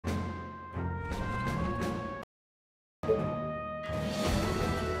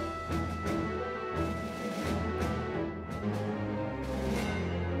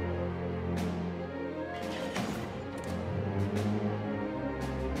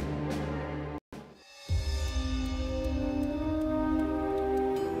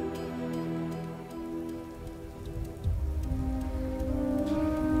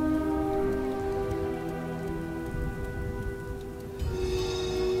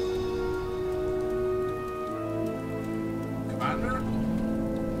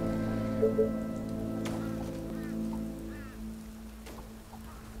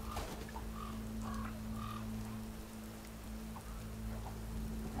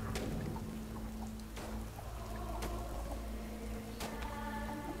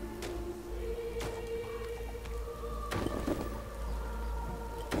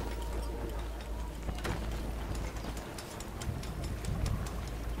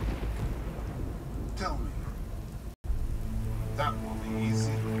Tell me. That will be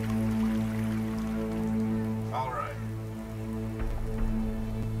easy. All right.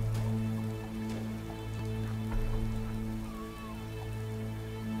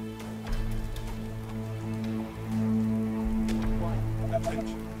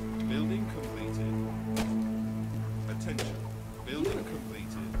 Attention. Building completed. Attention. Building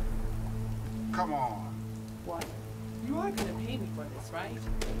completed. Come on. What? You are gonna pay me for this, right?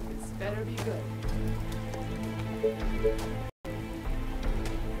 This better be good.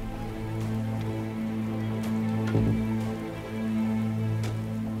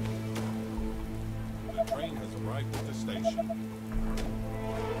 The train has arrived at the station.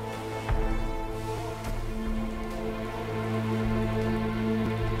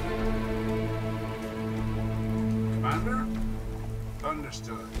 Commander?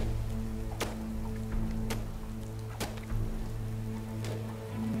 Understood.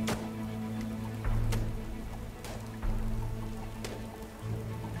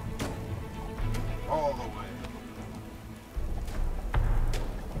 All the way.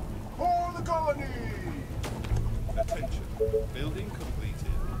 For the colony! Attention. Building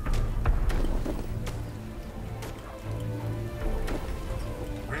completed.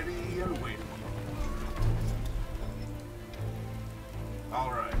 Ready and waiting.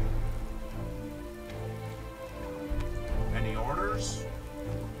 All right. Any orders?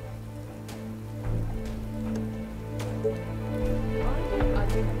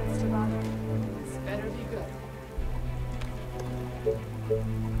 Mr. Bonner, this better be good.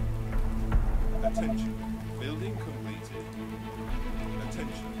 Attention. Building completed.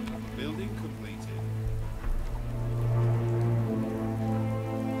 Attention. Building completed.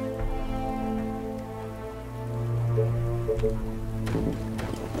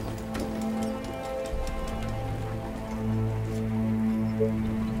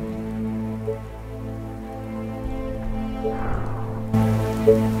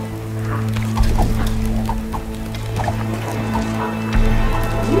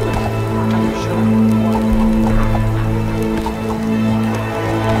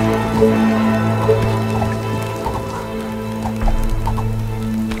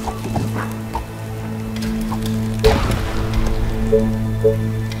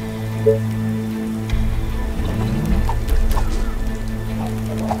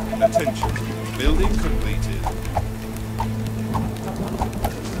 Attention. Building completed.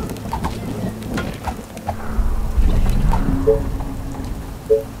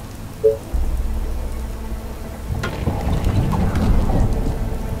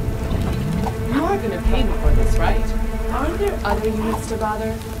 You are gonna pay me for this, right? Aren't there other units to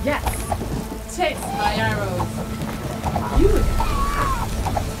bother? Yes. Taste my arrows. You.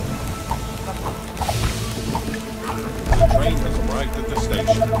 The train has arrived at the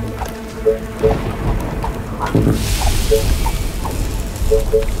station.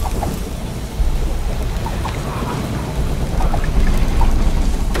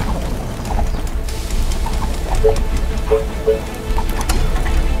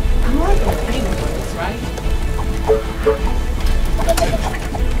 You are gonna pay me for this, right? Attention.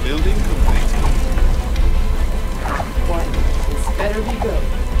 Building completed. What? This better be good.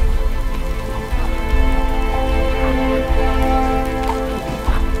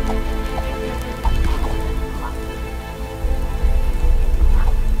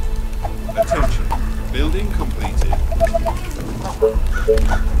 Attention. Building completed.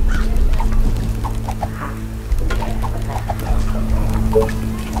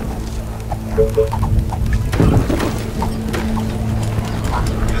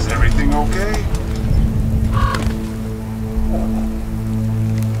 Is everything okay?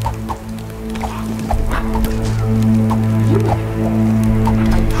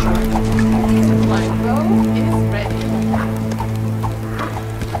 My bow is ready.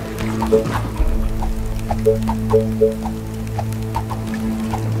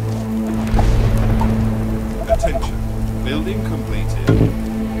 Attention. Building completed.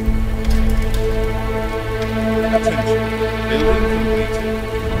 Attention. Building completed.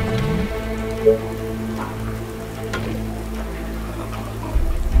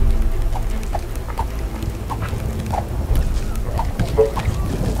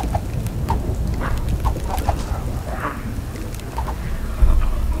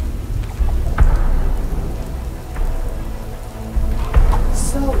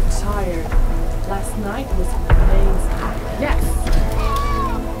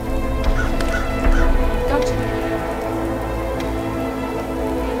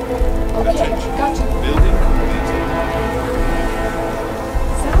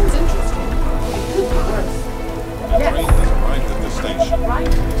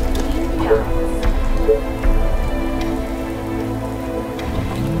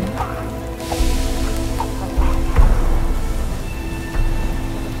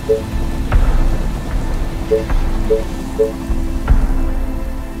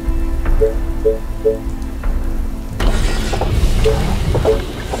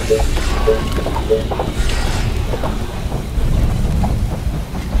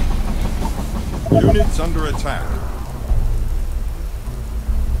 attack.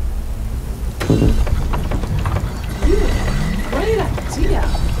 Great idea.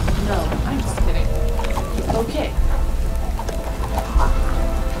 No, I'm just kidding. Okay.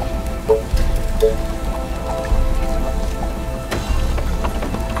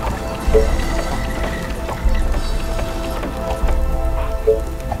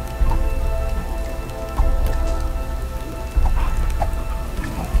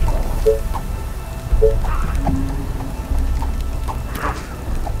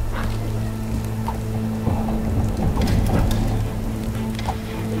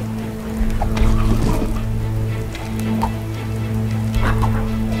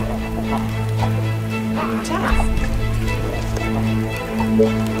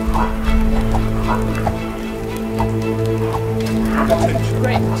 Attention.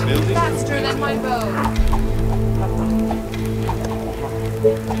 Great. Building Faster than my bow.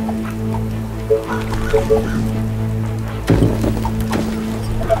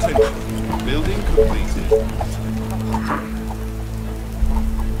 Attention. Building completed.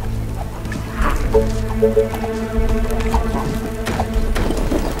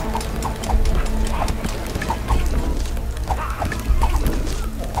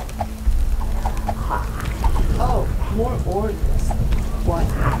 Oh, more orders. What?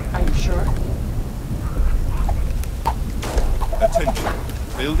 Are you sure? Attention.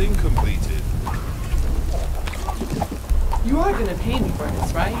 Building completed. You are gonna pay me for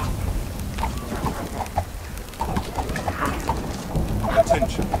this, right?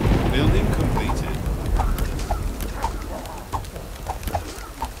 Attention. Building completed.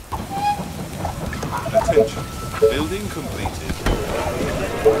 Attention. Building completed.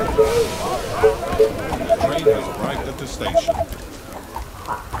 Train has arrived at the station.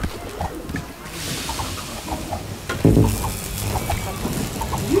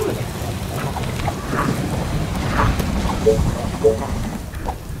 You again.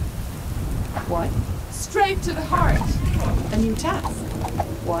 What? Straight to the heart. A new task.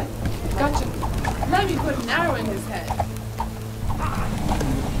 What? Gotcha. Let me put an arrow in his head.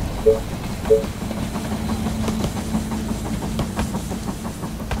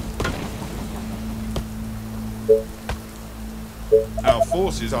 Our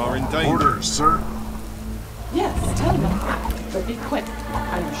forces are in danger. Orders, sir. Yes, tell me. But be quick.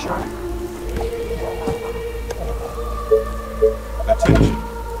 Are you sure? Attention.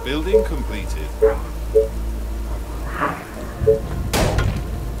 Building completed.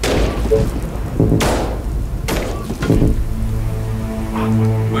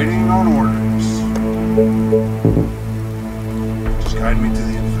 Waiting on orders. Just guide me to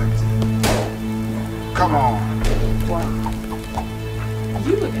the infected. Come on. What?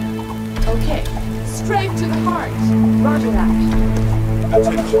 You again. Okay. Straight to the heart. Roger that.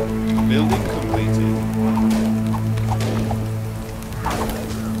 Attention. Building completed.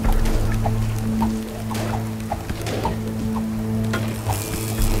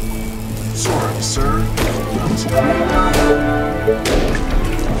 Sorry, sir.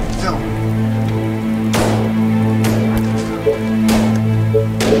 Tell me.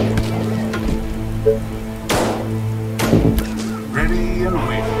 Ready and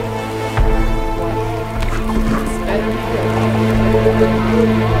waiting. It's better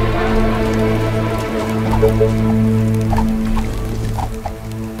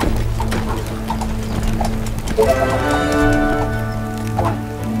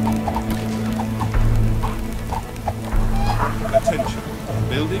Attention.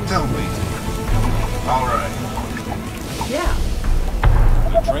 Building Tell me. completed. All right. Yeah.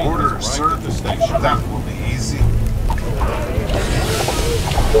 The train Orders, has sir. arrived at the station. That will be easy.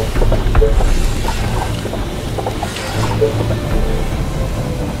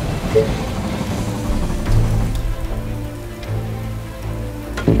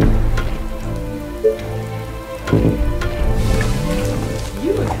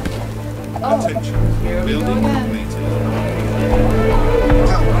 You again. Oh, Attention. here we go Building again. completed.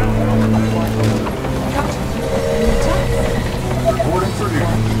 Tell me. Gotcha. New task. Reporting for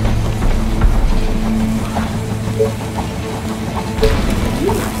duty.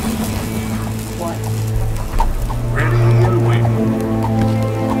 You. What? Ready and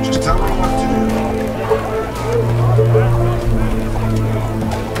waiting. Just tell me what to do.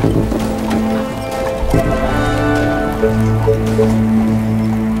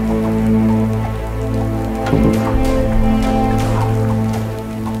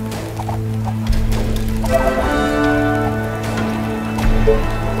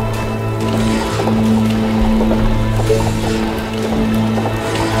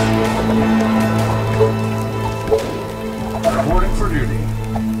 Reporting for duty.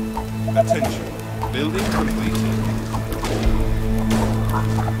 Attention. Building complete.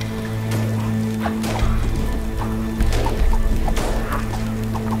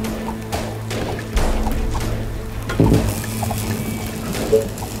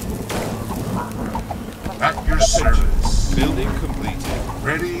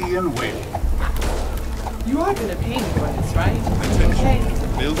 Ready and waiting. You are gonna pay me for this, right? Attention. Okay.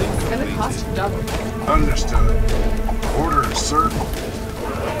 Building It's gonna cost you completed. double. Understood. Orders, sir.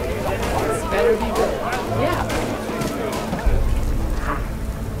 This better be good. Yeah.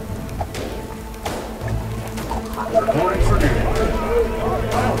 Reporting for duty.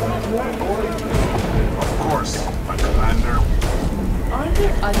 Of course, my commander. Aren't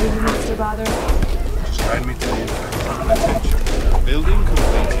there other units to bother? Just guide me to the infected. Attention. Building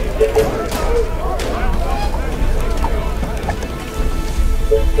completed.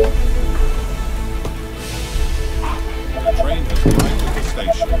 The train has arrived at the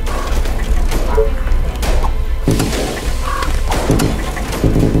station.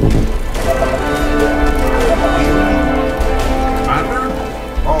 Commander,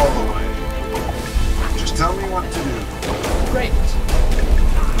 all the way. Just tell me what to do. Great.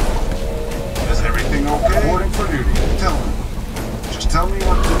 Is everything okay? Reporting for duty. Tell me. Just tell me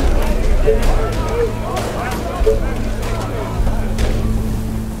what to do.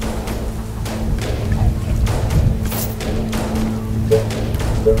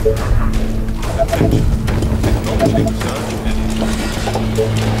 Attention. Technology research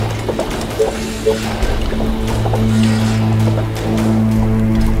energy.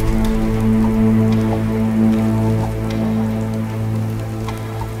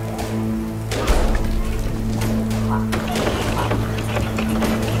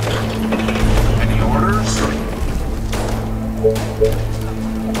 Any orders?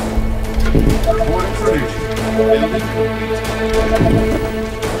 Reporting for duty. Building completed.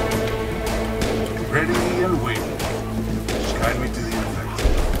 Ready and waiting. Just guide me to the infected.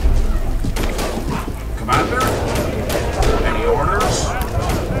 Commander? Any orders?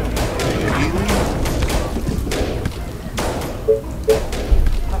 Do you need me?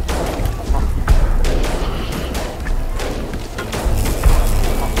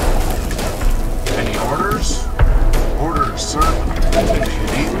 Any orders? Orders, sir. Do you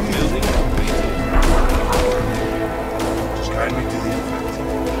need me? Building completed. Just guide me to the infected.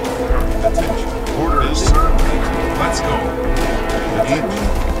 Attention. Orders, Building sir. completed. Let's go. Do you need me?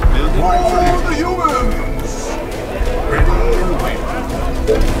 Building Why completed. for the humans? Ready and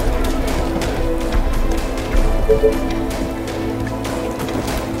waiting.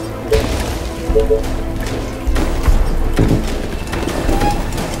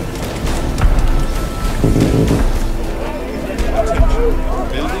 Attention.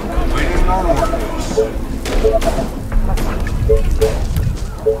 Building completed. Waiting on orders.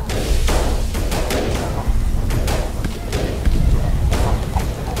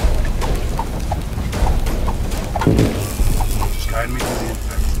 Just guide me to the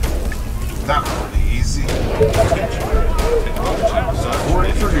infected. That will be easy. Attention. Technology research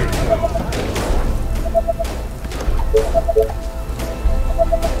Reporting for energy. duty.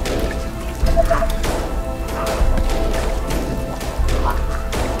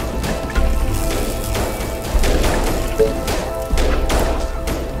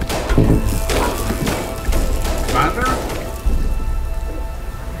 Commander?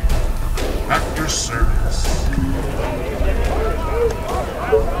 At your service.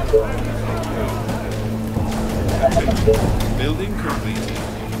 Attention. Building completed.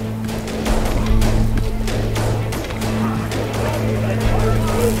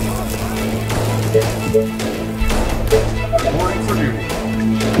 Reporting for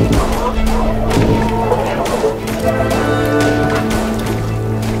duty.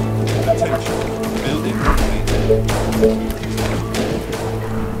 Attention. Building completed.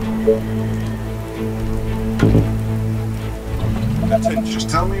 Attention. Just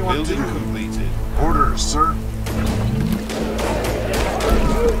tell me what to Building do. completed. Orders, sir.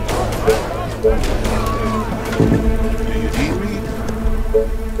 Do you need me?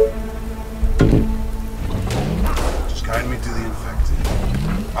 Just guide me to the infected.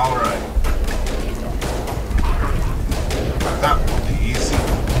 All right. That will be easy.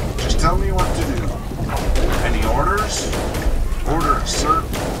 Just tell me what to do. Any orders? Orders, sir.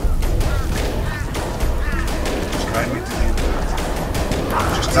 Just guide me to the infected.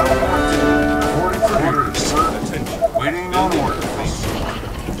 Just tell me what to do. Reporting for orders, sir. Attention. Waiting on Building orders.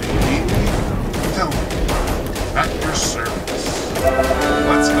 completed. Do you need me? Tell me. At your service.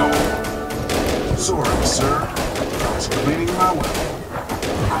 Let's go. Sorry, sir. I was cleaning my well.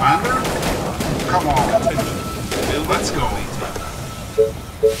 Commander? Come on. Attention. Building Let's go. completed.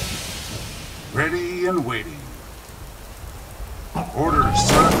 Ready and waiting. Orders,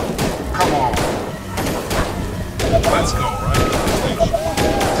 sir. Come on. Let's go. Right at the station.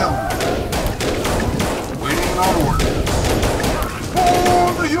 Tell me. Waiting on orders.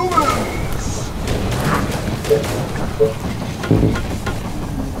 For the humans!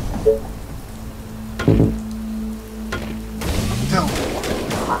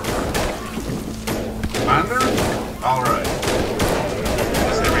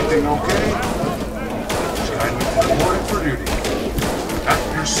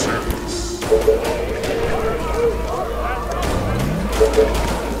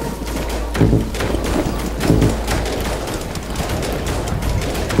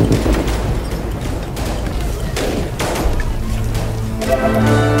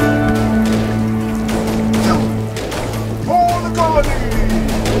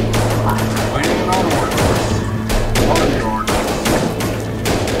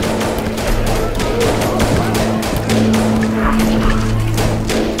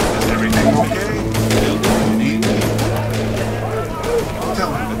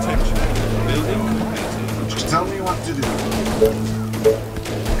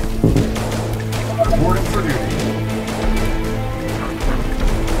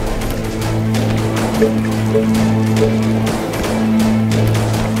 Just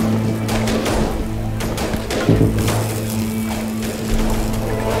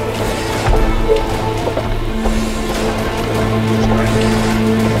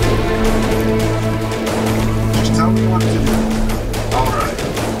tell me what to do. All right.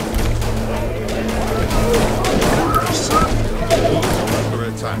 Orders, sir. Buildings are under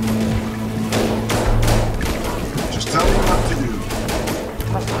attack. Just tell me what to do.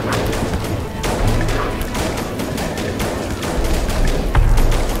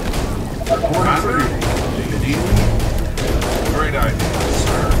 Commander, do you need me? Great idea,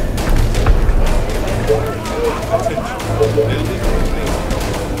 sir. Attention. Building complete.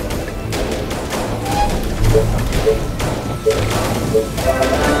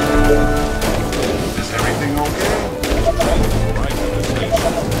 Is everything okay? Train is right at the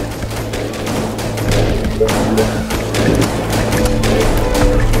station.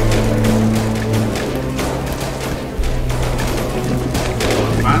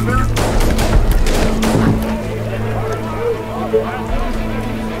 Commander?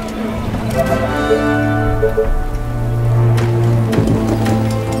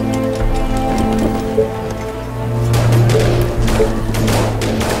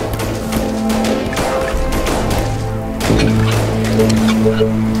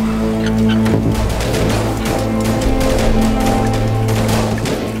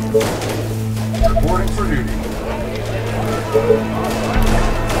 Reporting for duty.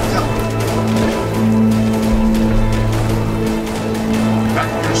 Tell me. At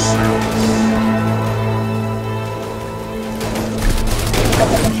your service.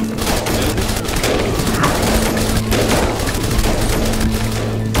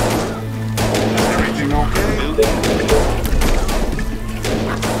 Everything okay?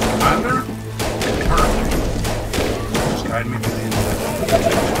 Commander? Perfect. Just guide me to the end.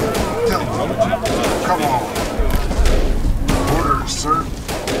 Tell me. Come on. Orders, sir.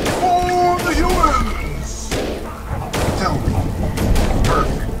 For the humans! Tell me.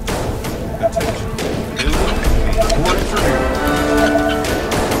 Perfect. Attention. Building complete. Reporting for duty.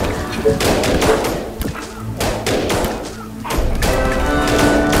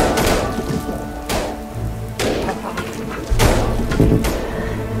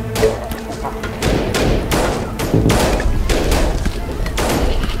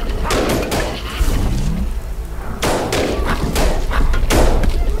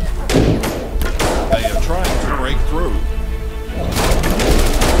 They are trying to break through.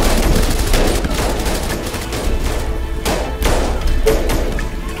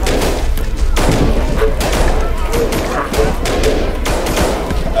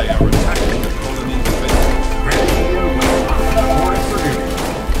 They are attacking the colony defenses. Ready and waiting. Reporting for duty.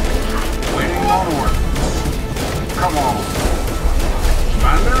 Waiting on orders. Come on.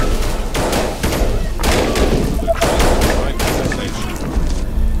 Commander? The train is right at the station.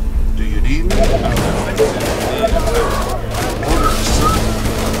 Do you need me? Our defenses are near attack. Orders, sir.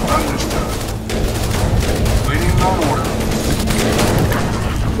 Understood. Waiting on orders.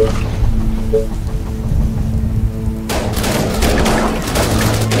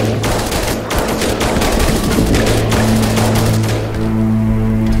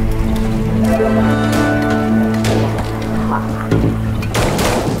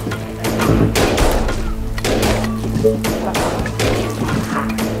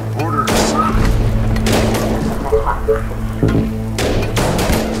 Orders, sir.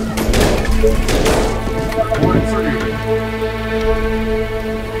 Reporting for duty.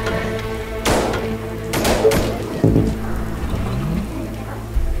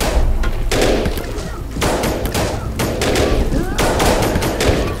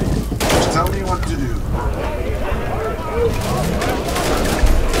 Just tell me what to do.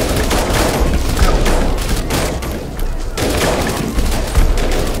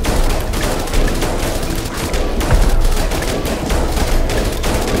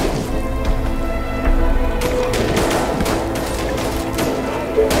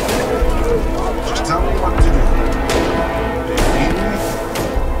 Tell me.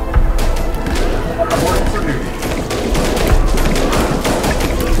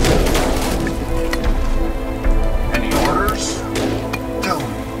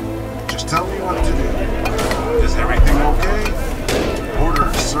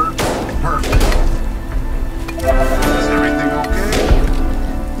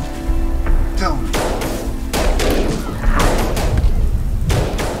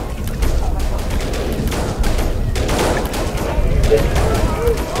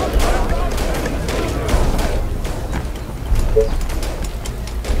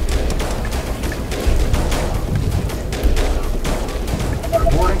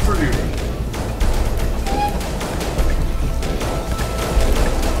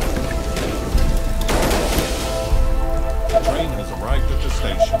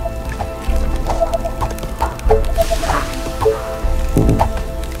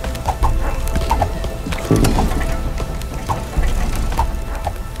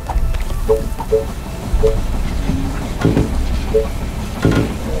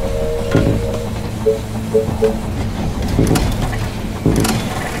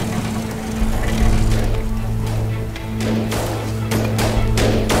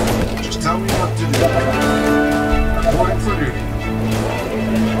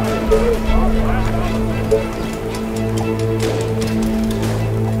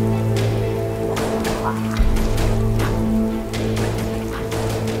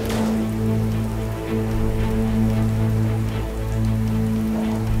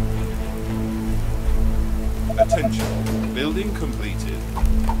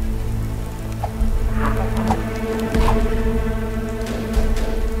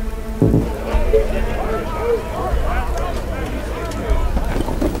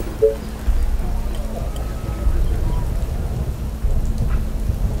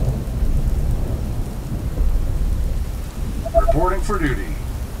 for duty.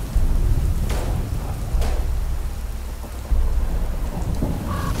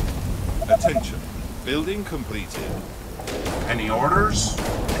 Attention. Building completed. Any orders?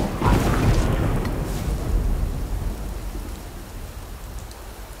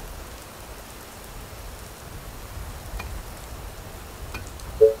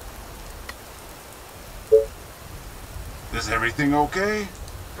 Is everything okay?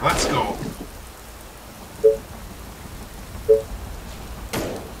 Let's go.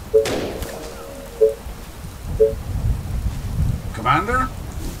 Commander?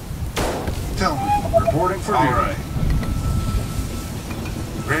 Tell me, reporting for duty. All right.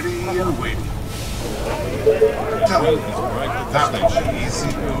 Ready and waiting. Tell me, that was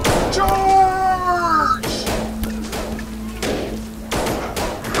easy. Charge!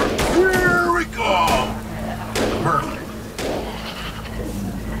 Here we go! Perfect.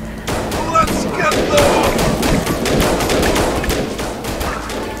 Let's get them!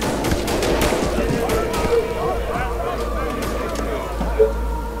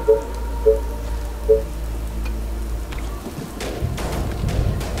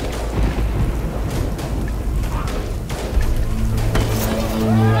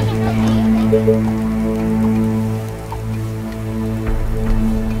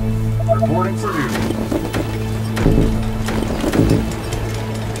 Reporting for duty.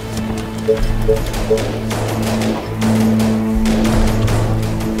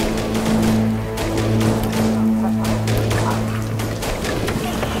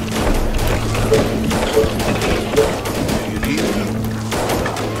 You need me?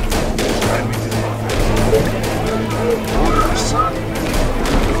 Drive me to the order, sir.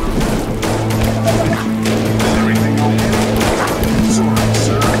 Is everything okay? Sorry,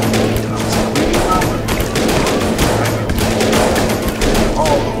 sir. I was cleaning my way.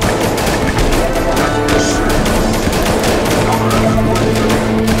 All the way. After service. All right, reporting for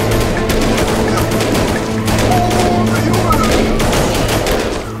duty. Oh, the human!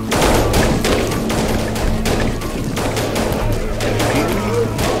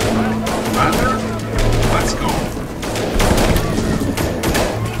 Commander, let's go.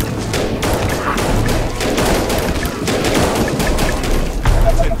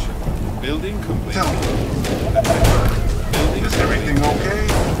 Attention. Building complete. Tell me, Attention. Building is everything okay?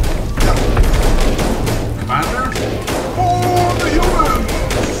 Tell me. Commander? Oh, the humans!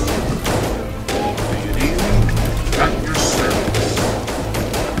 Do you need me? At your service.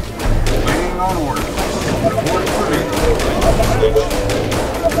 Waiting on orders. Reporting for duty.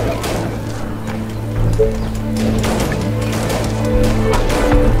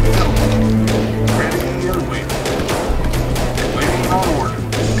 Ready and waiting. Waiting on orders.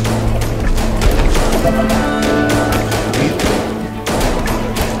 Need me?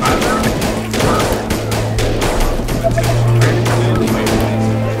 Commander? Perfect. Ready and waiting.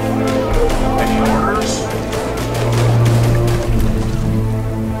 Any orders?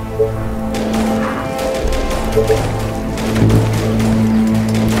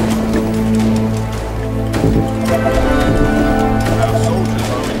 Our soldiers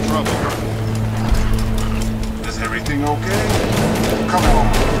are in trouble. Is everything okay? Come on.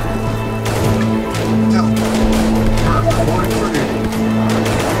 Tell me. Perfect. Reporting for duty.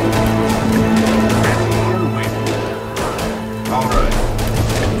 Ready and waiting. All right.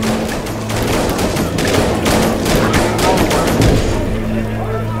 Waiting on orders.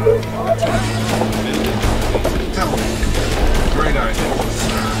 Tell me. Great idea,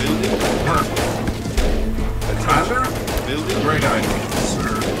 sir. Building Perfect. Commander? Building Great idea,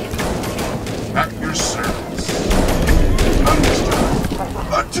 sir. At your service. Understood.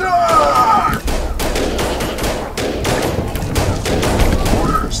 Attack!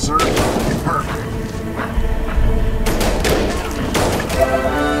 Orders, sir. Perfect.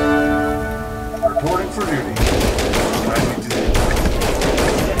 Reporting for duty. Drive me to the...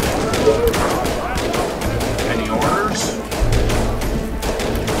 Any orders?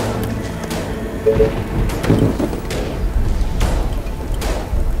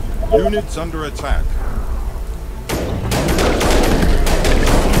 units under attack.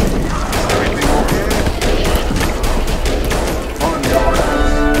 Everything okay? On your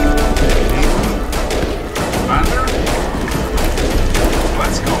orders. Commander?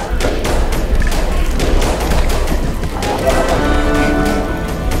 Let's go.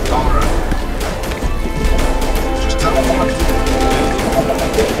 All right. Just tell me what to do.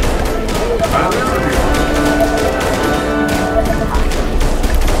 Commander?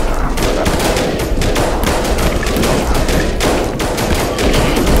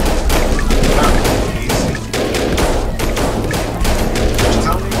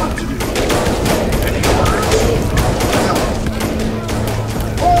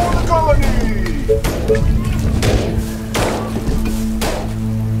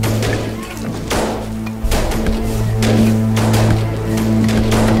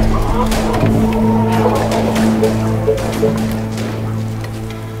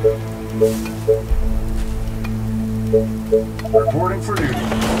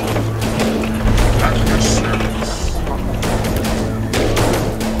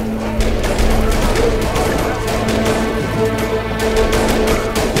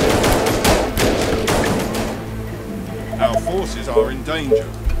 danger.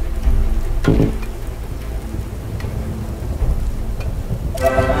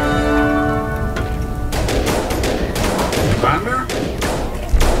 Commander?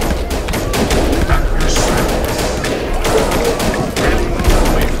 At your service. Ready and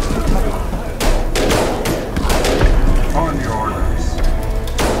waiting. On your orders.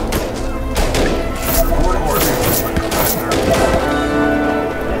 What orders, my commander?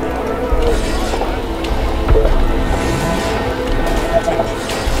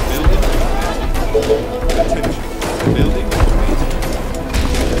 Attention. Building completed.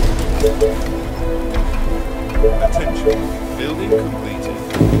 Attention. Building completed.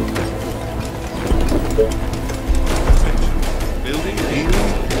 Attention. Building Amy?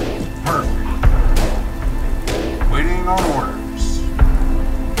 Perfect. Waiting on orders.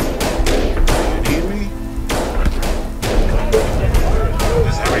 Do you need me?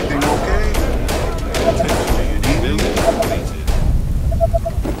 Is everything okay? Attention. Do you need me? Building completed.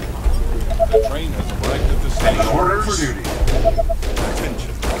 The train has arrived at the Any station. order for duty?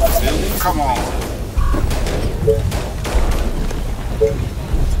 Attention. Building Come on.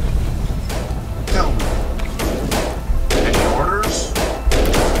 Tell me. Any orders?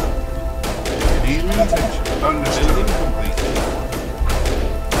 Do you need me? Attention. Understood. Building completed.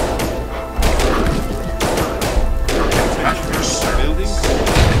 At your service. Building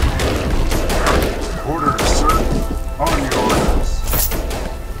Orders, sir. On your orders.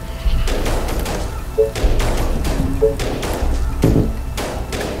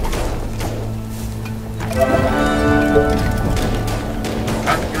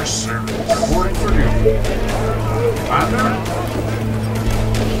 At your service. Reporting for duty. Commander?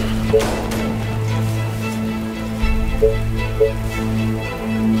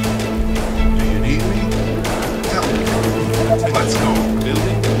 Do you need me? Tell me. Let's go.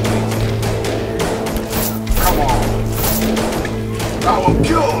 building completed. Come on. I will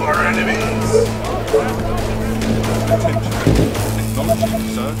kill our enemies. Attention. Acknowledging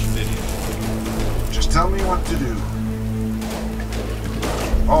search video. Just tell me what to do.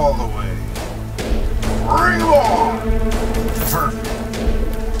 All the way. Bring them on! Perfect.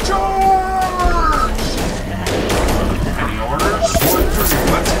 Charge! Any orders? One, three,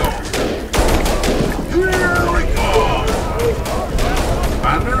 let's go. Here we go!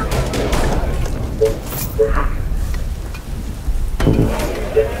 Commander?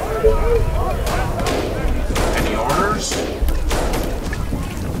 Any orders?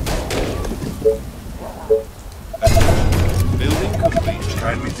 Building complete.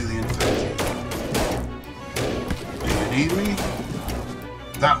 Guide me to the infected. Do you need me?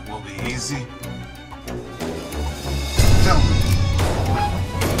 That will be easy. Tell me.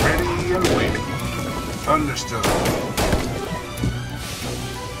 Ready and waiting. Understood.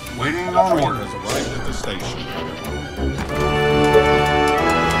 Waiting on Train orders. has arrived at the station.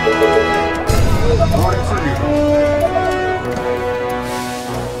 Reporting for duty.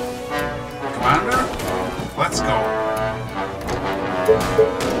 Commander, let's go.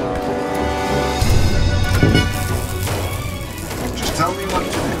 Just tell me what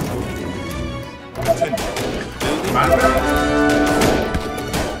to do. Attention. Building Commander?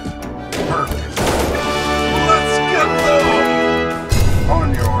 Perfect. Let's get them! On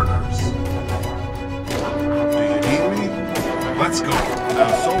your orders. Do you need me? Let's go.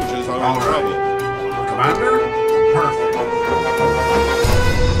 Our soldiers are in All trouble. right. Commander? Perfect.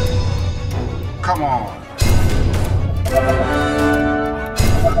 Come on.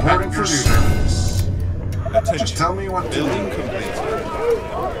 Reporting for service. Attention. Just tell me what to do. Building completed.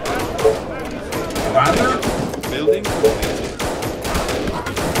 Commander? Building completed.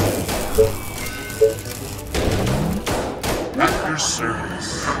 At your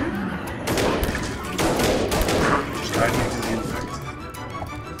service. Just guide me to the infected.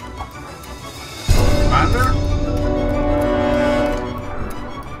 Commander?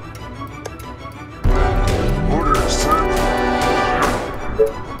 Orders, sir.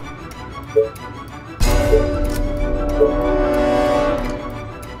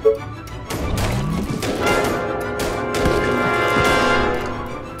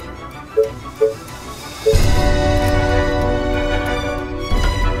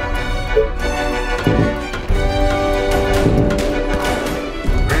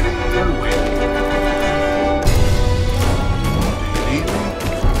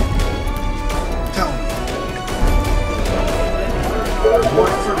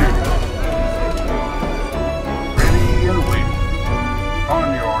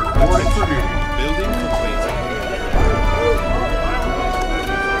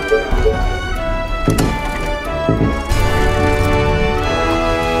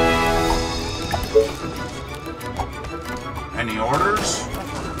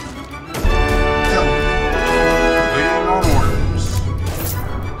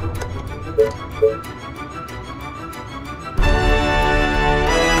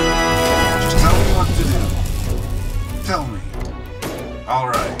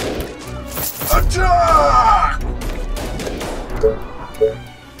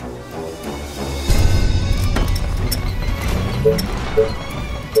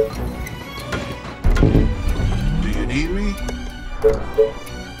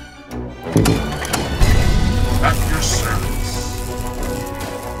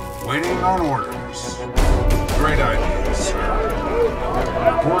 Waiting on orders. Great idea, sir.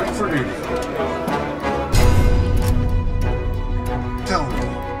 Reporting for duty. Tell me.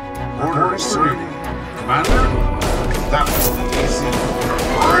 Orders for duty. Commander? That was easy.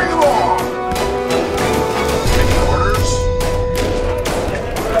 Bring them on! Any orders?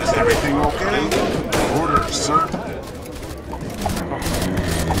 Is everything okay? Orders, sir.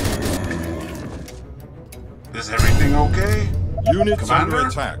 Is everything okay? Units Commander? under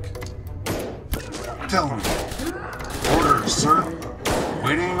attack. Tell me. Orders, sir.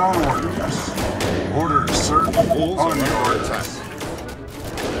 Waiting on orders. Orders, sir. Walls On are your under orders. attack.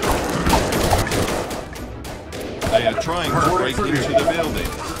 They are trying to break into the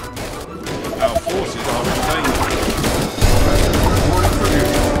buildings. Our forces are in danger. Reporting for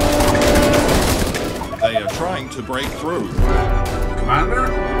duty. They are trying to break through. Commander?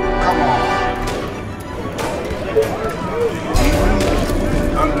 Come on.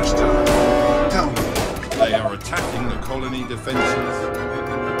 Understood. Tell me. They are attacking the colony defenses.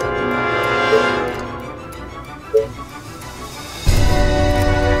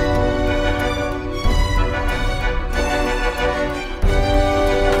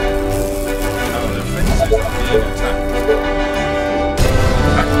 Our defenses are being attacked.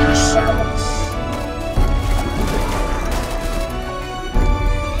 At your service.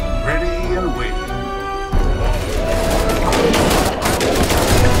 Ready and waiting.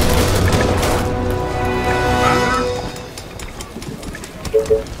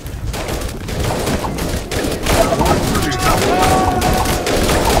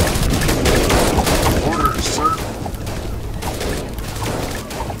 Orders, sir.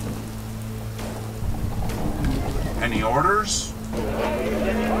 Any orders?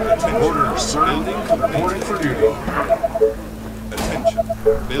 Orders, sir. Building Reporting for duty.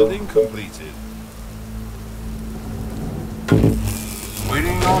 Attention. Building completed.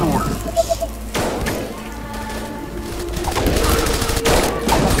 Waiting on orders.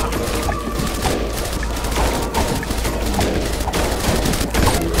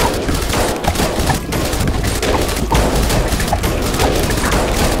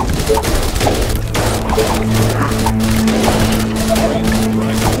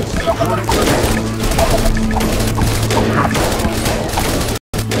 Reporting for duty.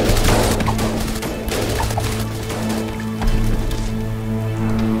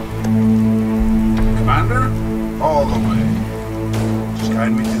 Commander, all the way. Just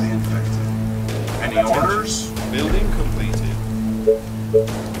guide me to the infected. Any orders? Building completed.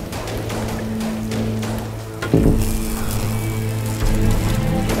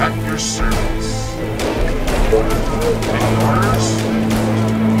 At your service. Any orders?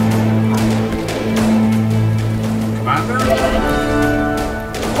 Commander?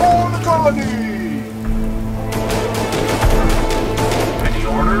 On the colony! Any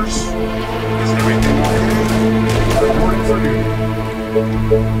orders? Is everything okay? Reporting for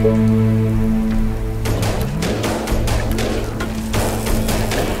duty.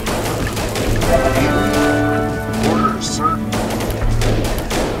 Orders, sir.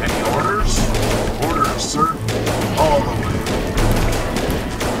 Any orders? Orders, sir. All the way.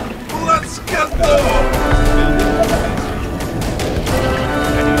 Let's get them!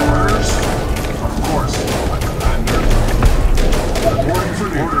 Any orders? Of course, my commander. Reporting for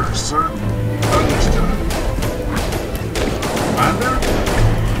duty. Orders, sir. Understood. Commander?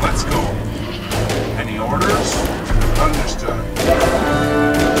 Let's go. Any orders? Understood.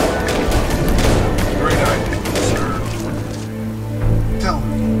 Great idea, sir. Tell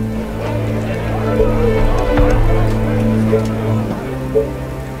me.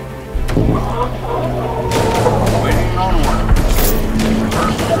 Waiting on orders.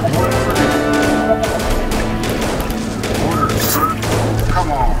 Reporting for duty. Orders, sir. Come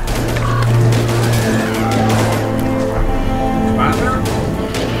on. Commander?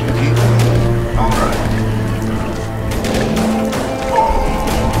 All right.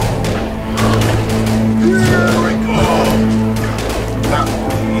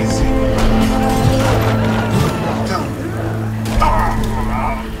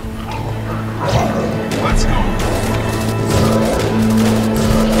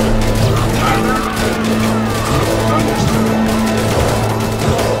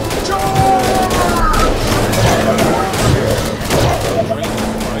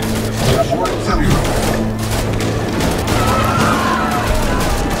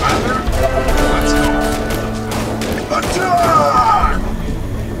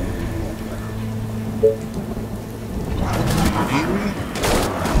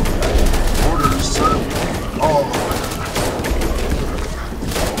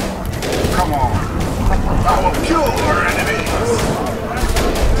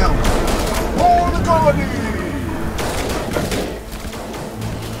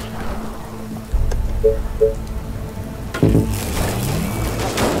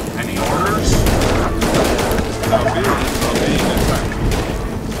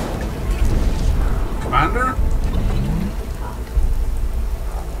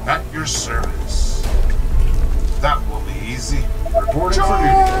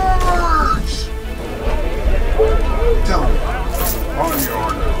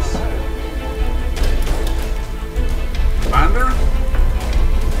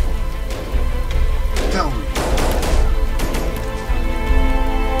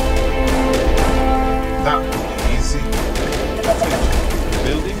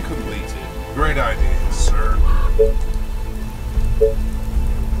 idea, sir.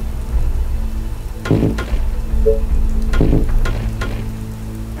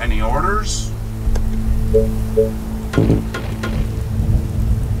 Any orders?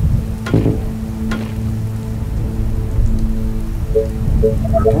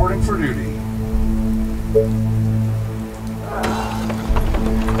 Reporting for duty.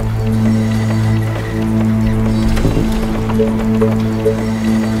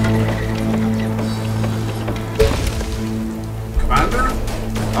 Commander?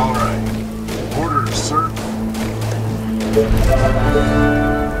 All right. Orders, sir.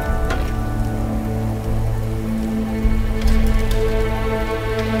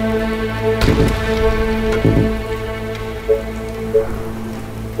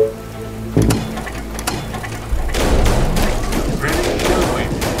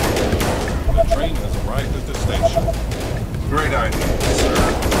 Great idea, sir.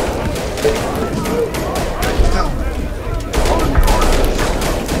 Tell me, on your orders.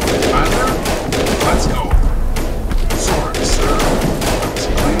 Commander, let's go. Sorry, sir. I was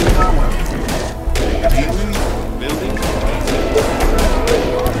cleaning my weapon. Do you need me? Building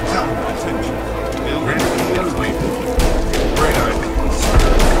Tell me. attention. Building Ready and waiting. Great idea, sir.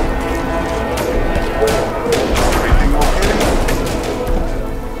 Everything okay?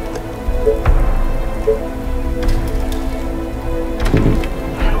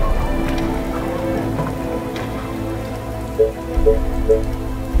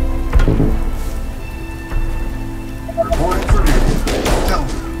 Reporting for duty. Tell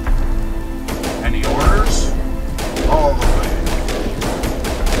me. Any orders? All the way.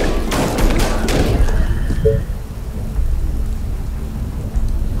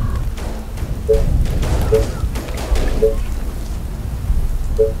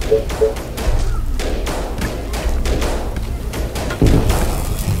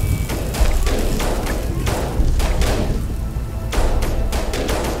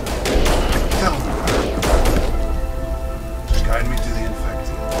 Tell me. Just guide me to the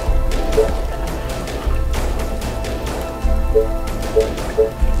infected.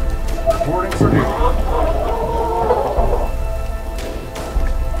 Reporting for duty.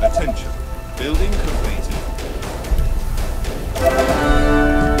 attention. Building completed.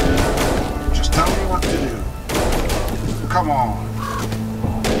 Just tell me what to do. Come on.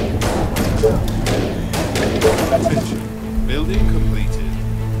 Attention. Building completed.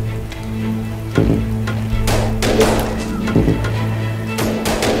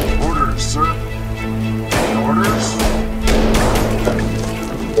 Orders, sir. Any orders?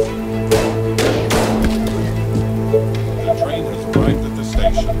 The train has arrived at the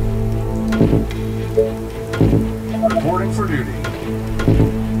station. Reporting for duty.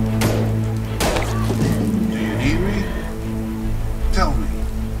 Do you need me? Tell me.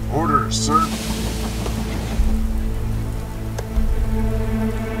 Orders, sir.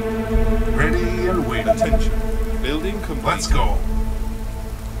 Ready and waiting. Attention. Building completed. Let's go.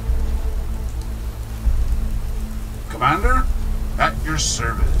 Commander, at your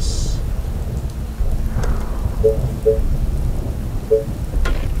service.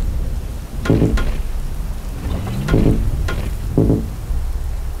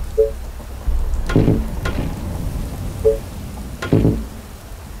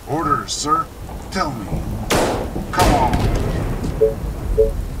 Orders, sir. Tell me. Come on.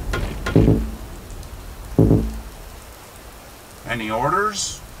 Any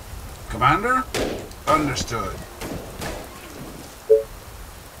orders? Commander? Understood.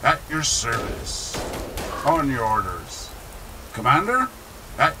 At your service. On your orders. Commander?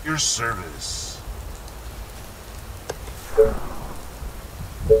 At your service.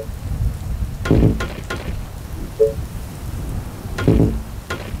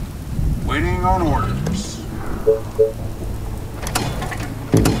 Waiting on orders.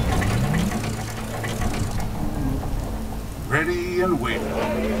 Ready and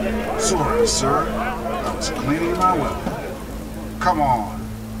waiting. Sorry, sir. I was cleaning my weapon. Come on.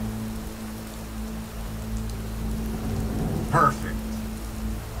 Perfect.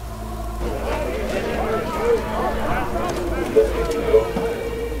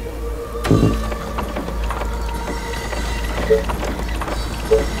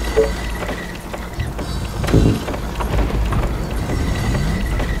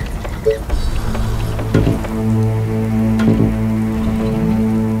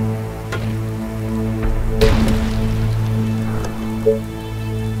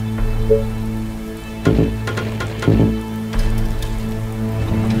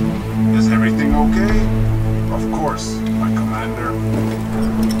 Is everything okay? Of course, my commander.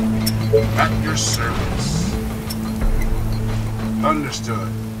 At your service.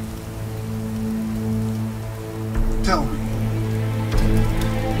 Understood. Tell me.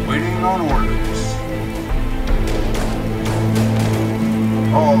 Waiting on orders.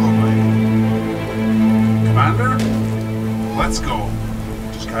 All the way. Commander? Let's go.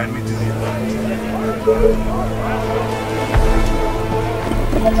 Just guide me to the end.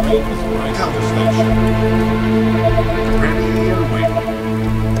 Train is right at the station. Ready and waiting.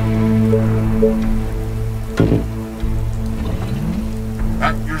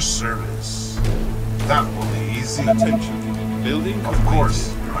 At your service. That will be easy. Attention. Building Of completed.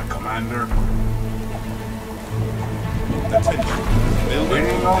 course, my commander. Attention. Building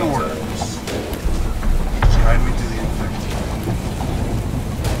Waiting on completed. orders. Just guide me to the infected.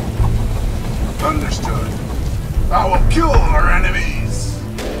 Understood. I will kill our enemies!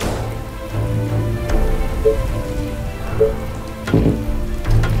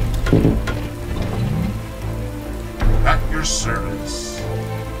 At your service.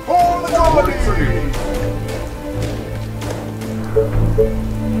 For the colony! For duty.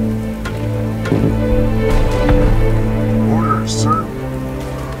 Orders, sir.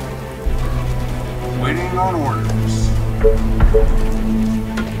 Waiting on orders.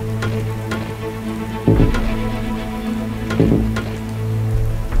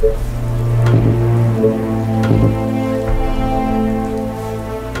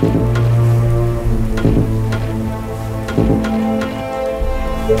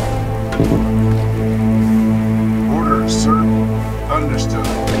 Orders, sir. Understood.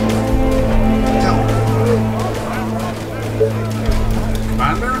 Tell me.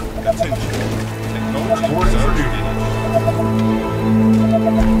 Commander? Attention. Technology Reporting for research duty.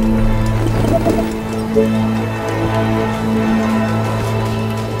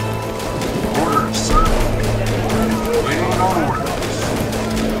 Orders, sir. Waiting on orders.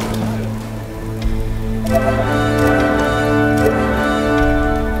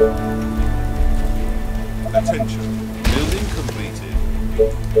 Attention. Building completed.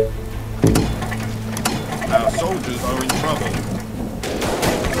 Our soldiers are in trouble.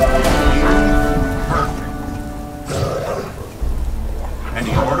 Perfect.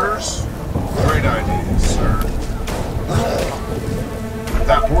 Any orders? Great idea, sir.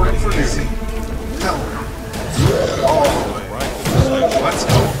 That word for duty. Tell me. All the way. Right at the station. Let's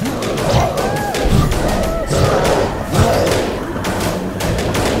go.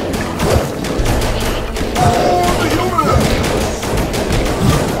 Oh, the unit!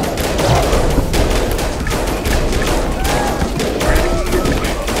 Ready and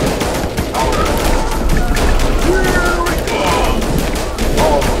waiting. All right. Here we go.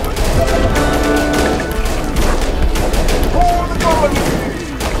 All the way. For the colony!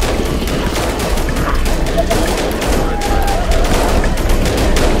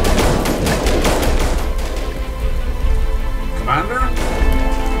 Commander?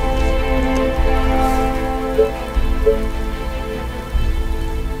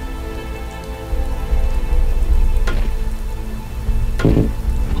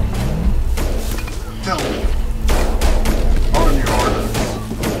 Tell me. On your orders.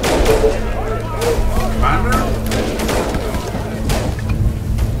 Commander?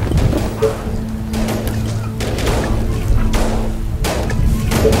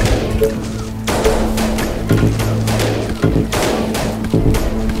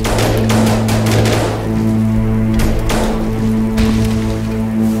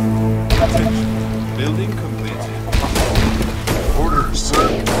 Attention. Building completed. Orders, sir.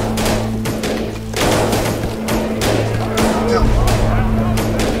 Tell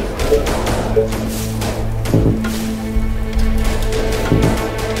me.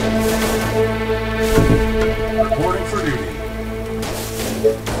 Reporting for duty.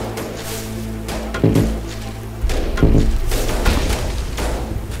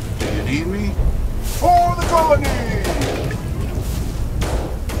 Do you need me? For the colony!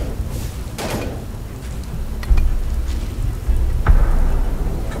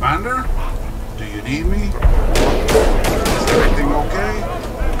 Commander? Do you need me? Is everything okay?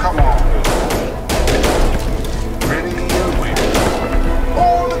 Come on. Ready and waiting.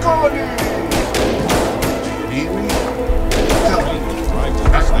 For the colony! Do you need me? Tell me. Right at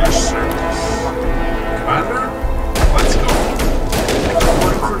the At your station. service. Commander, let's go.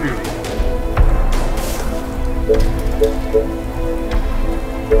 Reporting for duty.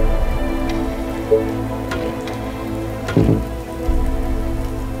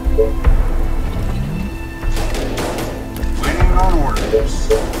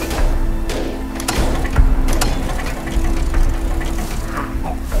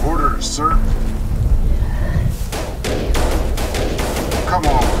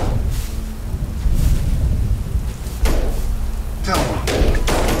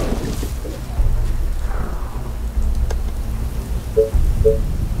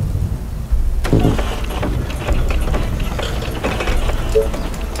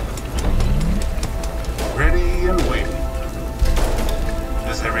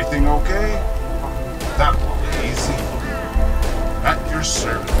 Is everything okay? That will be easy. At your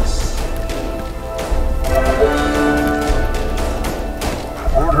service.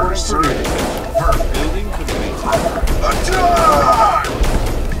 Orders, sir. Perfect. Building completed. Attack!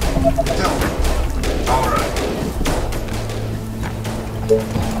 Tell me. All right.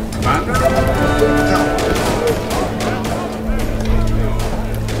 Commander? Tell me.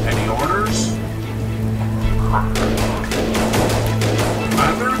 Any orders?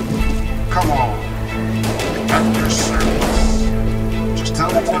 Commander? Come on. At your service. Just tell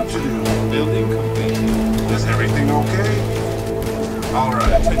me what to do. Building completed. Is everything okay? All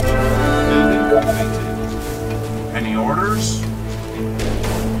right. Building completed. Any orders? Is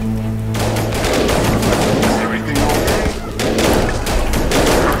everything okay?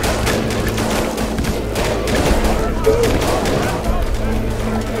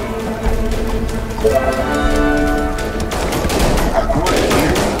 According to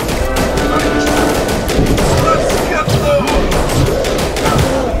you, understood. Let's get those! That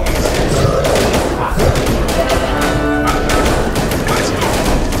will be easy. Let's go.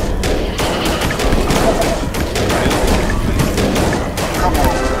 Come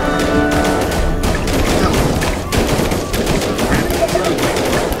on. Tell me. Ready to wait.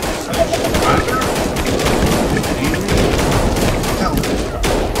 Commander? Need me? Tell me.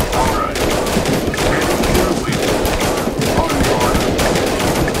 All right. Ready to wait. On your order.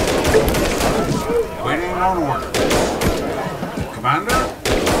 Waiting on order. Commander?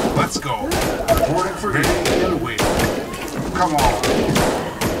 Let's go. Reporting for ready and waiting. Come on.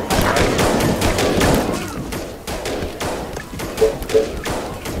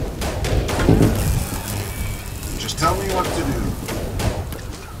 Just tell me what to do.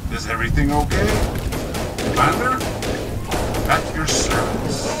 Is everything okay? Commander? At your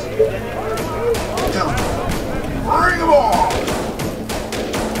service. Tell me. Bring them on!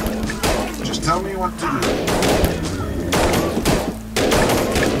 Just tell me what to do.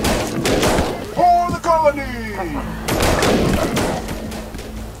 For the colony!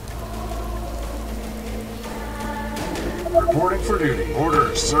 Reporting for duty.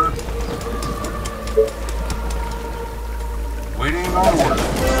 Orders, sir. Waiting on orders.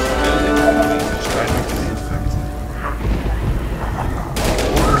 Strategically effective.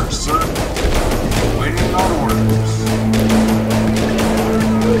 Orders, sir. Waiting on orders.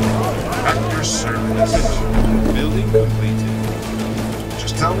 At your service. Building completed.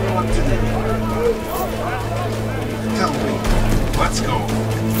 Just tell me what to do. Tell me. Let's go.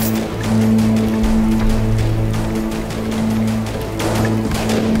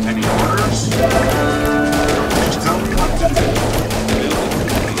 Any orders? Just tell me what to do.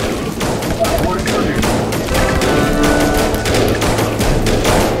 Reporting for duty.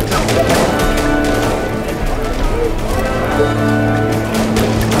 Tell me.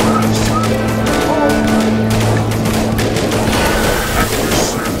 Orders, sir. At your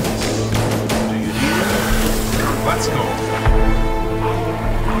service. Do you need it? Let's go.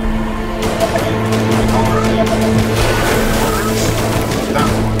 All right. Orders? That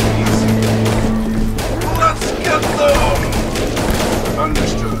one easy. Let's get them!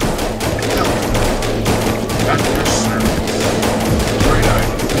 Understood. Tell me. At your service. Great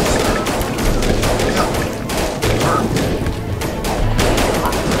idea, sir. Tell me. Perfect.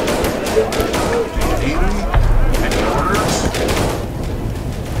 Do you need me? Any orders?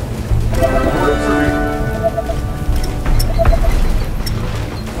 Report for me.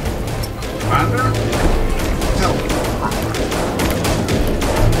 Commander? Tell me.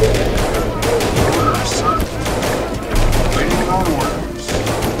 Orders, sir. Waiting on orders.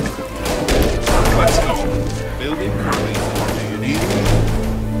 Let's go. Building completed. Do you need me?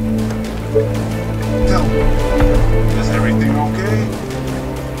 Tell me. Is everything okay?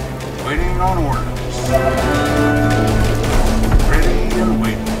 Waiting on orders.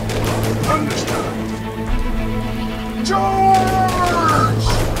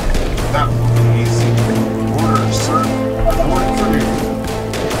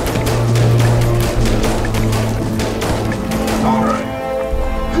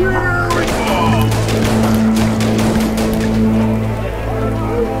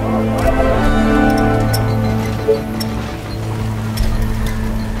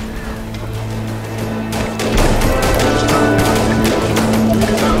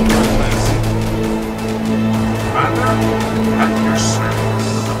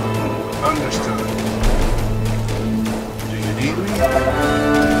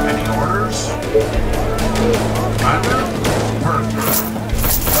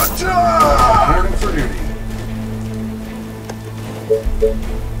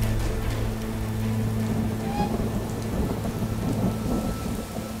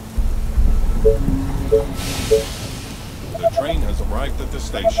 arrived at the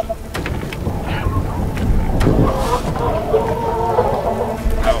station.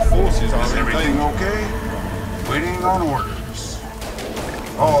 Our forces Is are in everything danger. okay? Waiting on orders.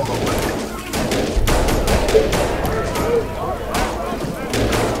 All the way.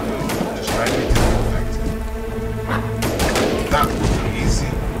 Just guide me to the infected. That was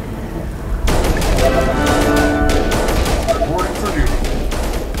easy. Reporting for duty.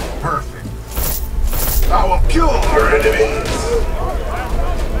 Perfect. I will kill our enemies.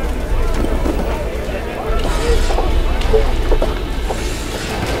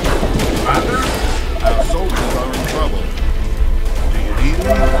 Commander? Our soldiers are in trouble. Do you need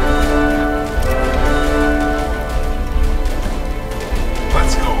me?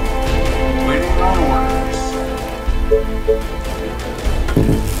 Let's go. Waiting on orders.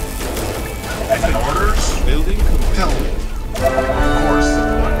 Any orders? Building complete. Tell me. Of course,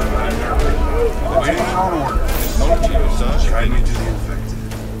 Commander. Waiting on orders. Technology research Guide me to finished. the infected.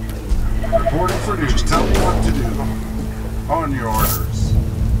 Reporting for duty. Just tell me what to do. On your orders.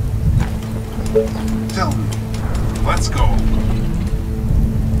 Tell me. Let's go.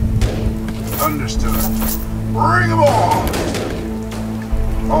 Understood. Bring them on!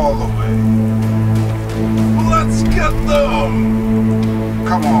 All the way. Let's get them!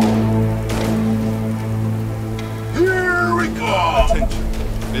 Come on. Here we go! Attention.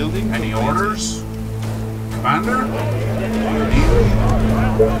 Building Any completed. orders? Commander? Do you need me?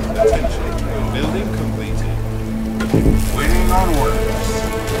 Attention. Building completed. Waiting on orders.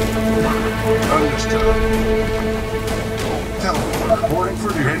 Understood. Tell me, reporting for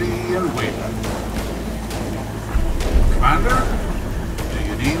duty. Ready and waiting. Commander? Do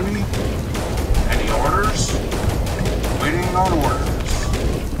you need me? Any orders? Waiting on orders.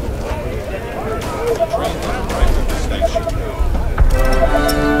 Train arrived at the station.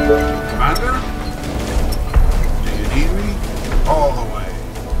 Commander? Do you need me? All the way.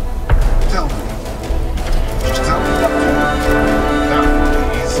 Tell me. Just tell me what to do. That will be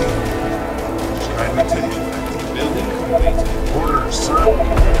easy. Just guide me to the infected. Building completed. Orders, sir.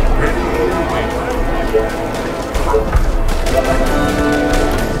 Ready and waiting.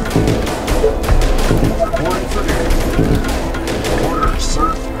 Reporting for duty. Orders,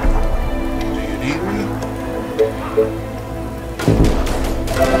 sir. Do you need me?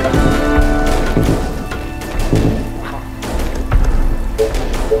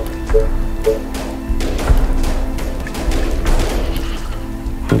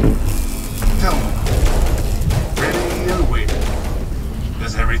 Tell me. Ready and waiting.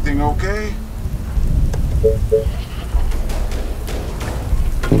 Is everything okay?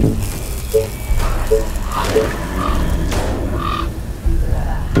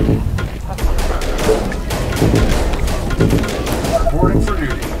 Reporting for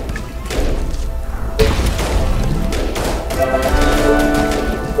duty.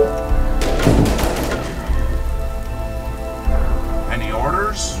 Any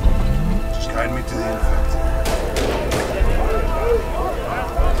orders? Just guide me to the infected.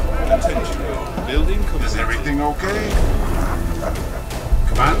 Attention. Building completed. Is everything okay?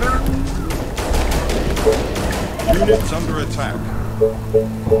 Commander? Units under attack.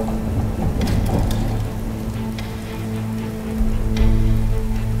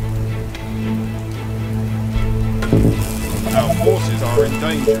 Our forces are in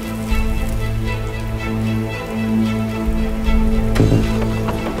danger.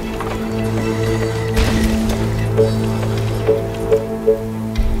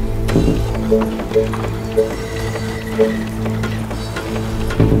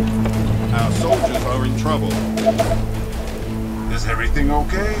 Our soldiers are in trouble. Is everything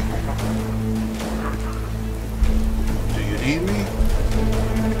okay? Do you need me?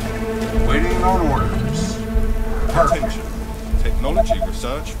 Waiting on orders. Perfect. Attention. Technology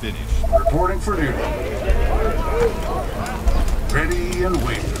research finished. Reporting for duty. Ready and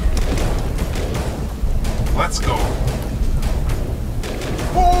waiting. Let's go.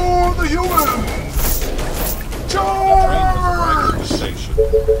 For the humans! Train has arrived at the Charge! station.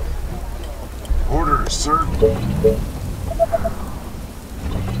 Orders, sir.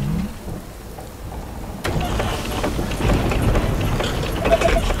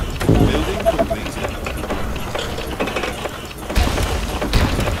 Attention. Building completed.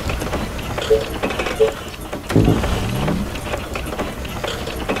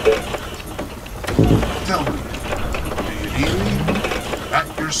 Tell me, do you need me? At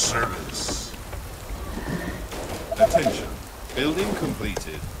your service. Attention. Building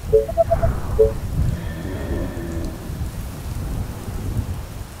completed.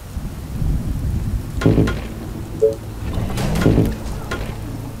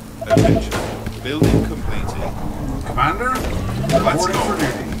 Attention. Building completed. Commander? Reporting for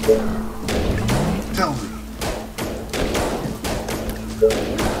duty. Tell me,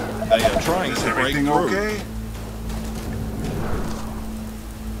 They are trying is to break everything through. okay?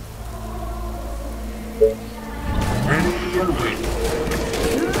 Ready and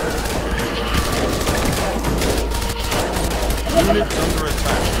waiting. Units under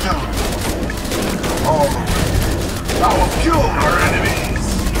attack. Tell me. All the way. I will kill our enemies.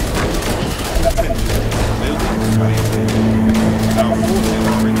 Buildings failing. Our forces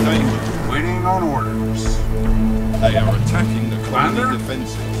are in danger. Waiting on orders. They are attacking the colony Commander?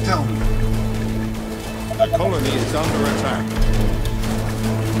 defenses. Tell me. The colony is under attack.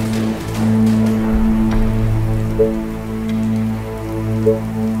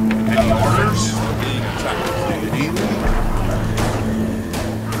 Any Our orders? defenses are being attacked. Do you need me?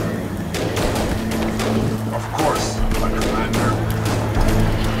 Of course, my commander.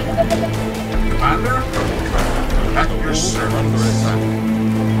 Commander? At The your walls are under service. attack.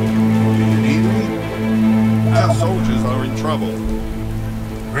 Do you need me? Our Tell me. soldiers are in trouble.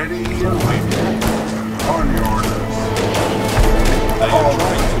 Ready and waiting. On your orders. They are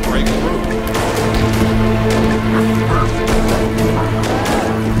trying to break through. Perfect.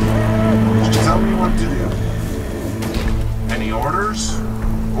 Just tell me what to do. Any orders?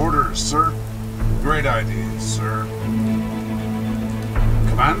 Orders, sir. Great ideas, sir.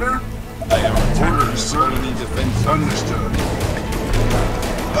 Commander? They are attacking Orders, the sir. colony defenses. Understood.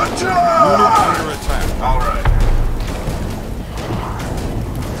 Units Attack! under attack. All right.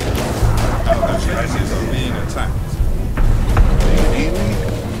 Our defenses are being attacked. Do you need me?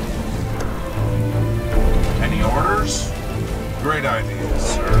 Any orders? Great ideas,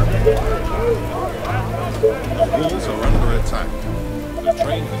 sir. The walls are under attack. The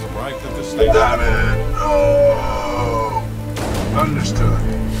train has arrived at the station. Damn it! No! Understood.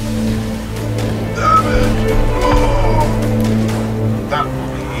 Damn it! Oh! That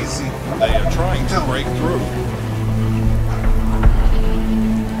will be easy. They are trying to break through.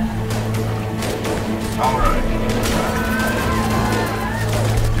 All right.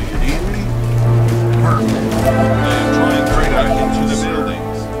 Do you need me? Perfect. They are trying to Great break idea, into the sir.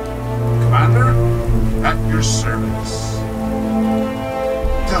 buildings. Commander, at your service.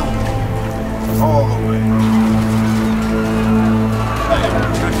 Tell me. All the way. They are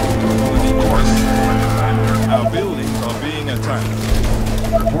attacking the colony Of course, defenses. my commander. Our buildings are being attacked.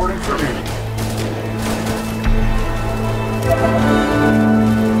 Reporting for duty.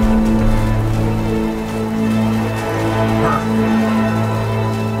 Perfect.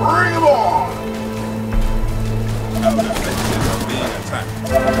 Bring 'em on! Our defenses are being attacked.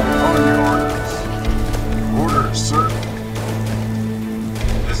 On your orders. Orders, sir.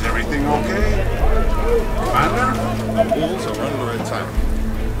 Is everything okay? Commander? The walls are under attack.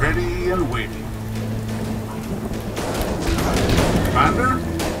 Ready and waiting. Commander?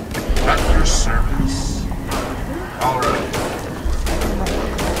 At your service. All right.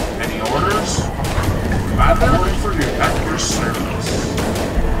 Any orders? Commander? Reporting for you. At your service.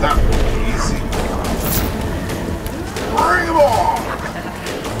 That will be easy. Bring 'em on!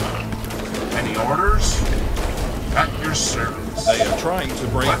 Any orders? At your service. They are trying to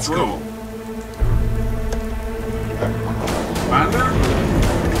break Let's through. go. Commander?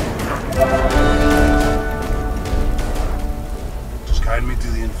 Just guide me to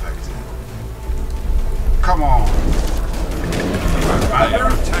the infected. Come on. They are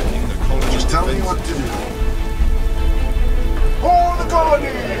Commander? attacking the colony Just tell me defenses. what to do. For the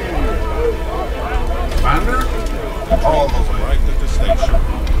colony! Commander? The All train has the way. arrived at the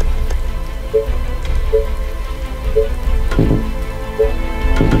station.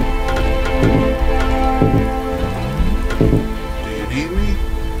 Do you need me?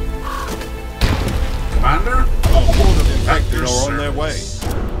 Commander? Our horde of infected your are on their way.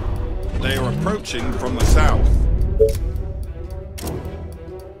 service. They are approaching from the south.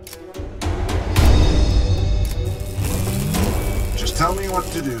 Just tell me what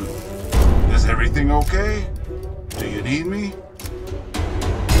to do. Is everything okay? Do you need me?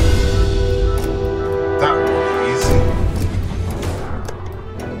 That will be easy.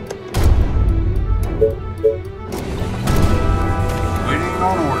 Waiting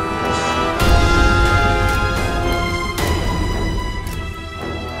on orders.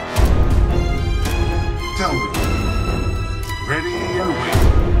 Tell me. Ready and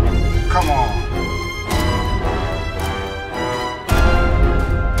waiting. Come on.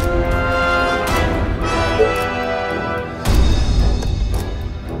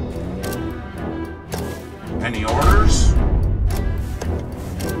 Any orders?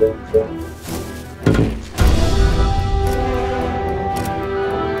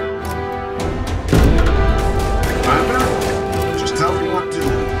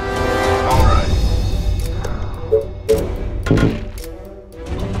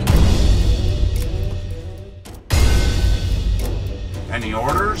 Any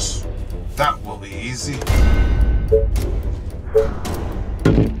orders? That will be easy.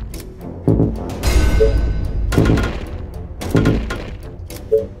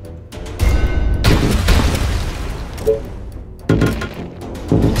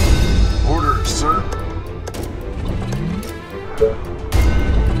 Orders, sir.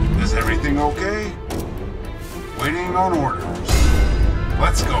 Is everything okay? Waiting on orders.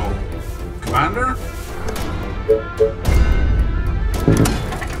 Let's go. Commander?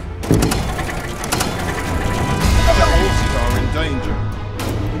 The horses are in danger.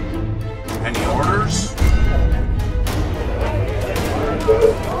 Any orders?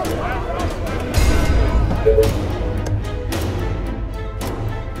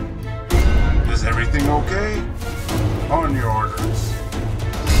 Is everything okay? On your orders.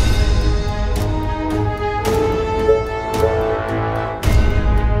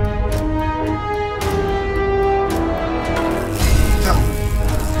 Tell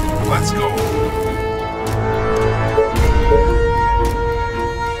me. Let's go.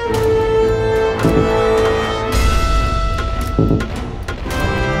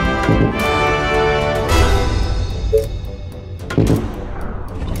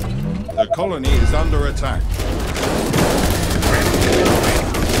 The colony is under attack.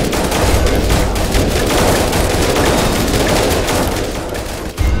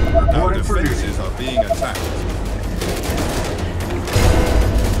 Our defenses are being attacked.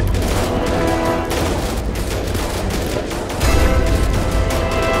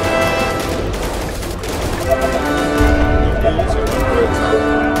 The walls are under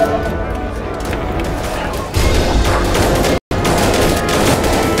attack.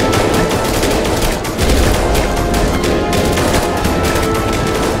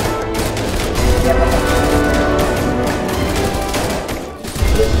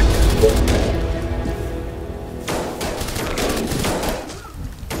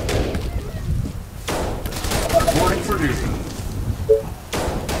 Reporting for duty.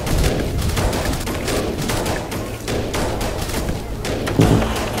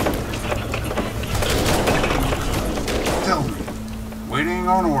 Tell me. Waiting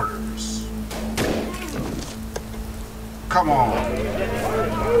on orders. Come on.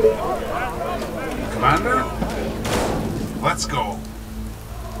 Commander? Let's go.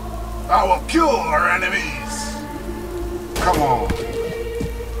 I will kill our enemies. Come on.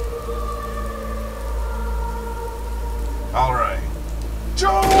 All right.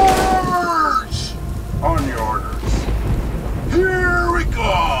 Charge! On your orders. Here we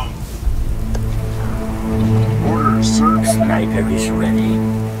come. Orders, sir. Sniper is ready.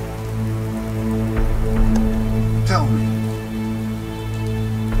 Tell me.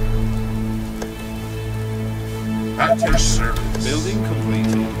 At your service. Building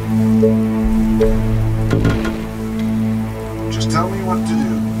completed. Just tell me what to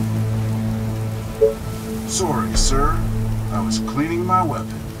do. Sorry, sir. I was cleaning my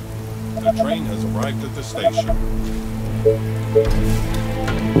weapon. The train has arrived at the station. Do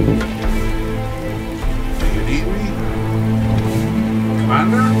you need me?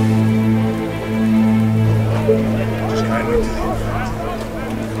 Commander? Just guide me to the infantry.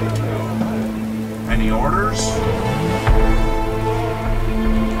 Any orders?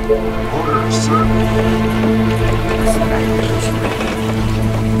 Orders, sir. Sniper is ready.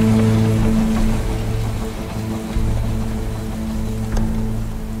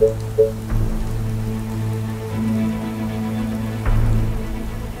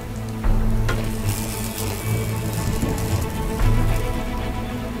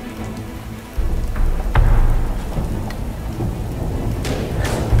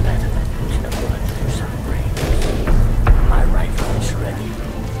 My rifle is ready.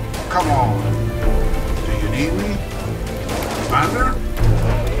 Come on. Do you need me? Commander?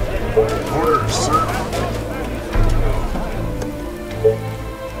 Orders, sir.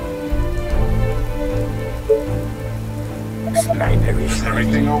 Sniper is Is ready.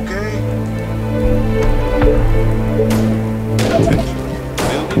 everything okay? Attention.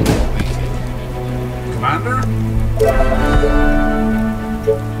 Building completed. Commander?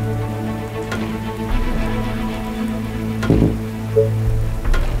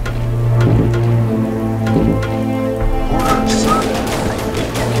 Orders, sir.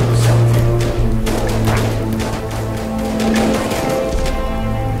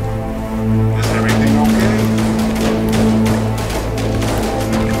 Is everything okay?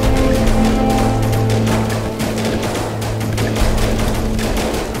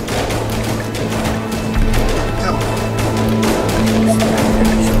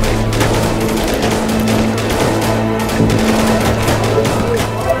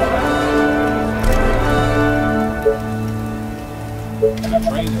 The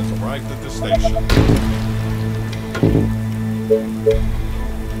train has arrived at the station.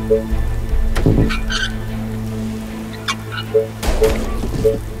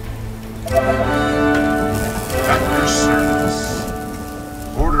 At your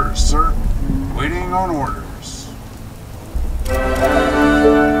service. Orders, sir. Waiting on orders.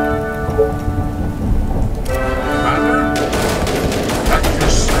 Commander? At your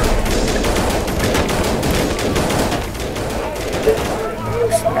service.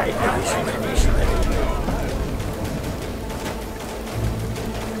 Sniper is ready.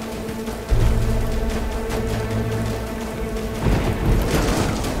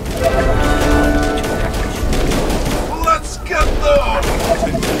 Let's get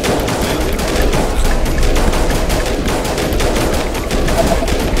those!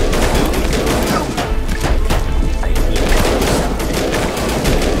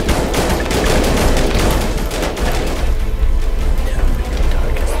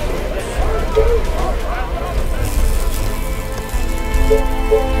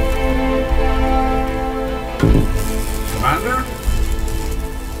 Commander?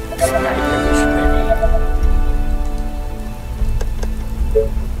 Sniper is ready.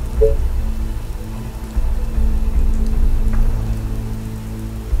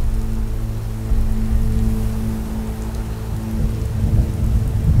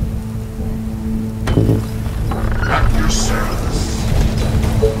 At your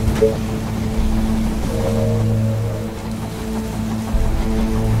service.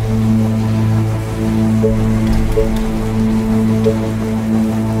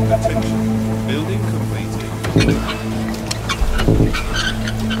 Attention. Building completed.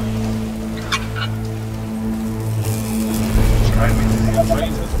 Strike me to the The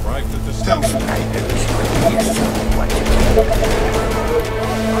train has arrived at the station. Sniper is ready. Yes, sir. What to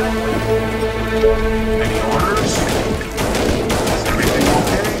Any orders? Is everything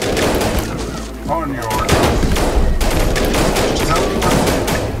okay? On your orders. Just tell me what to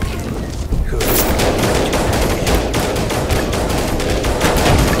do.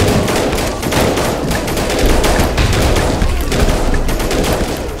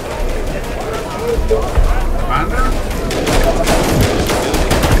 Commander?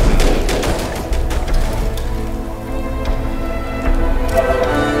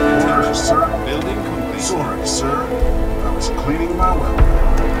 Orders, sir. Building complete. Sorry, sir. I was cleaning my weapon.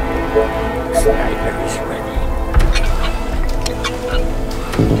 Sniper is ready.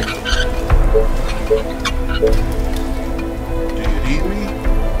 Do you need me?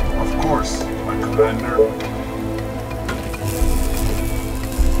 Of course, my commander.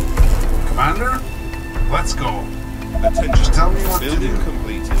 Commander? Let's go. Attention. Just tell me what to Building do.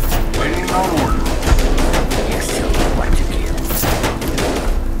 completed. Waiting on orders. Yes, sir. What to kill.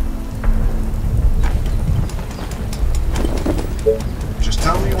 Just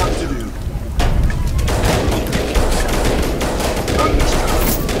tell me what to do. Understood.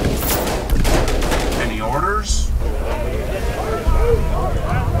 Any orders?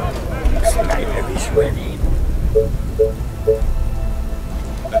 Sniper is ready.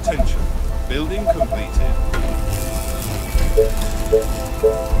 Attention. Building completed.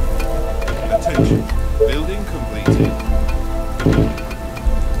 Attention. Building completed.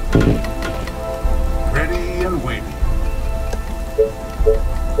 Ready and waiting.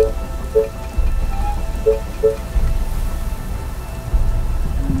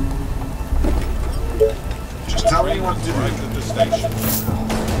 Just tell me Train what has to arrived do. at the station.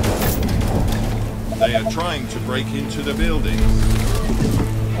 They are trying to break into the building.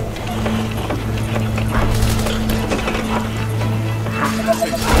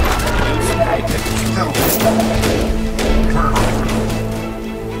 Tell me. Perfect.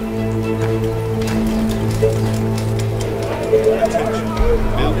 Attention.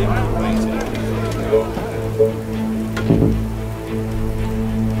 Building completed.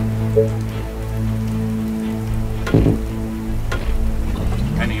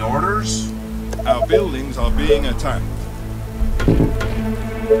 Any orders? Our buildings are being attacked.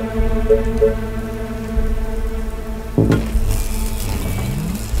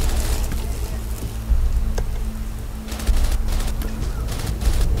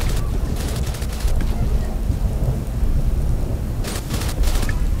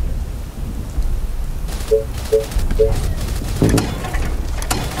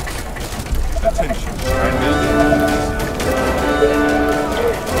 Attention. Building completed.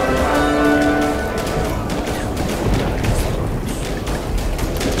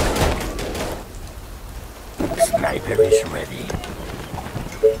 Sniper is ready.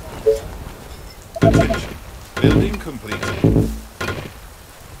 Attention. Building completed.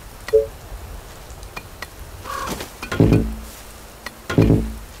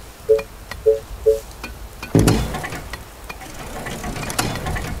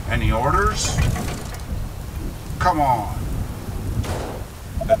 Come on.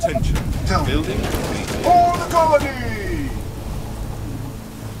 Attention. Tell me. Building complete. For the colony!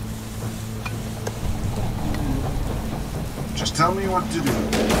 Just tell me what to do.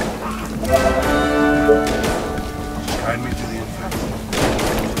 Just guide me to the infected.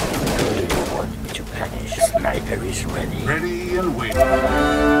 Who do you want me to punish? Sniper is ready. Ready and waiting.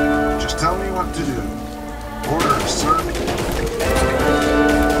 Just tell me what to do. Orders, sir.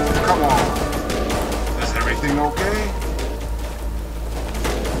 Come on. Is everything okay?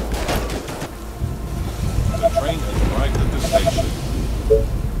 The train has arrived at the station.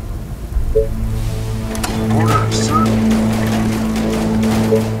 Orders, sir.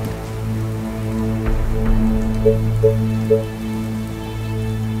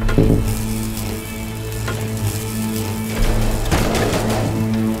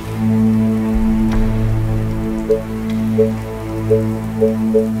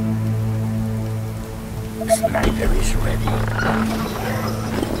 Sniper is ready.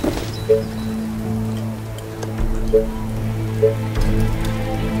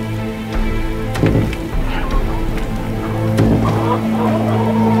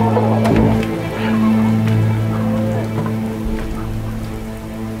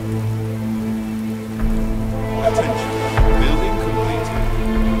 Attention. Building completed.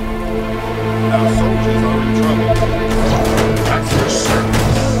 Our soldiers are in trouble. That's your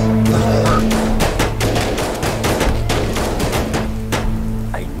service.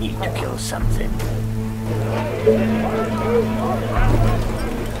 I need to kill something.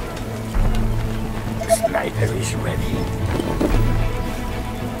 Sniper is ready.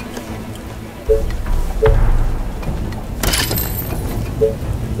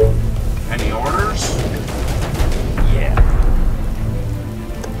 Any orders? Yeah.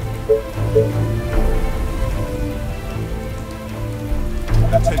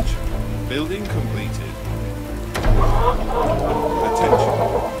 Attention. Building completed. Attention.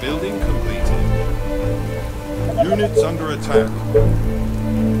 Building completed. Units under attack.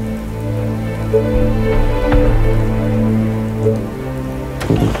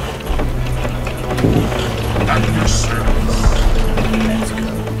 At your service. Let's go.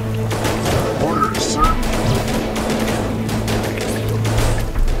 Orders, sir.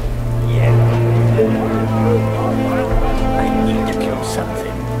 Yeah. I need to kill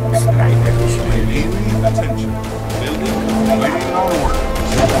something. Sniper is ready. Need me? Attention. Building complete. Waiting on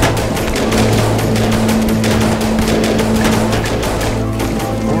orders.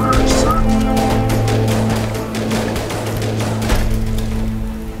 Orders, sir.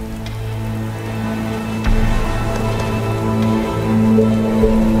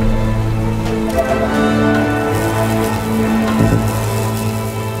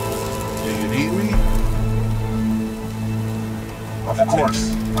 Do you need me? Of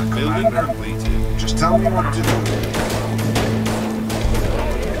course, my Building commander. completed. Just tell me what to do.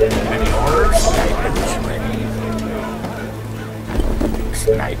 Any orders? Sniper is ready.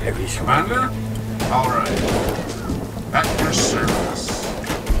 Sniper is ready. Commander? All right. At your service.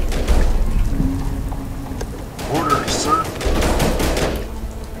 Orders, sir.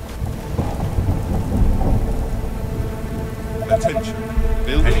 Attention.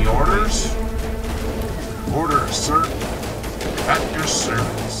 Building Any complete. orders? Orders, sir. At your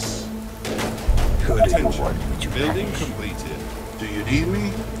service. Who do you Attention. want me to Building punish? completed. Do you need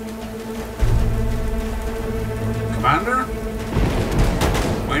me? Commander?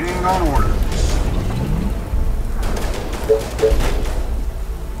 Waiting on orders.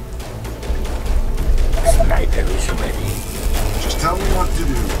 Sniper is ready. Just tell me what to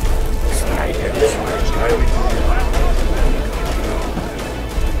do. Sniper is ready. Guide me to the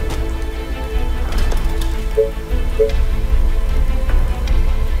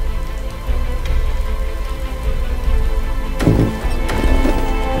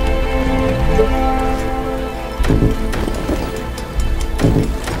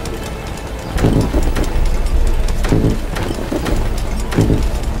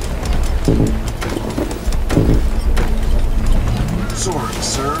Sorry,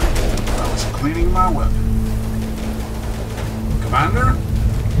 sir. I was cleaning my weapon. Commander?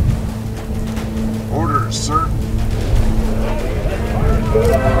 Orders, sir.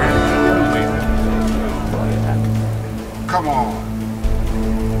 Ready and waiting. Come on.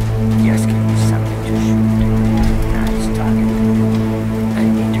 Just give me something to shoot. Nice target. I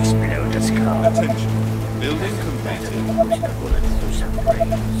need to explode the skull. Attention. Building completed. Push the bullet through some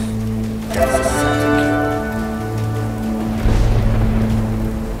brains. That's a certain kill.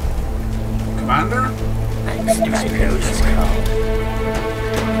 Commander? I'm explode the skull.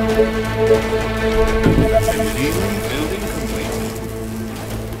 Do you need me? Building completed.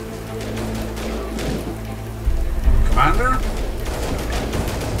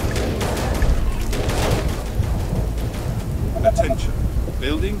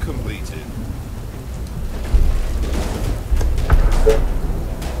 Building completed.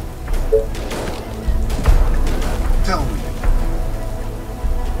 Tell me.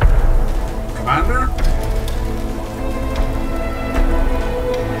 Commander?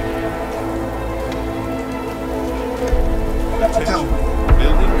 Tell me.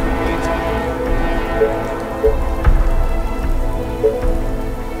 Building completed.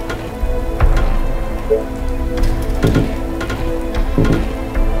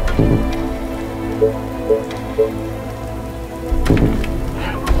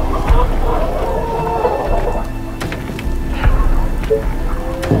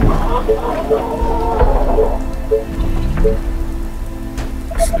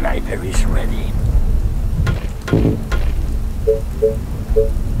 Sniper is ready.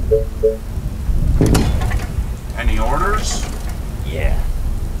 Any orders? Yeah.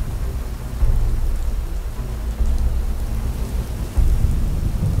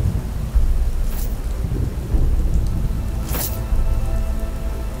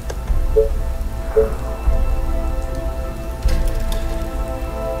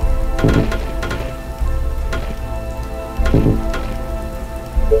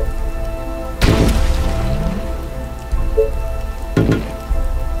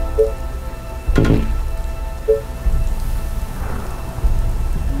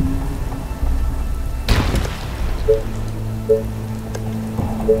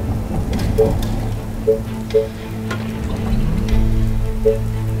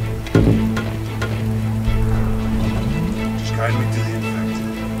 Just guide me to the infected.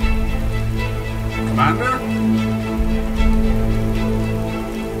 Commander?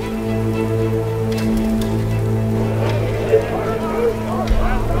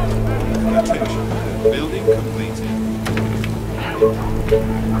 Attention. Building completed.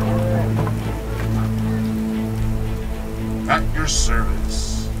 At your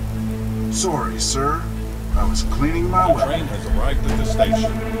service. Sorry, sir. I was cleaning my The weapon. train has arrived at the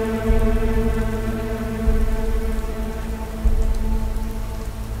station.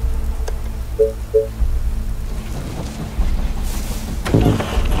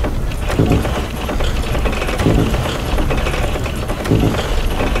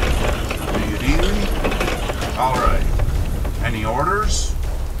 Take it easy. All right. Any orders?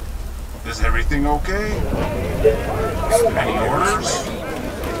 Is everything okay? Any orders?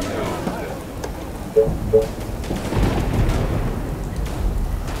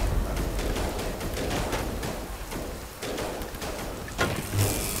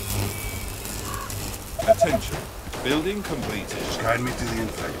 Attention. Building completed. Just guide me to the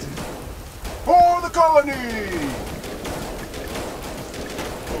infected. For the colony!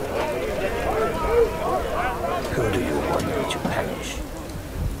 Who do you want me to punish?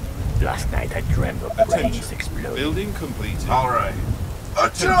 Last night I dreamt of brains Attention. exploding. Building completed. All right.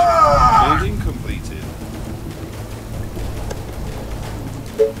 Attention. Attack! Building completed.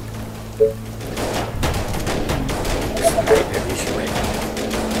 Sniper is ready.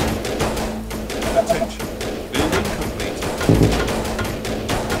 Attention. Building completed.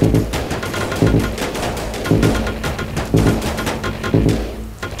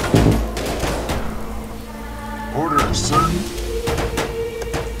 Orders, sir.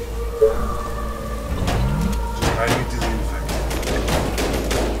 Just guide me to the infected.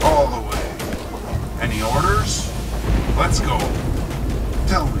 All the way. Any orders? Let's go.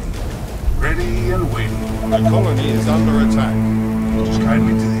 Tell me. Ready and waiting. The colony is under attack. Just guide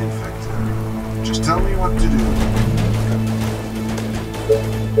me to the infected. Just tell me what to do.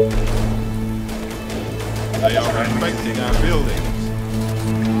 They are infecting our buildings.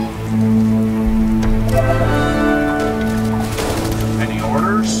 Any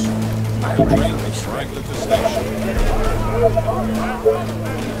orders? My The train rifle has is arrived ready. at the station.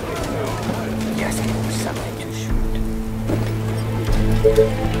 Just give me something to shoot.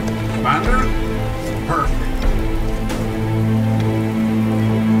 Commander? Perfect.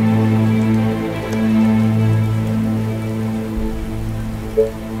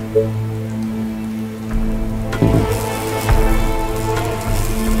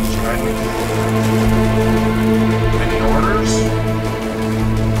 Just guide me to the Any orders?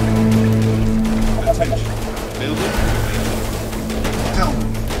 Attention. Building completed. Tell me.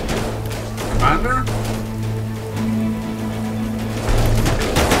 Commander?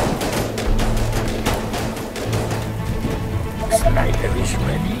 Sniper is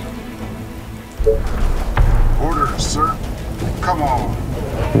ready. Orders, sir. Come on.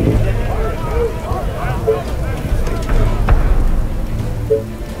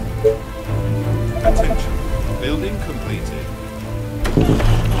 Attention. Building completed.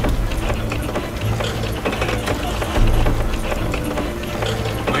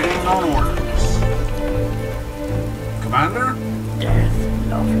 on orders. Commander? Death,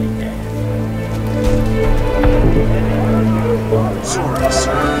 lovely death. Sorry,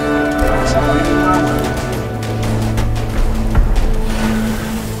 sir. I was completing my weapon.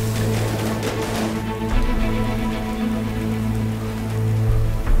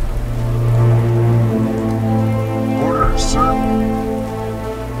 Orders, sir.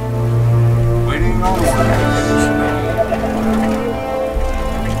 Waiting on orders.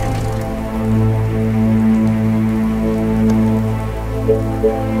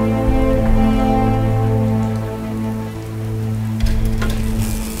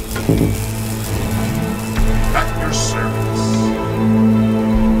 At your service.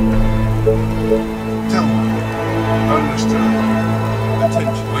 Tell me. Understood.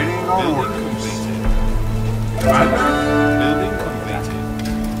 Attention. Waiting on Building orders. completed. Commander? Building completed.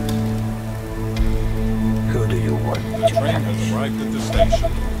 Who do you want me to Train has punish? arrived at the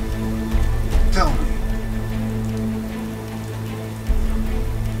station. Tell me.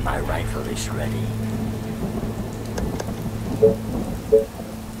 My rifle is ready.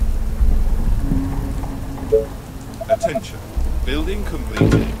 Attention. Building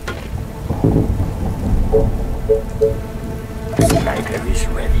completed. Sniper is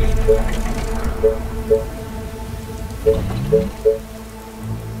ready.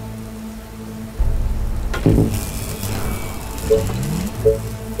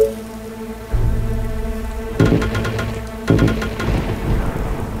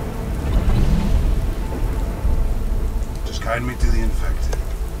 Just guide me to the infected.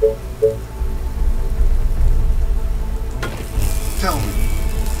 Tell me.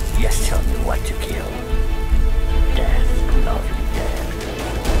 Yes, tell me what to kill. Death, lovely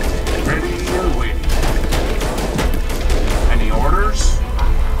death. Ready and waiting. Any orders?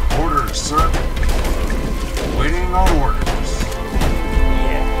 Orders, sir. Waiting on orders.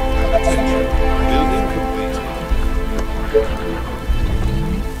 Yeah. Attention. Building completed.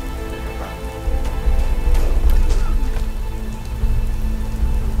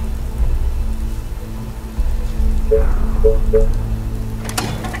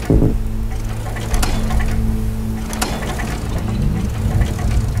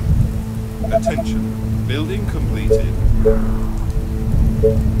 Attention. Building completed.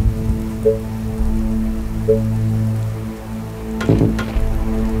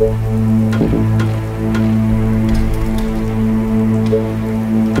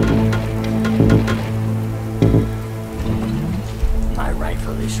 My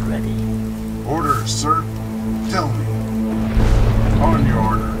rifle is ready. Orders, sir. Tell me. On your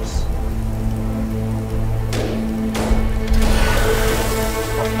orders.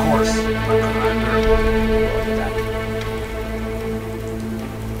 Of course, my commander.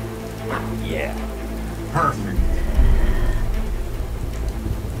 Yeah. Perfect.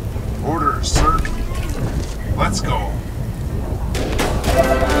 Orders, sir. Let's go.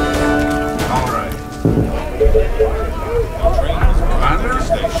 All right. Train has arrived Commander? at the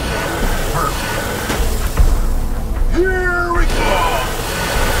station. Perfect. Here we go.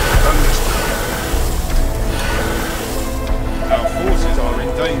 Understood. Our forces are in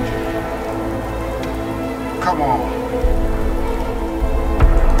danger. Come on.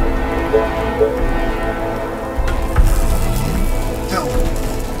 Tell me.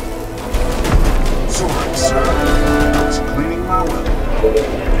 Sorry, sir. I was cleaning my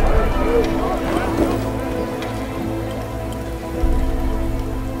weapon.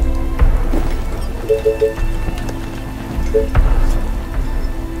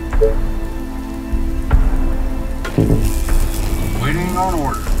 Waiting on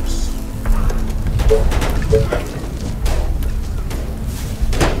orders.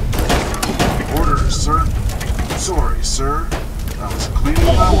 Orders, sir. Sorry, sir. I was cleaning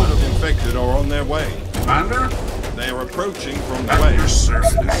my All weapon. of the infected are on their way. Commander? They are approaching from the At your west.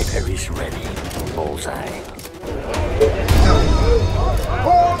 service. Sniper is ready. Bullseye. Tell me.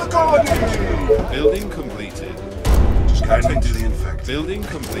 For the colony! Building completed. Just guide me to the infected. Building I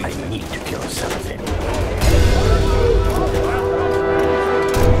completed. need to kill something.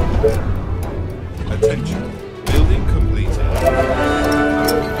 Attention. Building completed. Is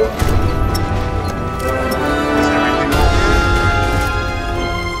everything okay?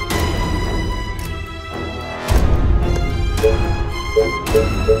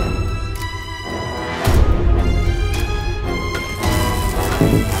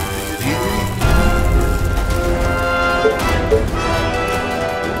 Did you need me?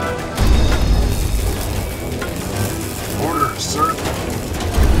 Orders, sir.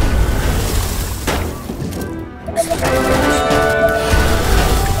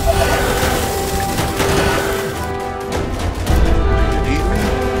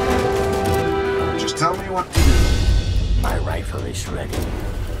 rifle is ready.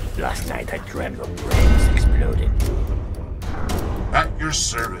 Last night I dreamt of brains exploding. At your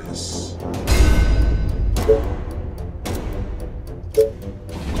service.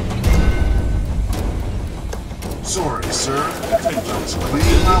 Sorry, sir. Just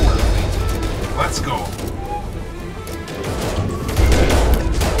cleaning my weapon. Let's go.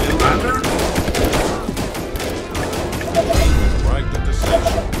 Commander? Right at the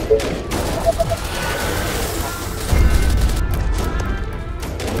station.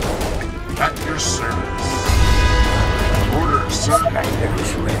 At your service. Orders, sir. Sniper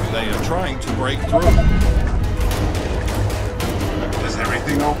is ready. They are trying to break through. Is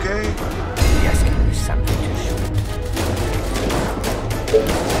everything okay? Yes, give me something to shoot.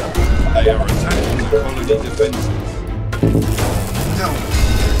 They are attacking the colony defenses. Tell me.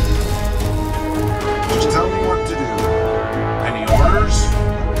 Just tell me what to do. Any orders?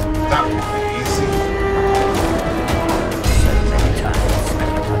 That would be easy. So many times.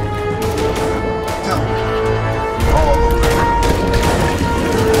 Tell me. All the way.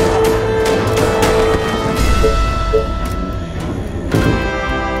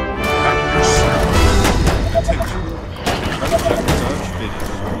 At your service. Attention. Contract search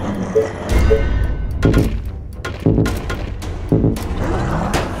finished.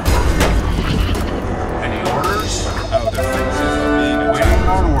 Any orders? Our defenses are being Waiting attacked.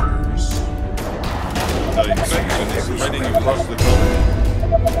 on orders. The infection is spreading across the colony.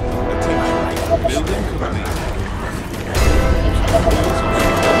 Attention. Building complete.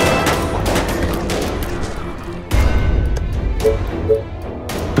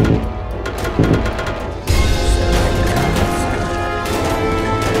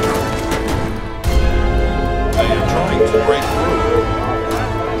 They are trying to break through.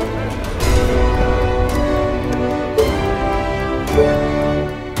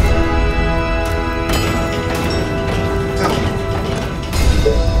 Tell me.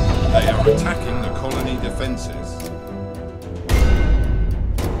 They are attacking the colony defenses.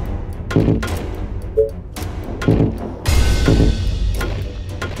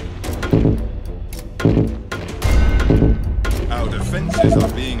 Our defenses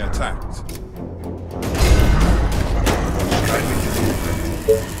are being attacked.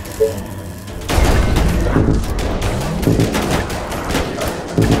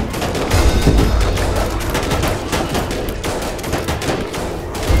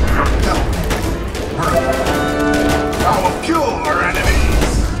 Tell me. I will kill our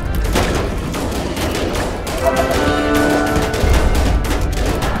enemies.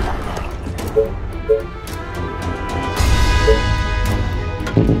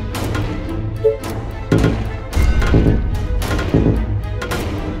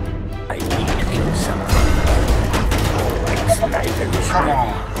 I need to kill something. Sniper is Come ready. on.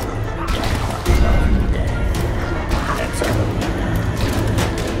 Let's go.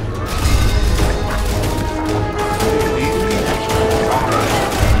 Need me? All right.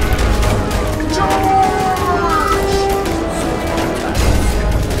 Charge!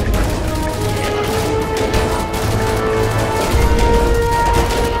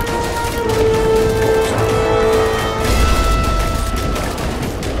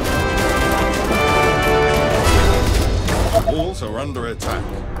 Our walls are under attack.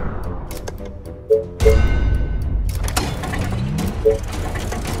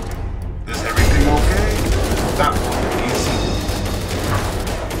 Is everything okay? That would be easy.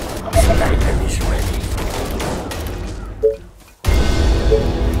 Sniper is ready.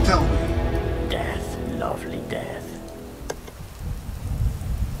 Tell me. Death, lovely death.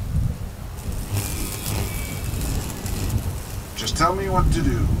 Just tell me what to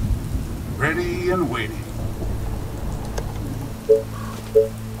do. Ready and waiting.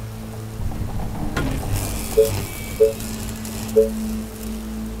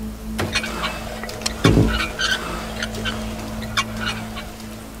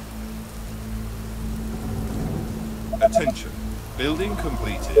 Attention. Building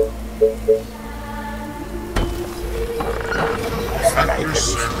completed. At your Sniper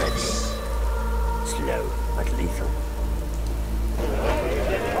is service. ready. Slow but lethal.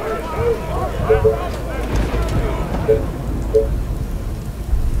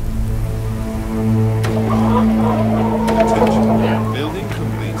 Attention. Building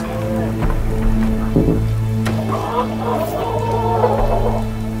completed.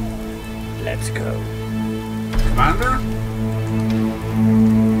 Let's go. Commander?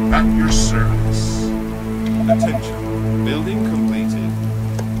 At your service. Attention. Building completed.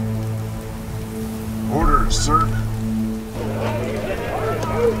 Orders, sir.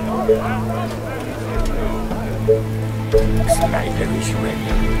 Sniper is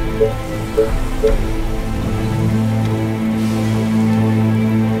ready.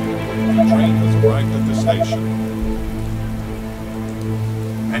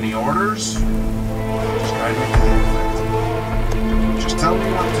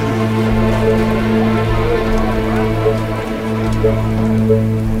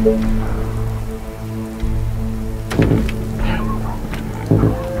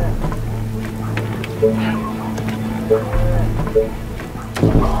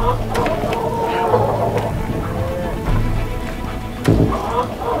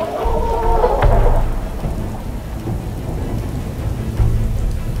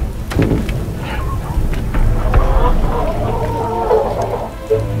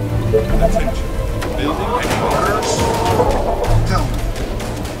 Attention. Building Any orders? Tell me.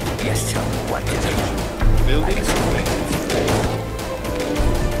 Yes, tell me what to do. attention. Building complete.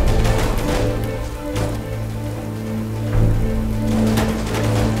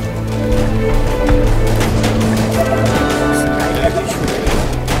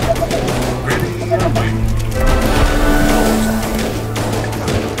 Ready and waiting.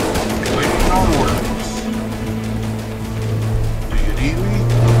 Waiting on orders. Do you need me?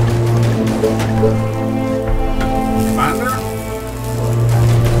 Commander?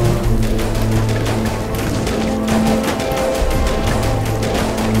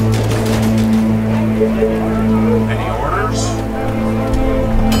 Any orders?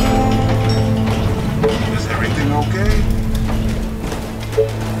 Is everything okay?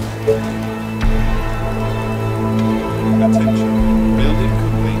 Attention. Building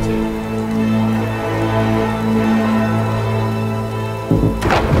completed.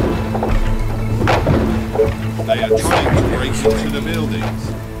 They are trying to break into the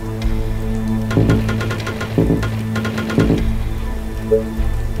buildings.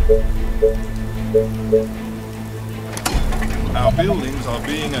 Our buildings are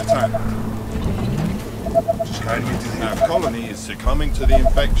being attacked. Just guide me to the Our colony is succumbing to the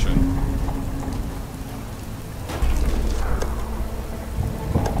infection.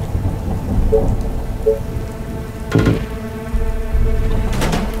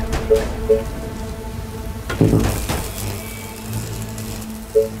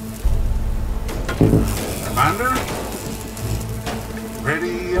 Commander?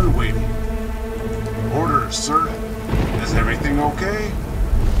 Ready and waiting. Orders, sir. Is everything okay?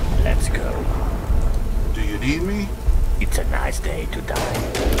 Let's go. Do you need me? It's a nice day to die.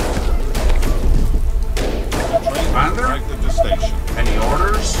 The train Commander? arrived at the station. Any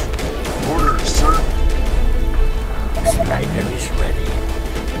orders? Orders, sir. Sniper is ready.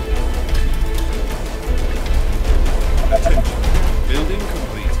 Attention. Building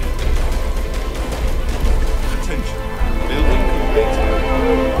completed. Attention. Building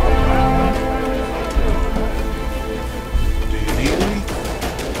completed. Do you need me?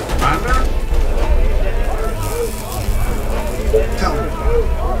 Commander? Tell me.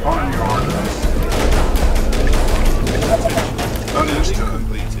 On your orders. Building Understood.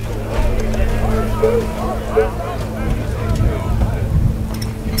 completed.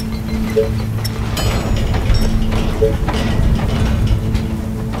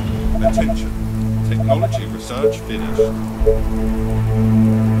 Attention. Technology research finished.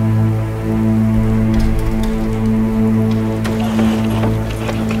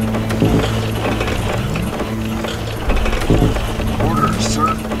 Orders, sir.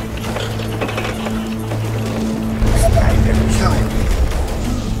 Sniper is Tell ready. me.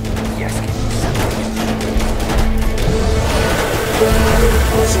 Yes, give me something.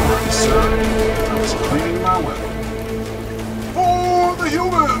 Sorry, sir. I was cleaning my weapon. For the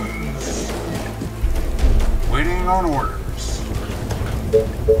humans! Waiting on orders.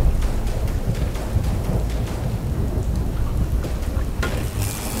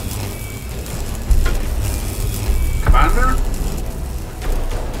 Commander?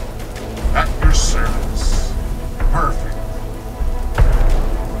 At your service. Perfect.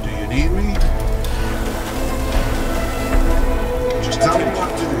 Do you need me? Just tell me what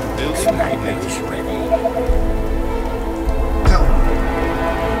to do. Building Sniper completed. is ready. Tell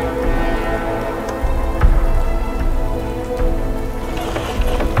me.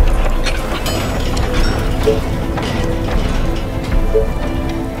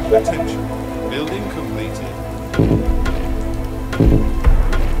 Attention. Building completed.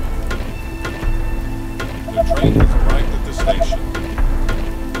 The train has arrived at the station.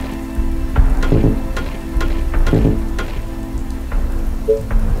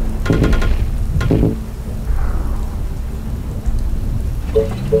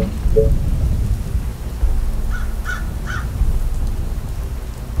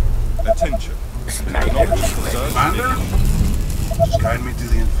 Attention. Sniper Technology is ready. research Commander? finished. Just guide me to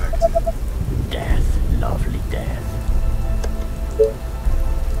the infected. Death, lovely death.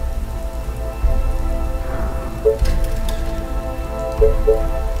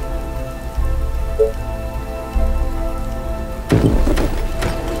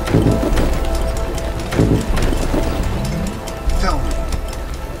 Tell me.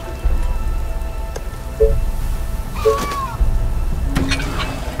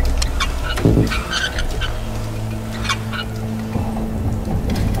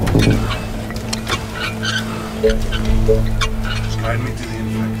 Just guide me to the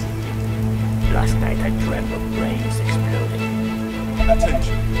infected. Last night I dreamt of brains exploding.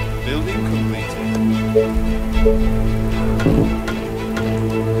 Attention. Building completed.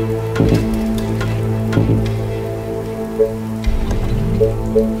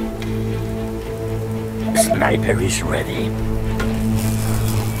 Sniper is ready.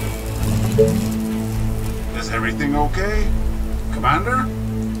 Is everything okay? Commander?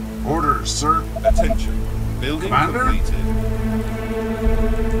 Orders, sir. Attention. Building Commander? completed.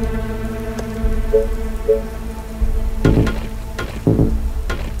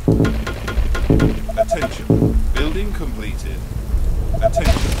 Attention. Building completed.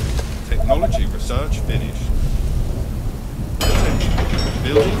 Attention. Technology research finished. Attention.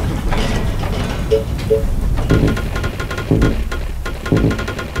 Building completed.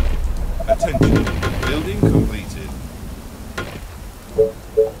 Attention. Building completed.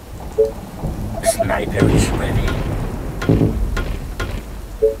 Sniper is ready.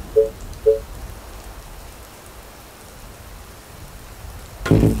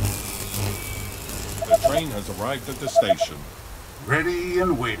 The train has arrived at the station. Ready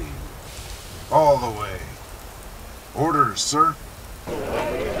and waiting. All the way. Orders, sir.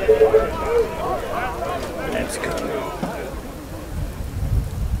 Let's go.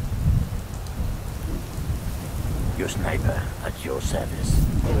 Your sniper at your service.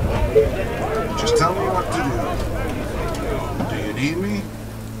 Just tell me what to do. Do you need me?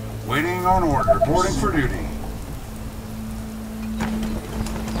 Waiting on order. Reporting for duty.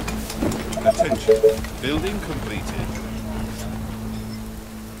 Attention. Building completed.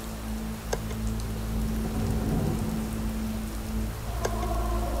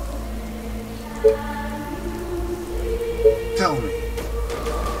 Tell me.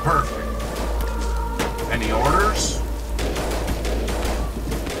 Perfect. Any orders?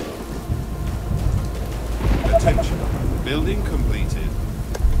 Attention. Building completed.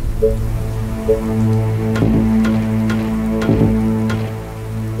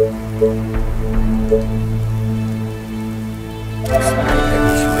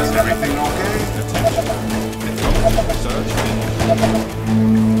 Is everything okay? Attention. Technology research finished.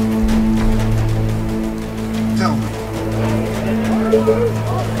 Tell me.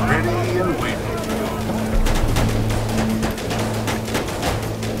 Ready and waiting.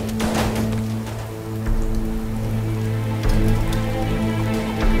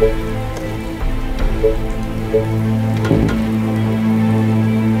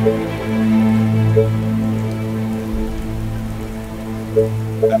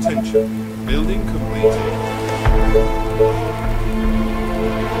 Attention. Building completed.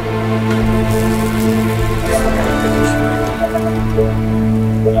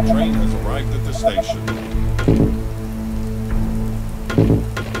 The train has arrived at the station.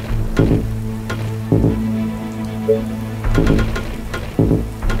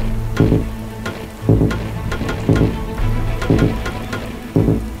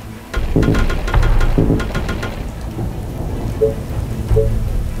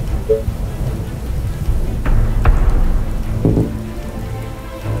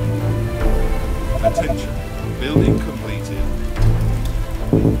 Attention. Building completed.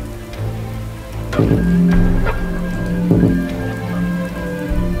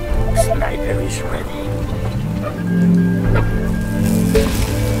 Sniper is ready.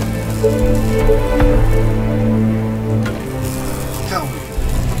 Tell me.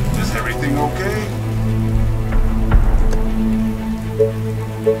 Is everything okay?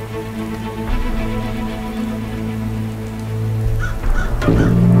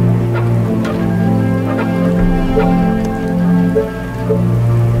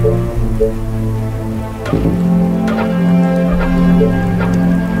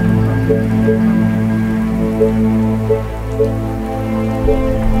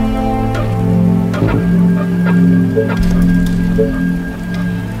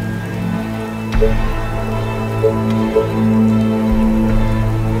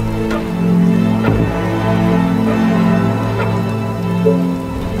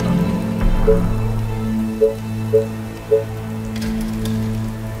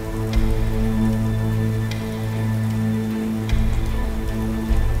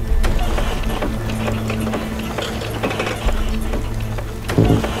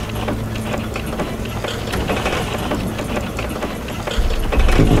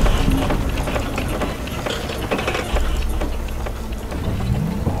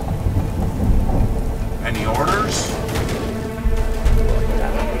 Any orders?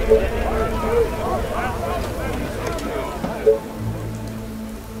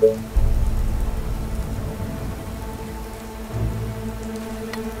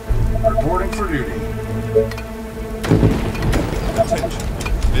 Reporting for duty. Attention.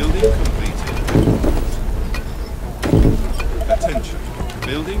 Building completed. Attention.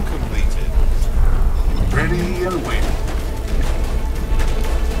 Building completed. Ready and waiting.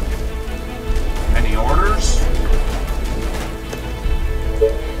 Any orders?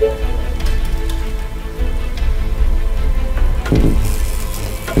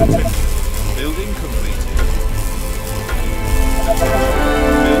 Attention. Building completed. Attention.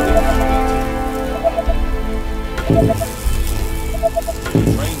 Building completed.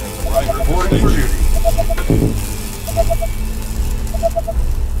 Train has arrived at the Reporting for station. duty.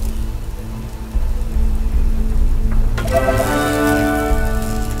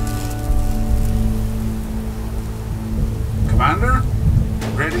 Commander,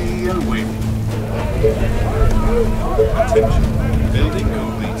 ready and waiting. Attention. Building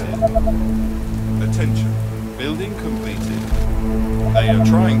completed. Attention. Building completed. They are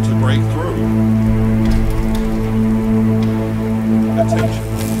trying to break through. Attention.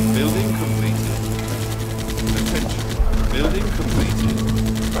 Building completed. Attention. Building completed.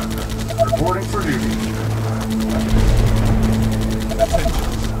 Reporting for duty.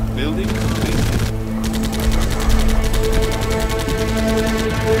 Attention. Building completed.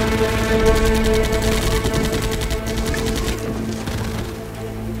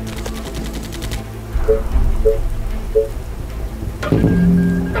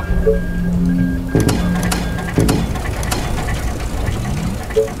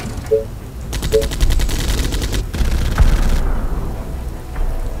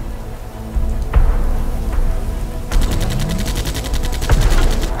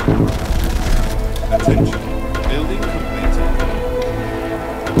 Attention. Building completed.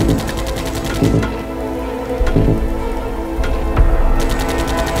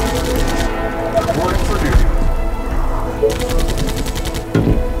 Reporting for duty.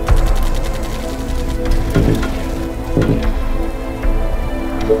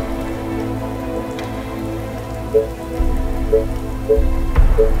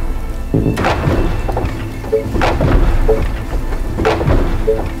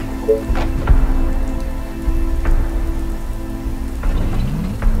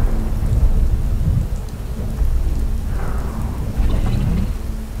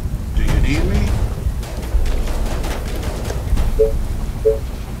 Do you need me?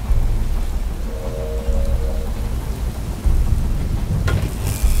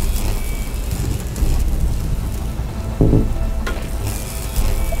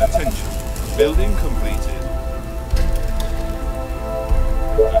 Attention. Building completed.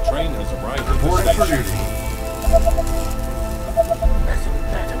 The train has arrived at Reporting the for station. duty. Doesn't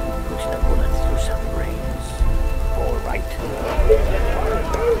matter who pushed a bullet through some brains. All right.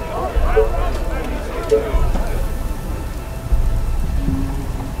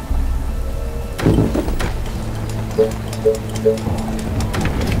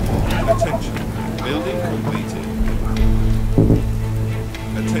 Attention. Building completed.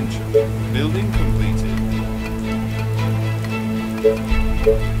 Attention. Building completed.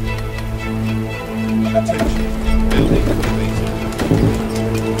 Attention. Building completed.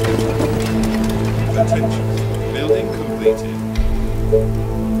 Attention. Building completed.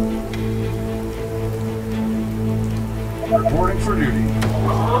 Reporting for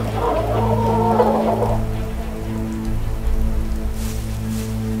duty.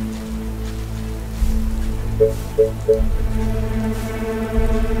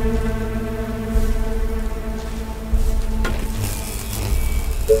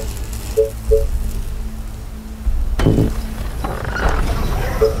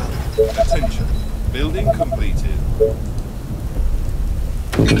 Attention. Building completed.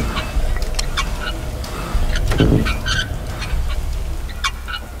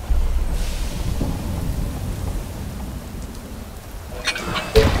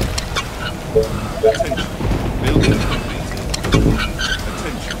 Attention. Building completed.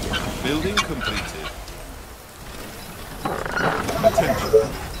 Attention. Building completed. Attention.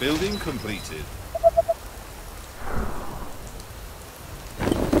 Building completed.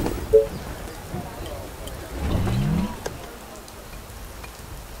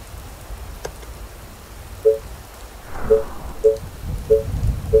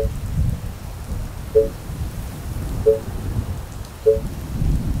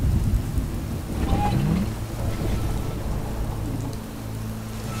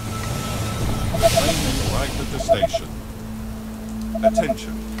 Train has arrived at the station.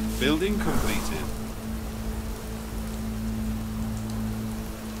 Attention. Building completed.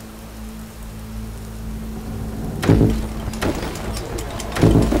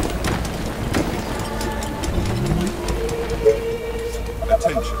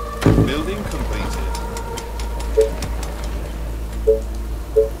 Attention. Building completed.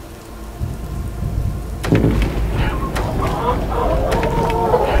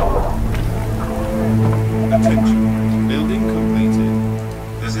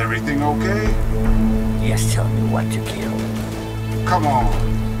 everything okay? Yes, tell me what to kill. Come on.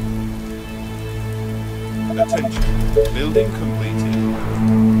 Attention. Building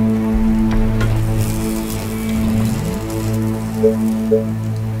completed.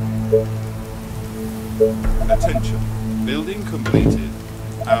 Attention. Building completed.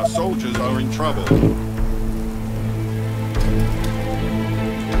 Our soldiers are in trouble.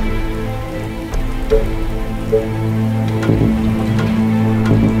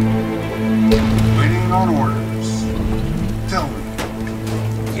 Waiting on orders. Tell me.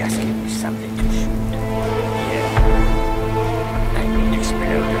 Yes, give me something to shoot. Yeah. I need to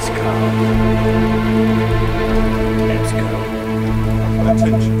explode this car. Let's go.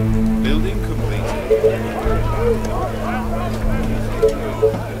 Attention. Building completed.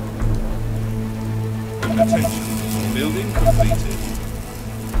 Attention. Building completed.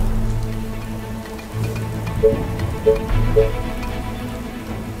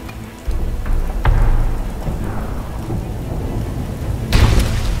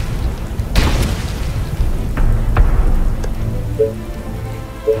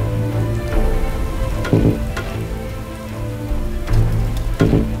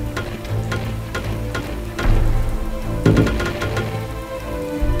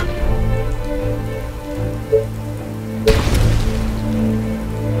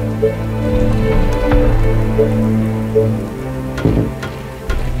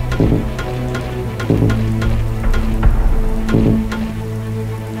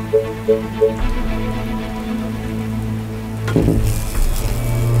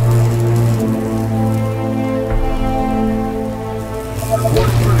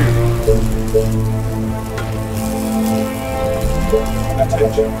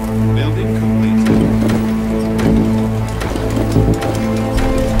 Attention. Building completed.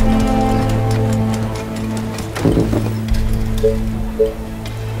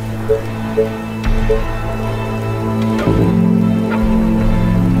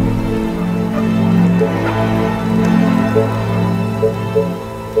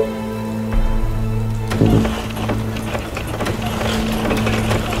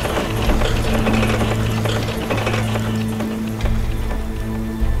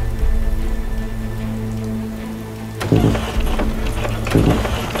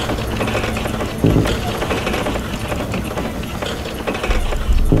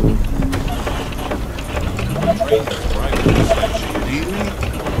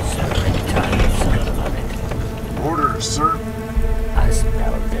 Orders, sir. I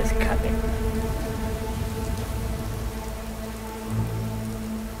smell this coming.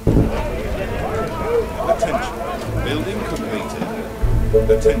 Attention. Building completed.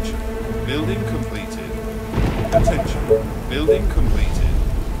 Attention. Building completed. Attention. Building completed.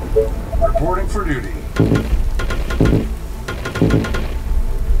 Reporting for duty.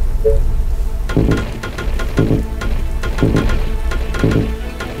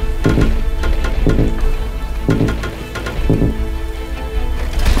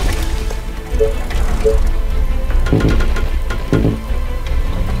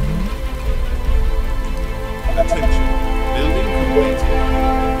 Attention. Building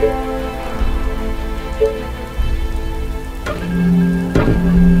completed.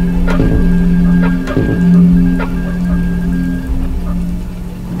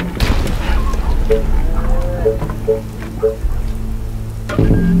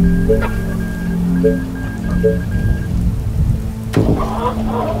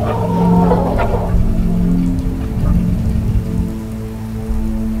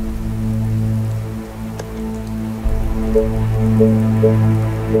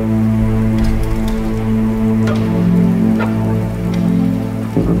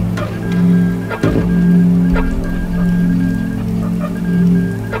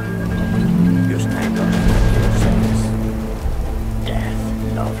 Your sniper says, death,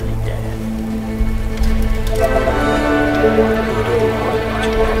 lovely death.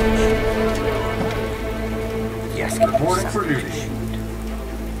 Yes, give me Reporting for something to duty. shoot.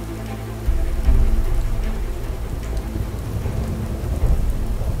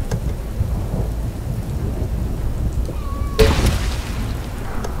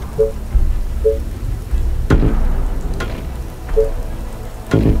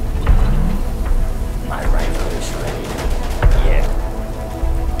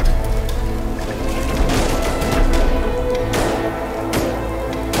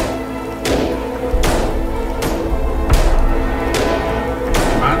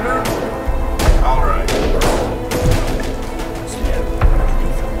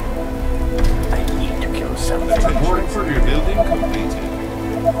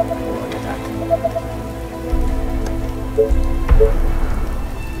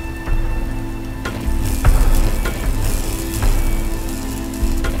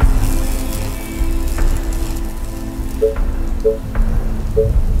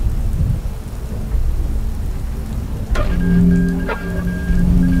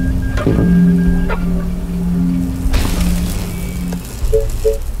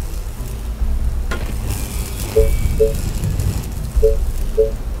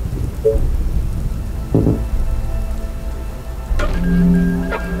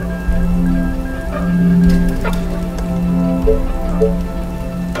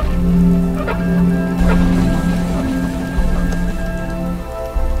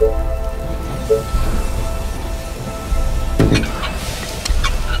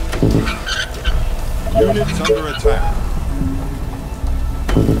 Units under attack.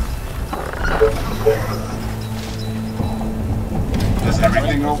 Is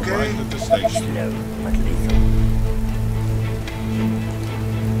everything okay? Right at the station. Slow but lethal.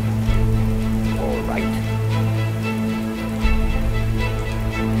 All right.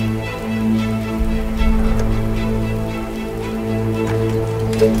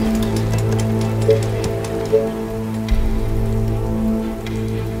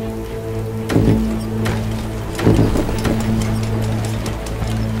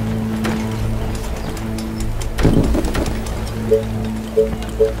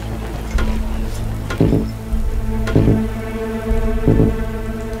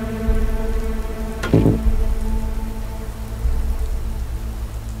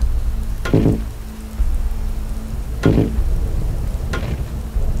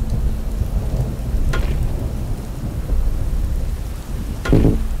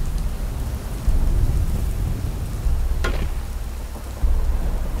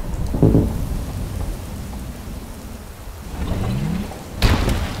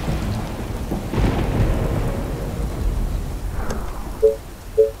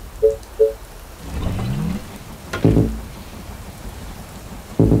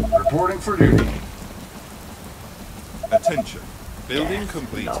 Reporting for duty. Attention. Building Death,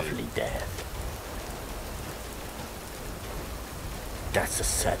 completed. lovely death. That's a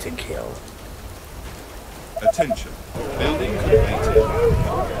certain kill. Attention. Building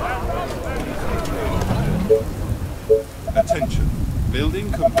completed. Attention.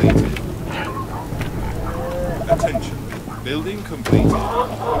 Building completed. Attention. Building completed.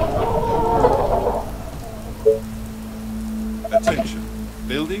 Attention.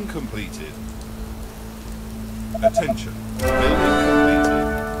 Building completed. Attention. Building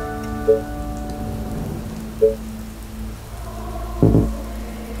completed.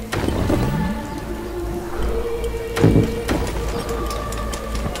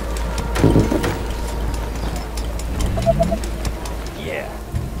 Yeah.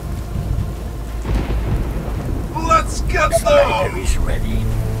 Let's get Sniper them! is ready.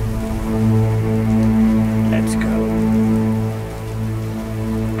 Let's go.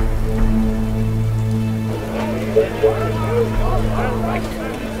 Right.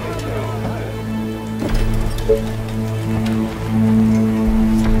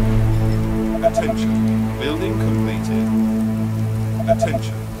 Attention. Building completed.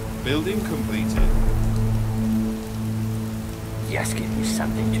 Attention. Building completed. Yes, give me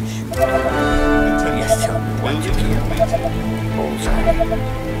something to shoot. Attention. Yes, tell me what to Building kill. completed. Bullseye.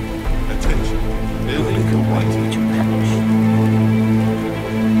 Attention. Building You want me completed. to vanish.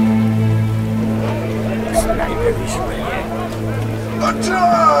 The sniper is ready.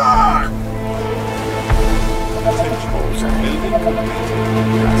 Attack! Attention. Bullseye. Building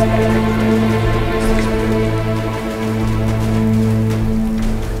completed.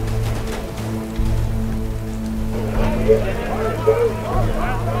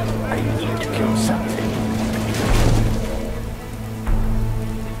 I need to kill something.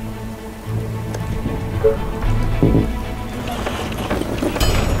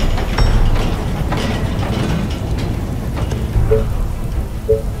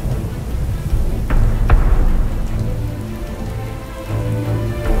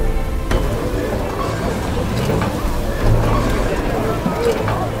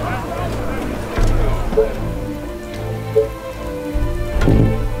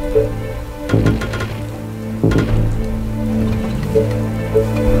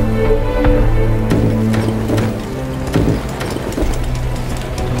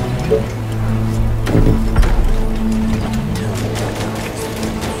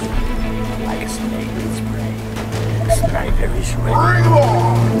 Like a snake in spray. The sniper is ready. Bring them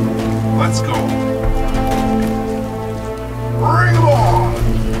on! Let's go. Bring them on!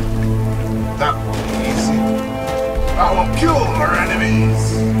 That will be easy. I will kill our enemies!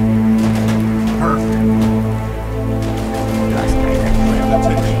 Perfect. Last night I put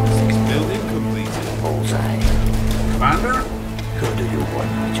Attention. Building completed. Bullseye. Commander, Who do you want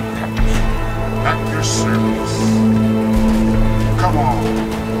me to punish? at your service. Come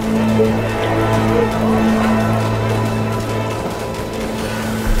on.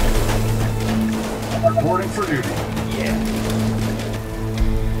 Reporting for duty. Yeah.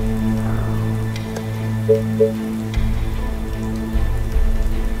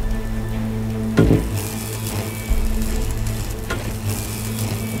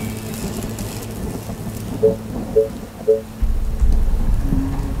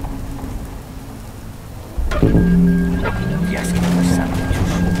 Yes, give me something to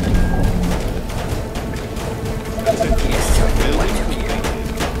shoot. Attention. Yes, tell me what Building to kill.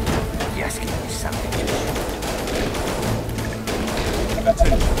 completed. Yes, give me something to shoot.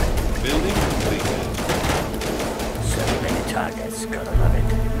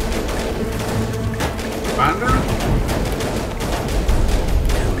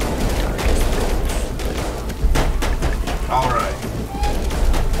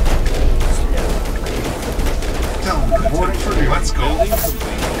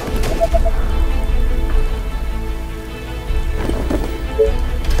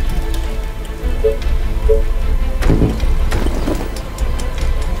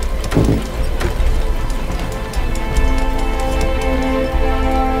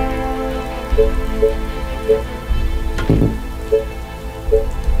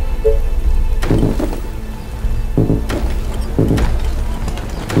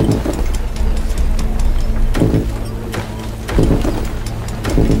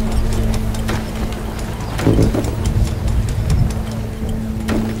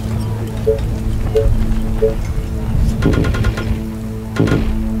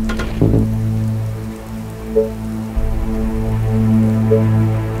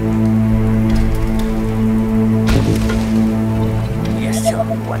 show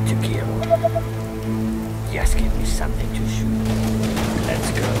me what to kill. Just give me something to shoot.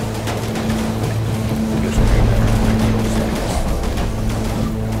 Let's go. Newspaper at your service.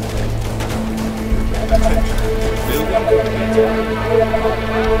 Attention. Building completed.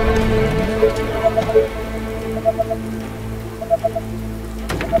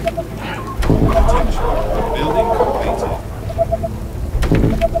 Attention. Building completed.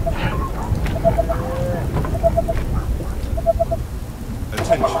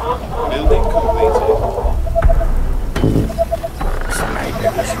 Attention. Building completed.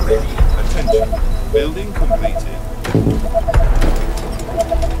 Sniper is ready. Attention. Building completed.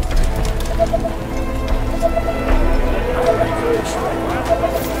 Sniper is ready.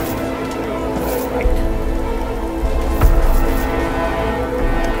 Right.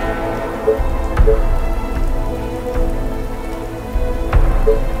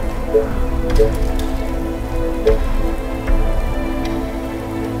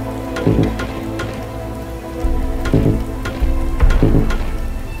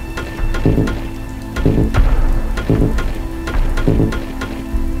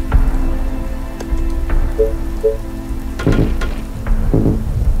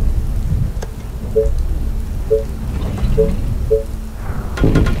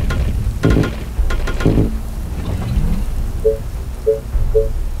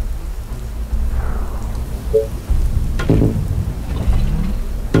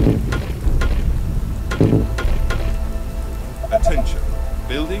 Attention.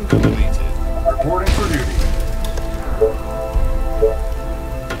 Building completed. Reporting for duty.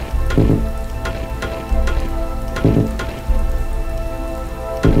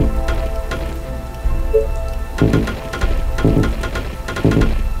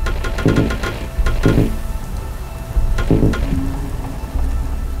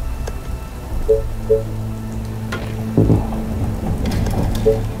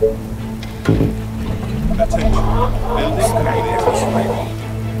 Attention. Building Sniper completed. is ready.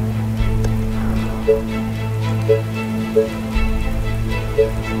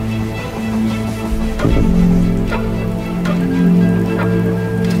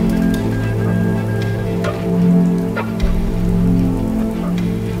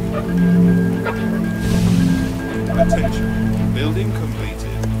 Attention. Building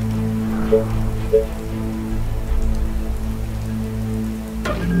completed.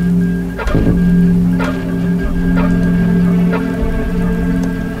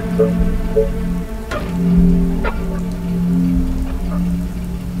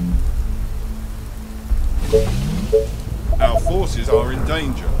 Our forces are in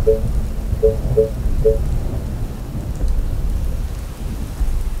danger.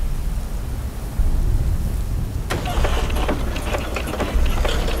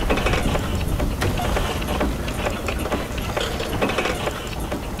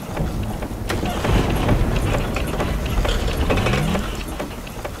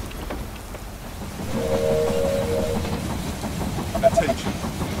 Attention.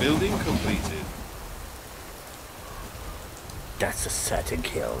 Building completed. That's a certain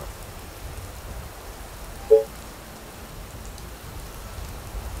kill.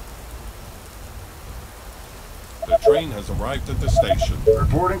 The train has arrived at the station.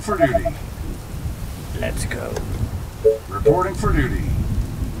 Reporting for duty. Let's go. Reporting for duty.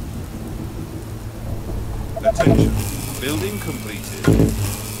 Attention. Building completed.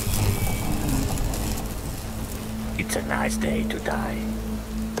 It's a nice day to die.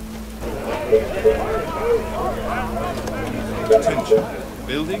 Attention.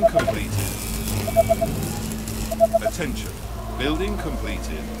 Building completed. Attention. Building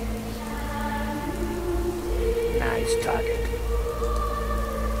completed. Nice target.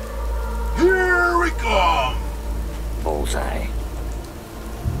 Here we come! Bullseye.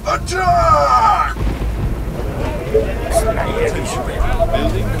 Attack! Sniper is ready.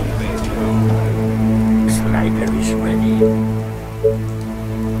 Building completed. Sniper is ready.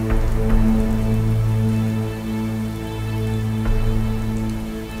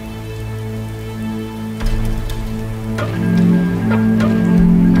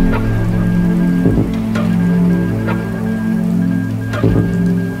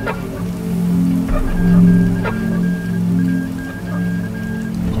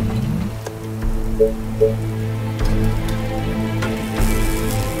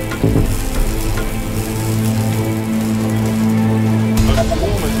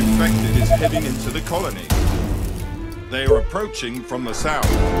 Heading into the colony. They are approaching from the south.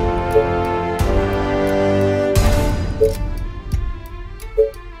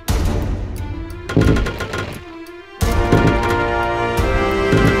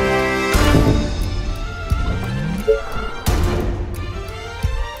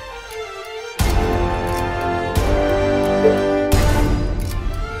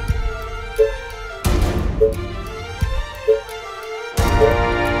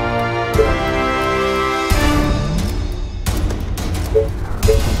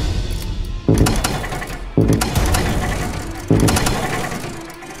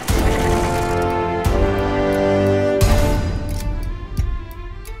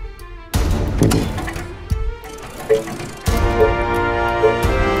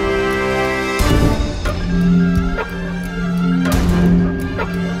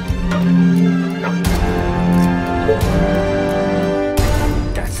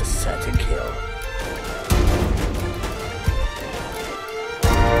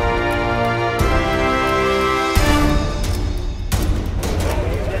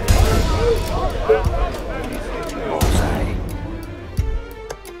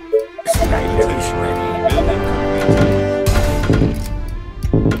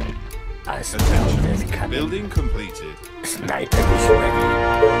 coming. Building completed. Sniper is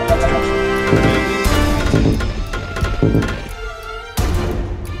ready.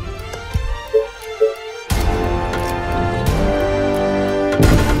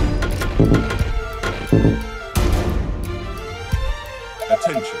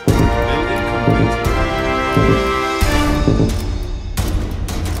 Attention. Building completed. Attention. Building completed.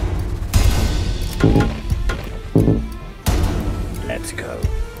 Let's go.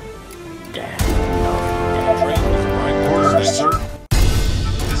 Damn. Train is right to the Orders, station. sir.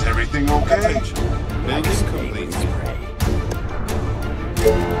 Is everything okay? Attention. Building completed.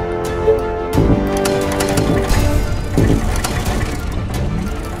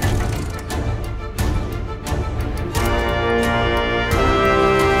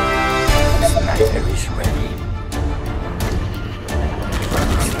 Sniper is ready.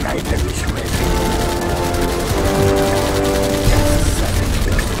 Sniper is ready.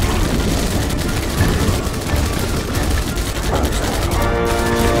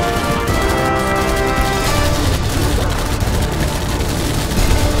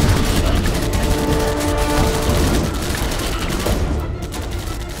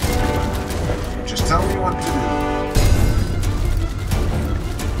 Just tell me what to do.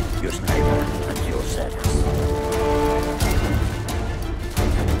 Your sniper at your service.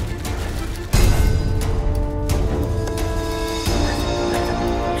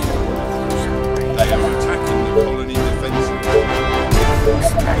 They are attacking the colony defenses.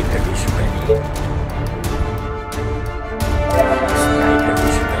 Sniper is ready. Sniper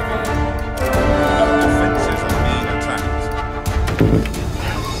is ready. Our defenses are being attacked.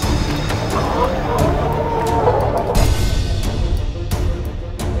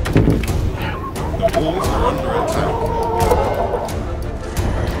 The walls are under attack.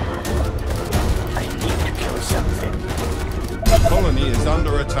 I need to kill something. The colony is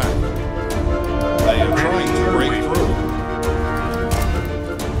under attack. They are trying to break through.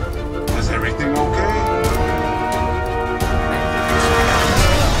 Is everything okay?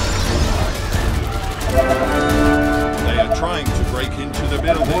 They are trying to break into the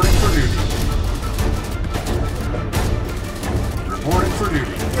building. Reporting for duty. Reporting for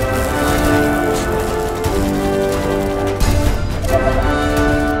duty.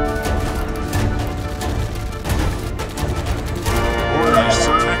 They Orders, are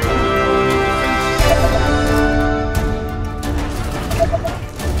sir. attacking the colony defenses.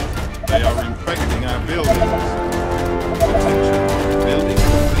 They are infecting our buildings. Attention. Building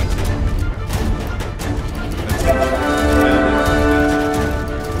completed. Attention. Building completed.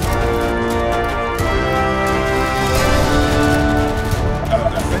 Our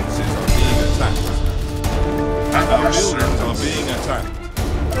defenses are being attacked. At Our your buildings are service. being attacked.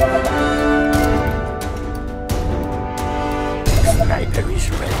 Sniper is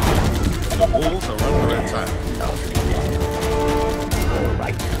ready. The walls are under attack. Lovely there. All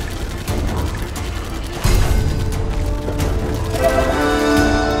right.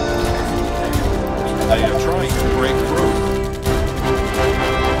 They are trying to break through.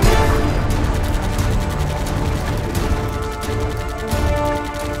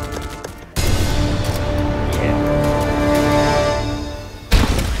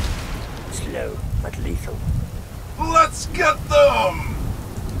 Slow but lethal. Let's get them!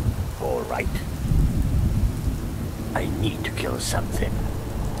 All right. I need to kill something.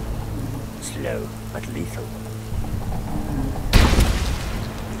 Slow but lethal.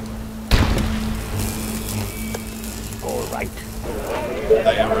 All right.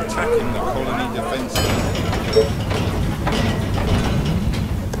 They are attacking the colony defenses.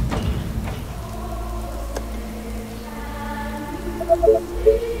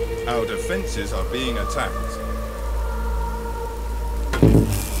 Our defenses are being attacked.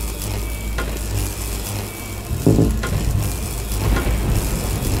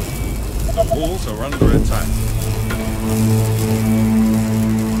 The walls are under attack.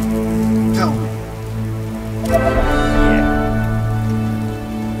 Tell me. Yeah.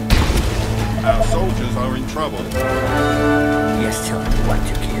 Our soldiers are in trouble. Yes, tell me what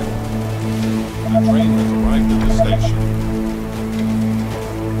to kill. The train has arrived at the station.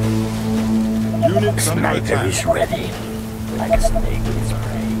 Units under Sniper is attack. ready. Like a snake with its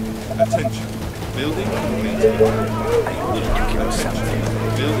prey. Attention. Building completed. I need to kill something.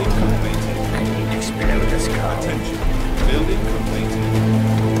 Building completed. I need to explode the skull. Attention. Building completed.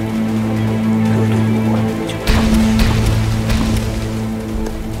 Who do you want me to?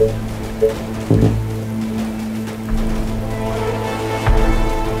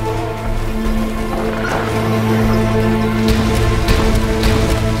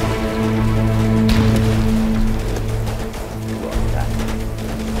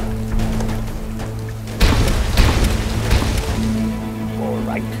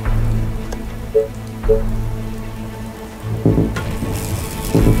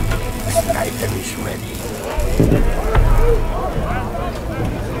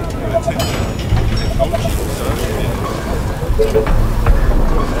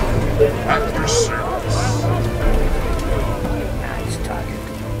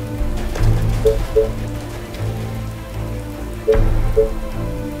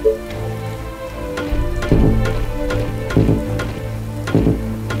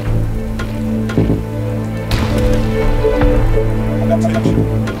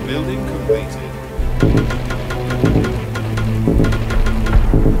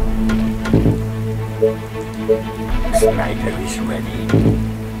 Sniper is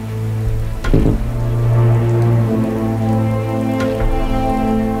ready.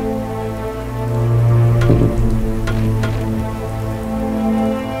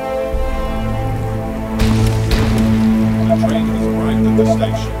 The train has arrived at the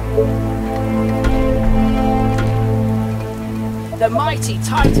station. The mighty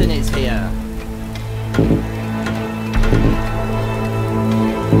Titan is here.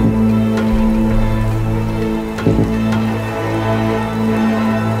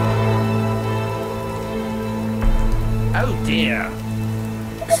 Oh dear.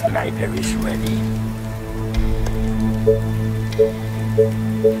 Sniper is ready.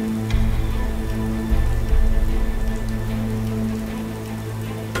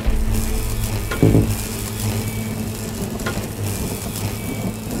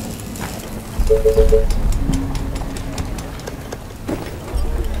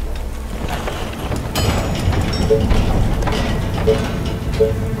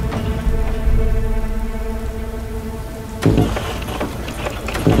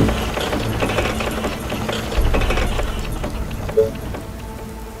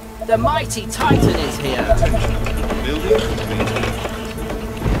 The mighty Titan is here. Attention. Building completed.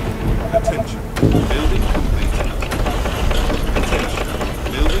 Attention. Building completed. Attention.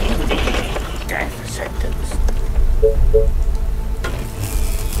 Building completed. Death sentence.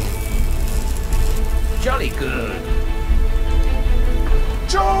 Jolly good.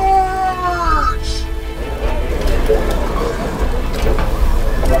 Charge!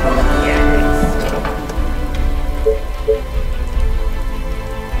 Yes.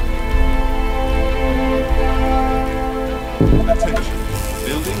 Attention.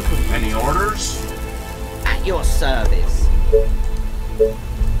 Building completed. Any orders? At your service.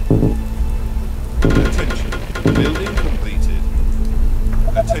 Attention. Building completed.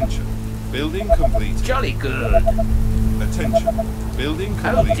 Attention. Building completed. Jolly good. Attention. Building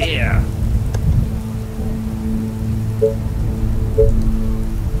Oh completed. dear.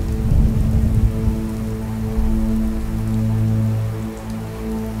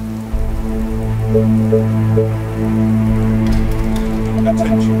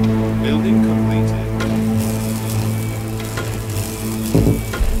 Attention. Building completed.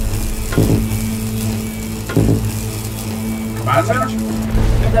 Commander?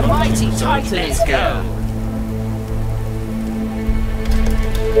 Attention. The mighty Titan is here.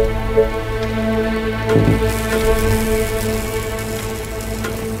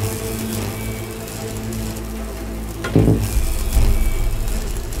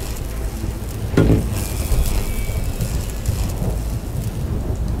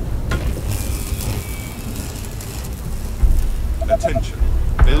 Attention.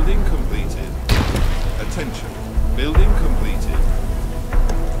 Building completed. Attention. Building completed.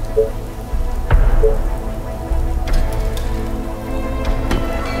 Attention. Building completed.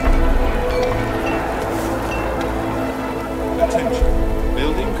 Attention.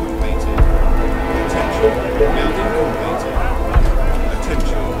 Building completed.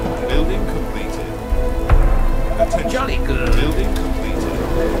 Attention. Building completed. Attention. Jolly good. Building completed.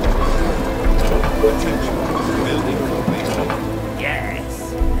 Attention. Building completed.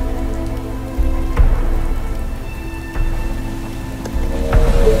 Yes.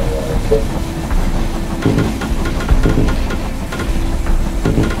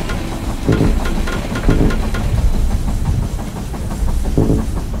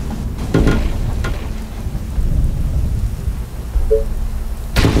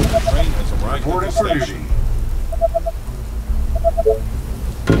 The train has arrived at Reporting the for station. duty.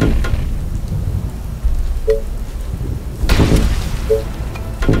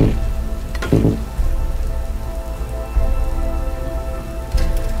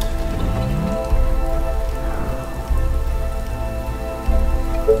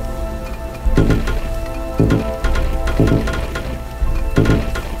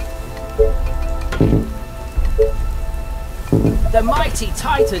 The mighty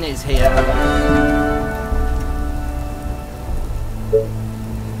Titan is here.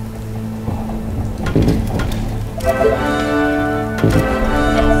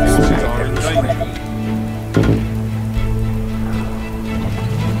 Our forces are in danger.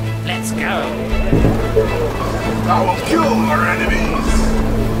 Let's go. I will kill our enemies!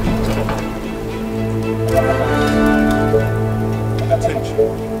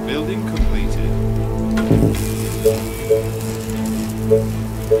 Attention. Building completed.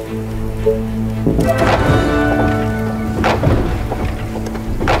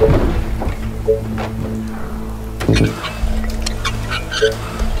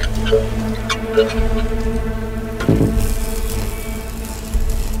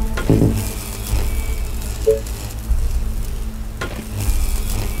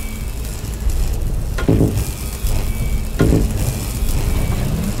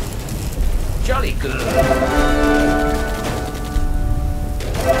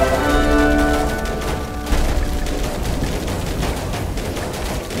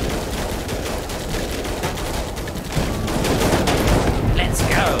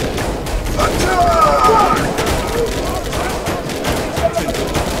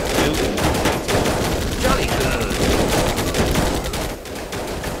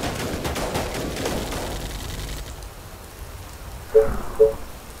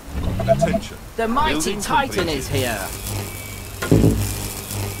 The mighty Building Titan completed. is here.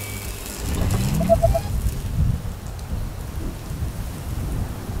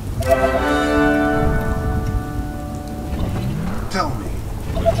 Tell me.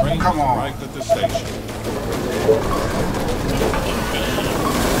 The train Come has on. arrived at the station.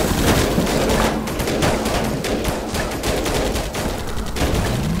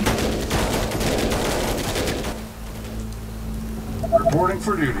 Reporting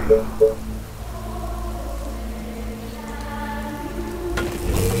for duty.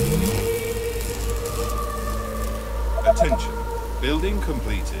 Attention. Building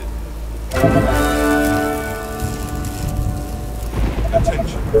completed.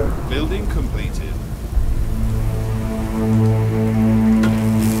 Attention. Building completed.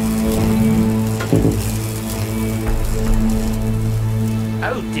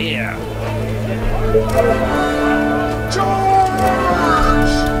 Oh dear.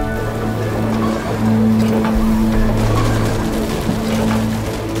 Charge!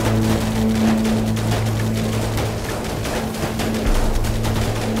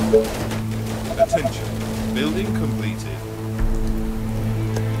 Attention. Building completed.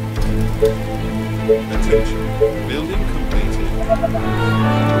 Attention. Building completed.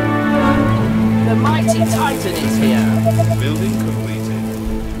 The mighty Titan is here. Building completed.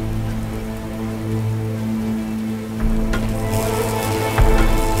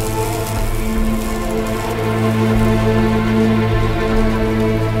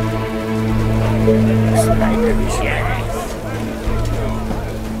 Snipers, yes.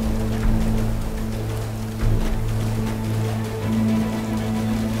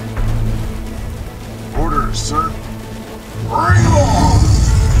 Orders, sir. Bring 'em on!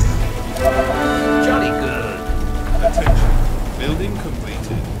 Jolly good. Attention. Building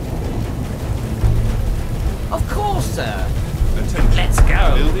completed. Of course, sir. Attention. Let's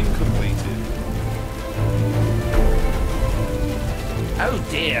go. Building completed. Oh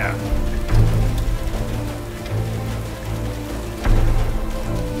dear.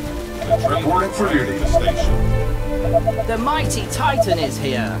 The train Reporting has for arrived duty. at the station. The mighty Titan is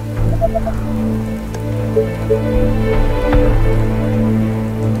here.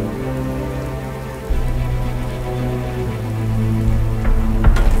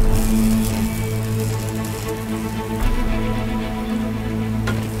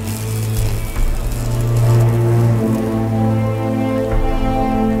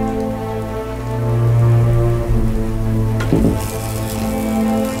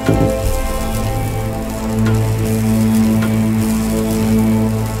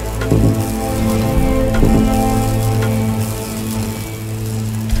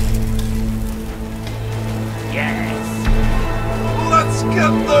 Yes. Let's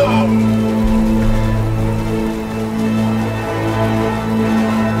get them!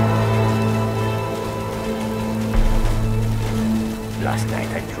 Last night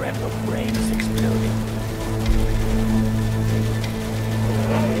I dreamt of brains exploding.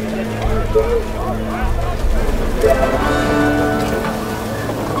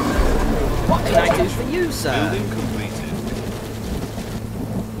 What can I do for you, sir? Building completed.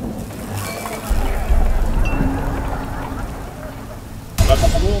 A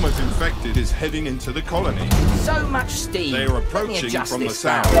swarm of infected is heading into the colony. So much steam. They are Let me approaching adjust from the this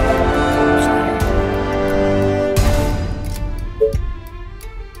south. valve.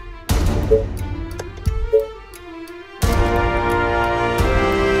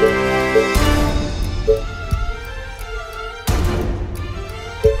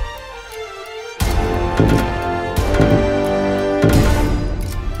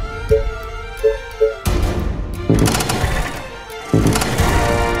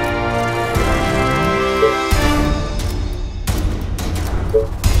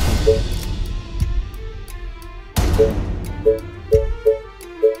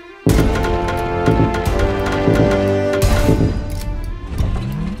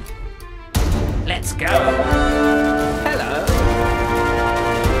 Let's go. Hello.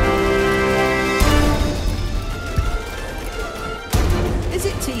 Is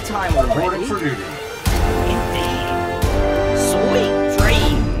it tea time Reporting already? for duty. Indeed. Sweet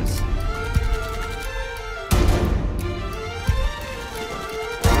dreams.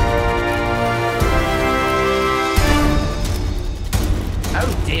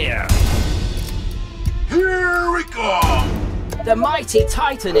 Oh dear. Here we go! The mighty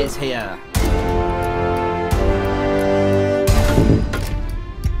Titan is here.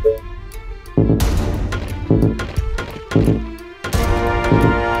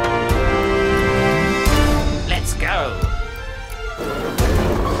 Let's go.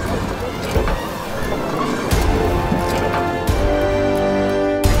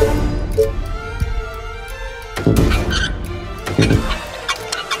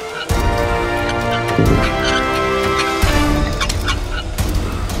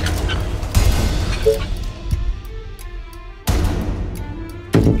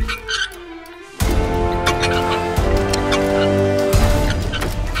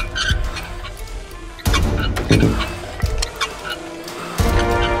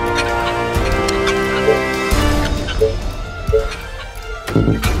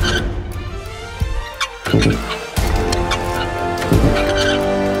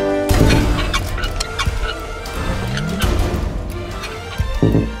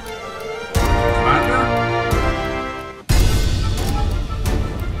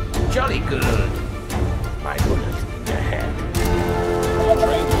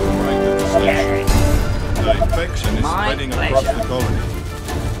 station. The infection is My spreading across pleasure. the colony.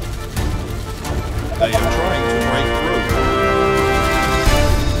 They are trying to break through.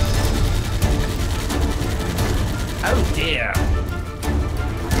 Oh dear.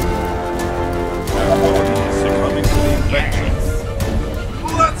 Our colony is succumbing to the infection. Yes.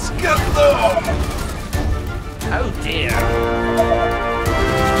 Let's get them! Oh dear.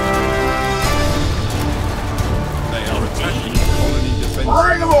 They are attacking the colony defenses.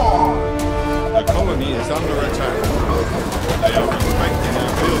 Bring them on! The colony is under attack. They are infecting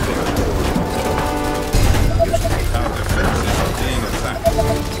our buildings. Our defenses are being attacked.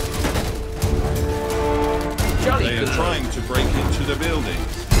 Jolly They good. are trying to break into the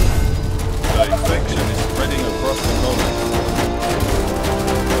buildings. The infection is spreading across the colony.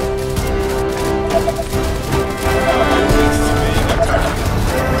 Our buildings are being attacked.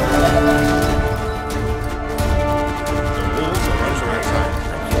 The walls are under attack.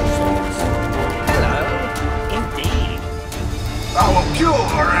 Hello. Indeed. I will kill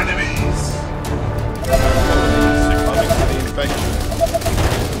our enemies! Our colony is succumbing to the infection.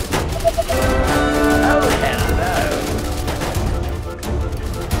 Oh hello.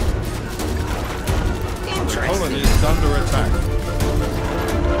 The Interesting. colony is under attack.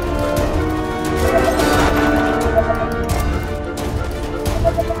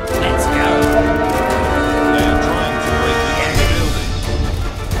 Let's go. They are trying to break into the building.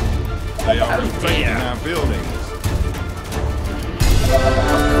 They are Oh, infecting dear. our buildings.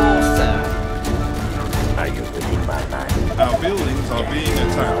 Of course, sir. Are you reading my mind? Our buildings are being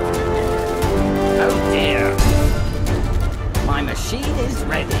attacked. Oh dear. My machine is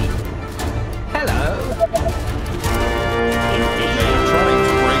ready. Hello. They Indeed. are trying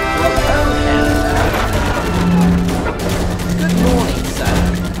to break through. Oh hello. Good morning, sir.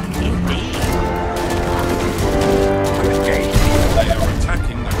 Indeed. Good day. They are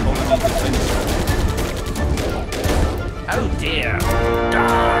attacking the colony defenses. Oh dear.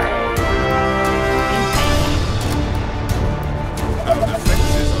 Die. Indeed. Our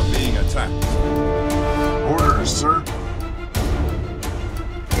defenses are being attacked. Orders, sir.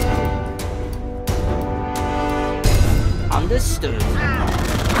 Understood.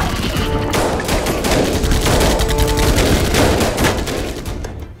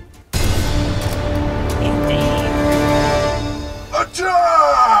 Indeed.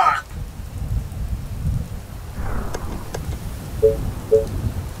 Attack!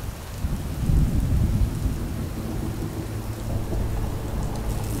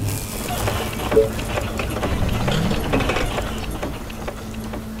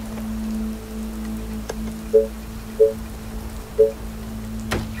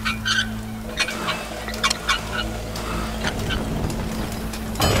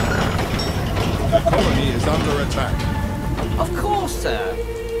 The colony is under attack. Of course, sir.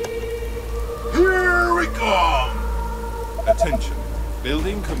 Here we come! Attention.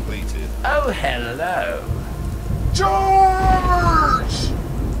 Building completed. Oh hello. Charge!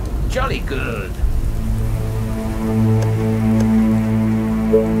 Jolly good.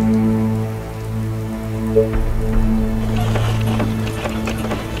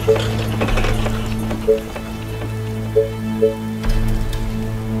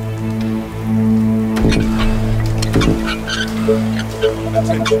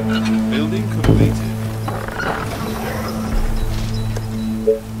 Attention. Building completed.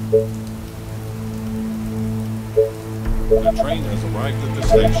 The train has arrived at the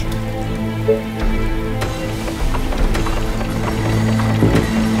station.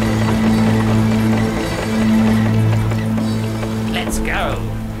 Let's go.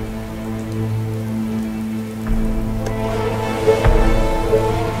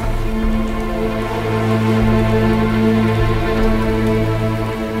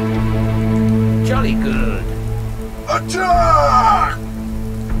 Jolly good. Attack!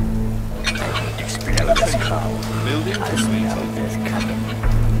 Explode this cow. Building I smell completed. this coming.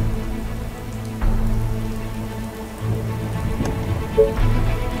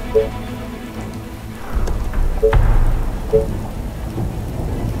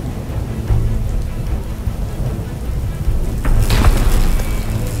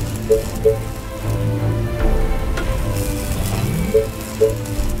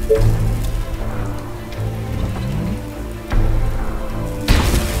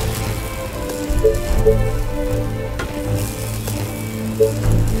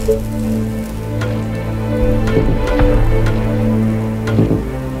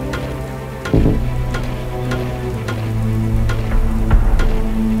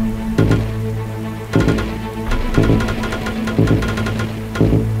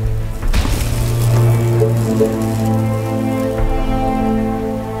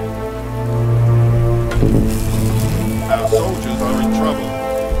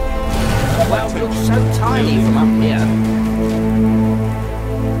 looks so tiny from up here.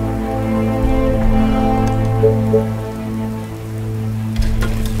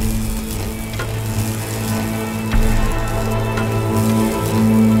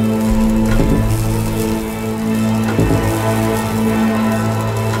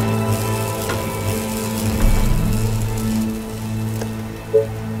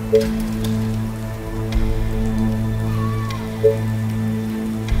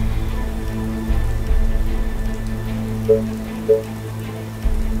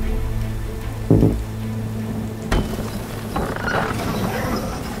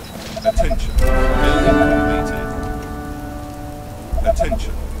 Attention, building completed.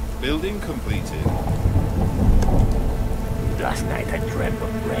 Attention, building completed. Last night I dreamt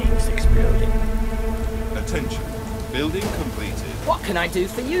of brains exploding. Attention, building completed. What can I do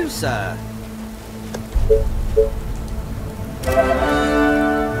for you, sir?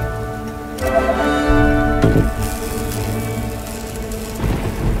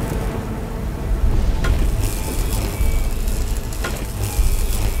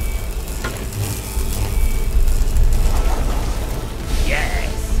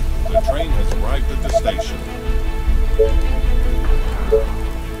 Yes. The train has arrived at the station.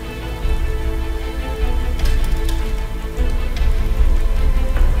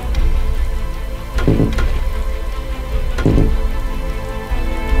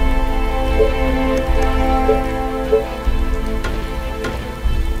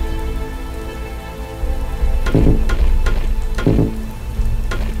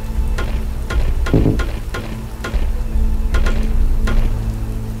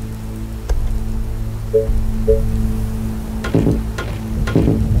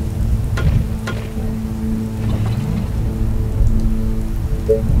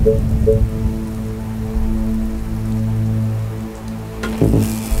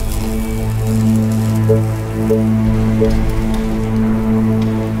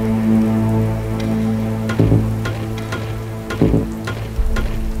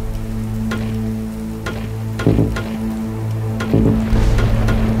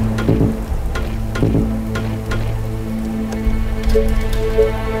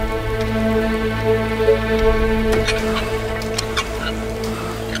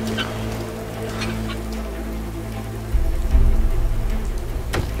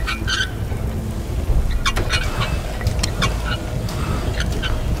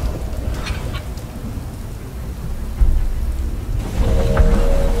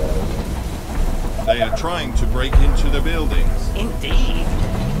 They are trying to break into the buildings. Indeed.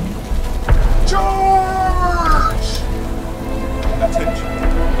 Charge! Attention,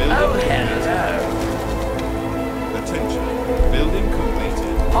 building Oh, completed. hello. Attention, building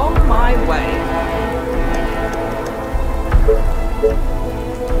completed. On my way.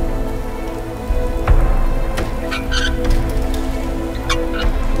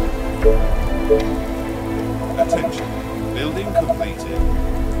 Attention, building completed.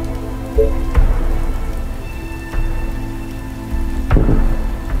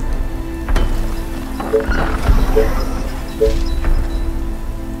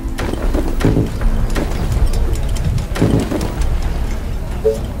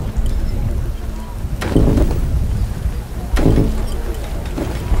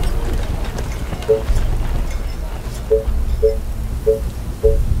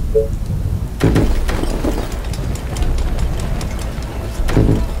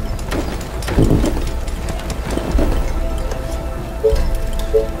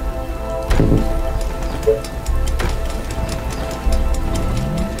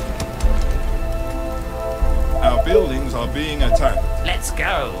 Our buildings are being attacked. Let's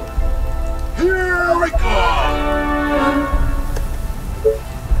go. Here we come!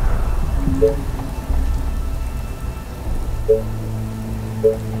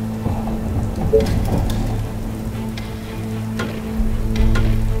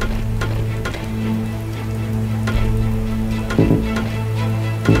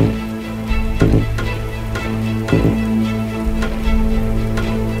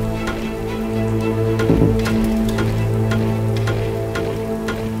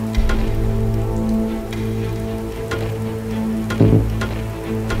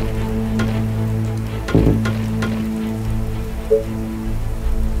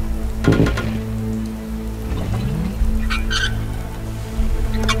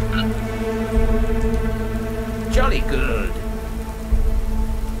 Jolly good.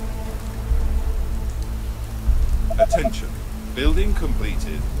 Attention, building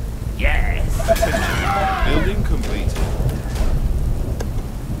completed. Yes. Attention, building completed.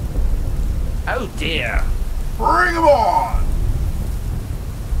 Oh dear. Bring 'em on!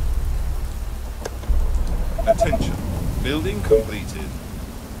 Attention. Building completed.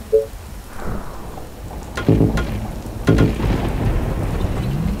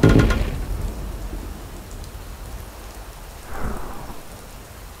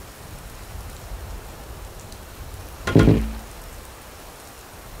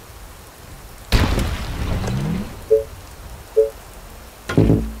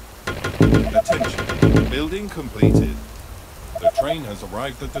 Attention. Building completed. The train has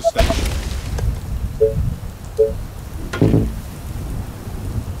arrived at the station.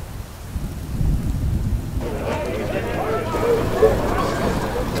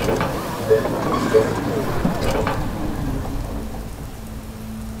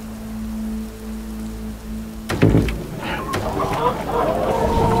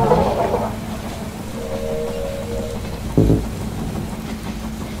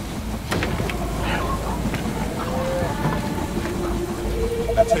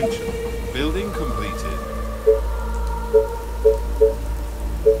 Attention. Building completed.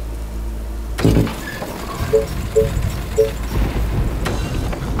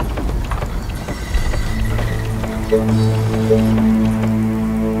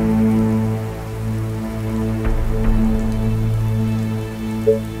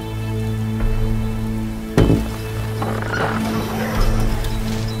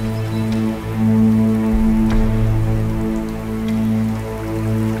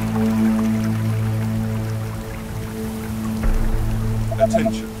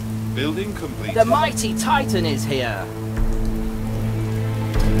 Attention. Building completed. The mighty Titan is here.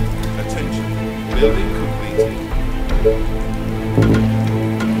 Attention. Building completed.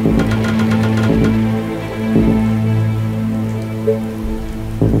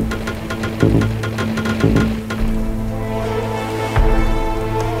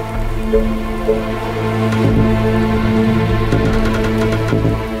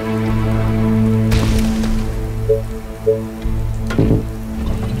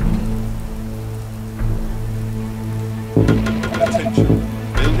 Attention.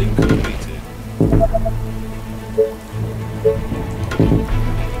 Building completed.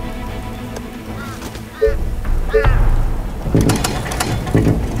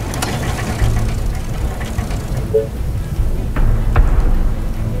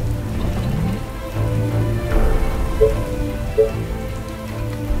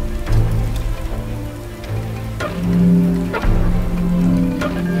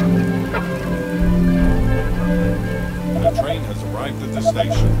 The train has arrived at the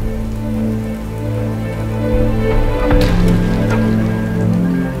station.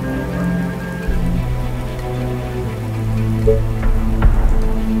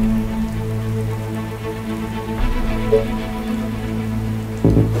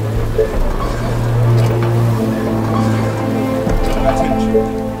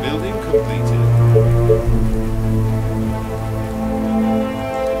 Attention. Building completed.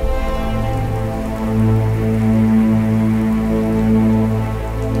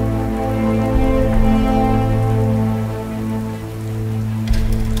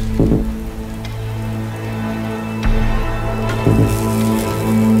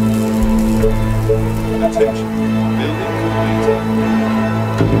 Attention. Building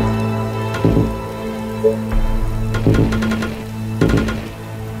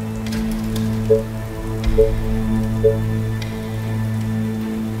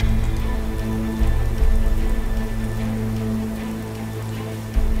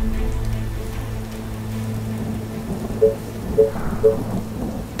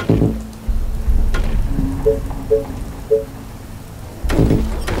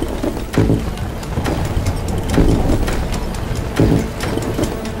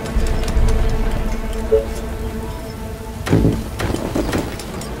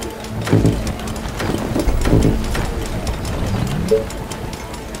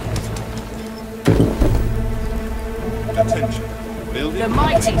Attention. Building. The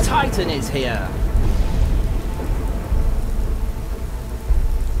mighty Titan is here.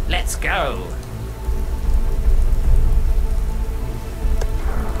 Let's go.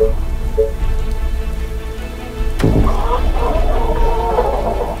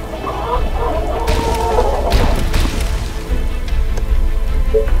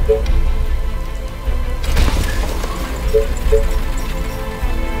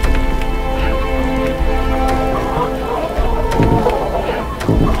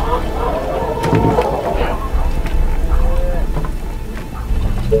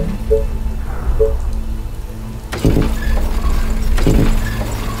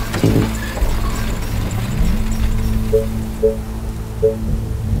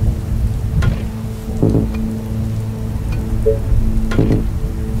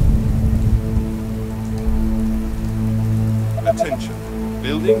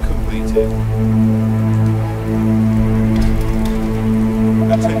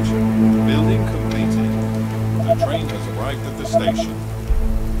 Attention. Building completed. The train has arrived at the station.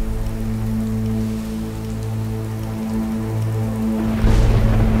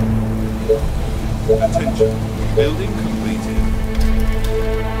 Attention. Building completed.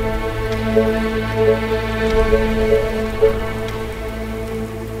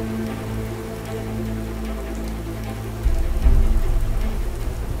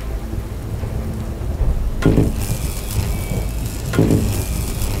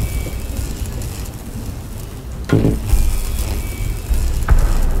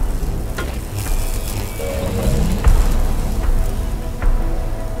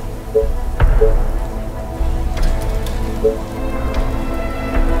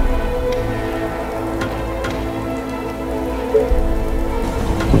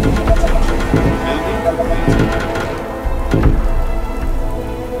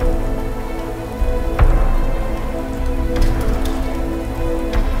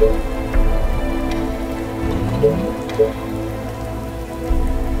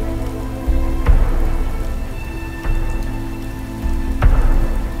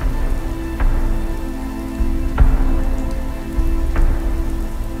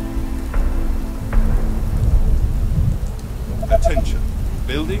 Attention.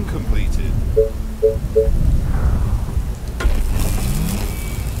 Building completed.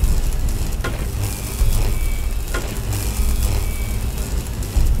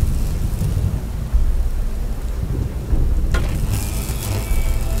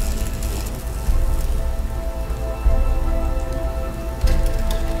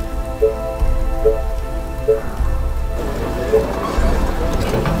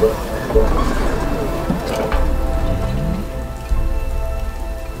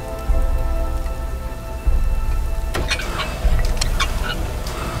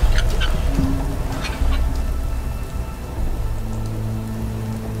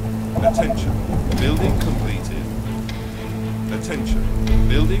 Attention. Building completed. Attention.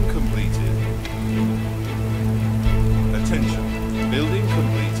 Building completed. Attention. Building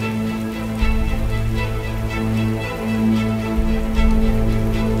completed.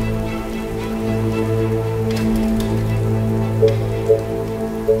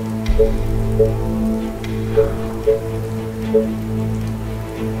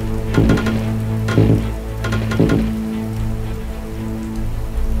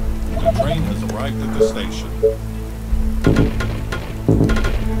 The train has arrived at the station.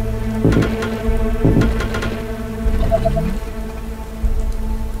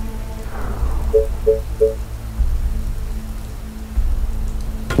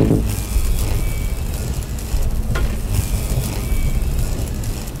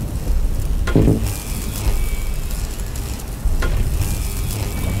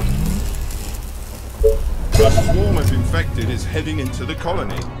 A swarm of infected is heading into the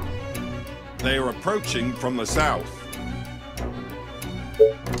colony. They are approaching from the south.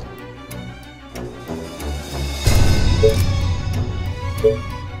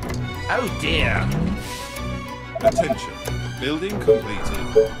 Oh dear. Attention. Building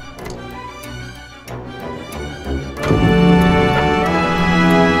completed.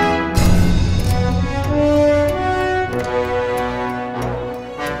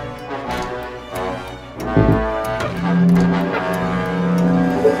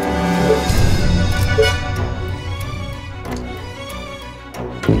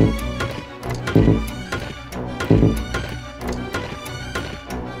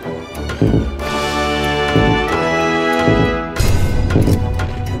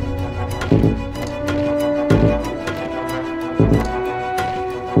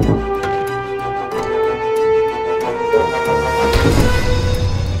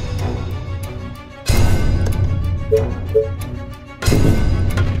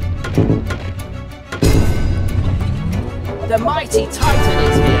 The mighty Titan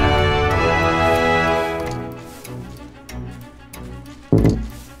is here.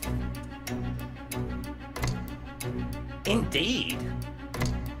 Indeed.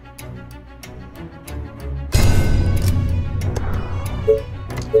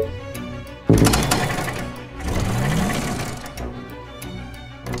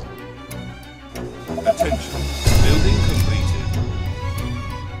 Attention. Building completed.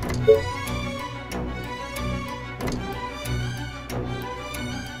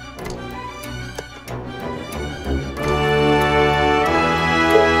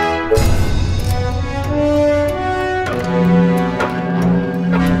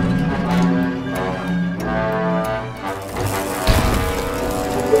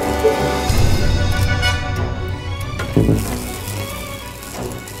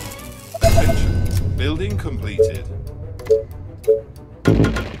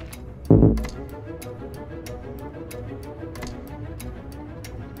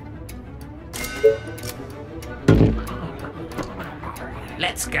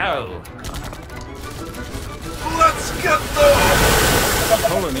 go. Let's get them! The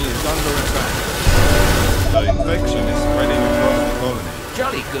colony is under attack. The infection is spreading across the colony.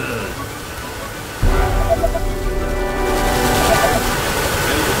 Jolly good.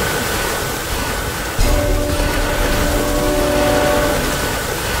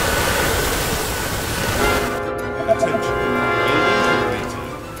 Attention. Building completed.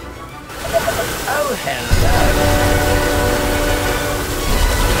 Oh, hello.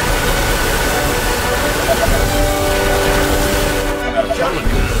 Our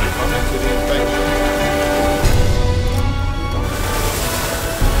colony is succumbing to the infection.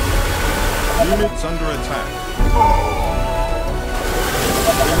 Units under attack. Units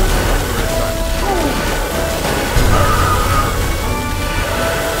under attack.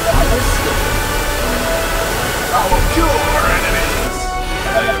 I will kill our enemies!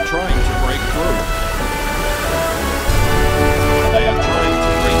 They are trying to break through. They are trying to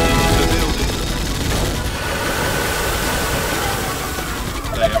break into the building.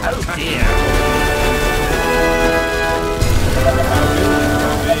 They are Oh attacking. dear. Our buildings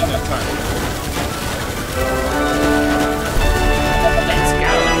are being attacked. Let's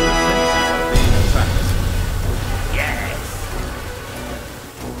go. Defenses are being attacked. Yes.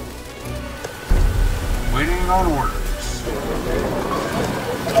 Waiting on orders.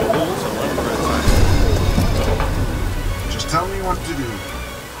 The walls are under attack. Just tell me what to do.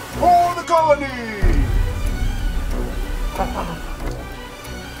 For the colony!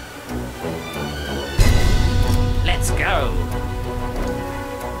 Let's go.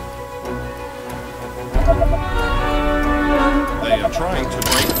 They are trying to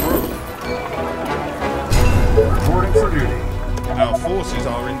break through. Reporting for duty. Our forces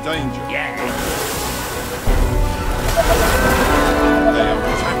are in danger. Yes. They are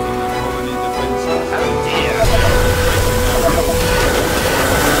attacking the colony defenses. Oh dear. They are infecting our buildings.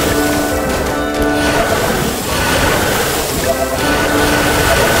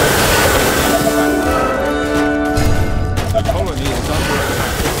 The colony is under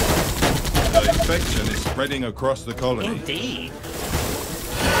attack. The infection is spreading across the colony. Indeed.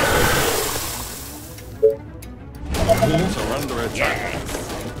 The walls are under attack. Yes.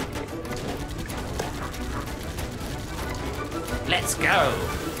 Let's go.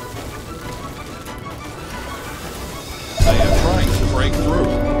 They are trying to break through.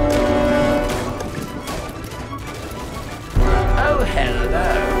 Oh, hello.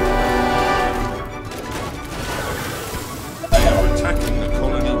 They are attacking the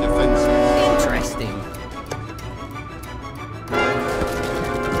colony defenses. Interesting.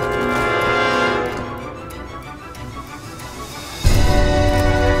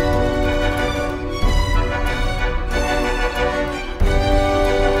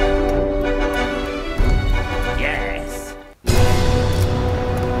 Yes.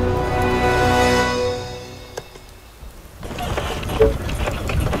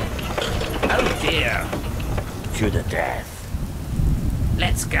 Oh dear. To the death.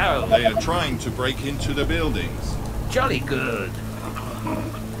 Let's go. They are trying to break into the buildings. Jolly good.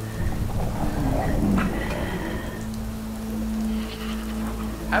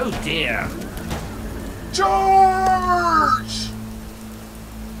 Oh dear. Charge!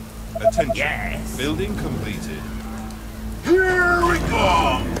 Attention. Yes. Building completed. Here we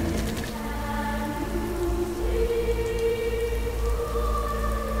go!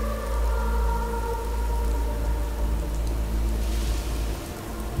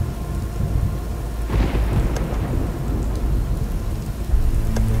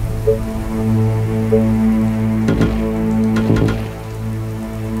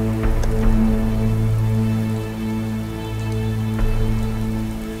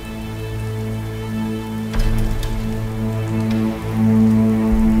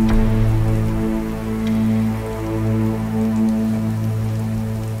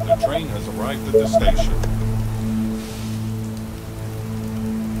 The train has arrived at the station.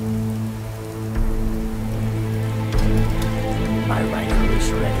 My rifle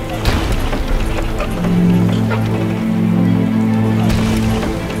is ready.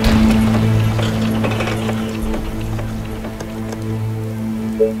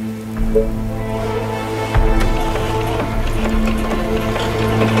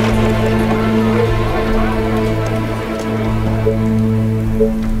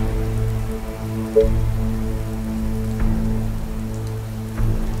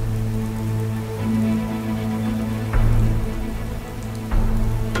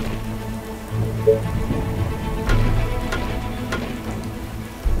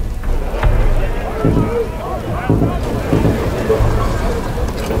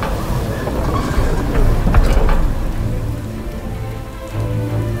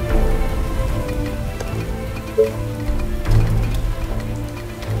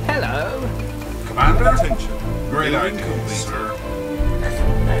 Commander? Attention. Great Building idea, completed. sir.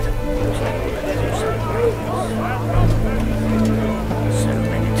 So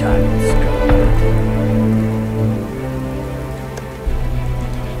many targets go.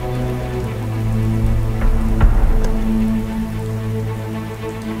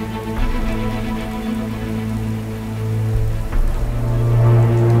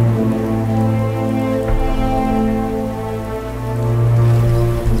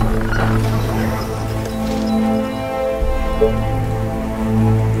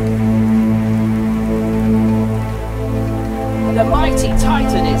 The mighty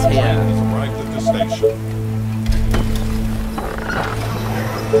Titan is Train here. has arrived at the station.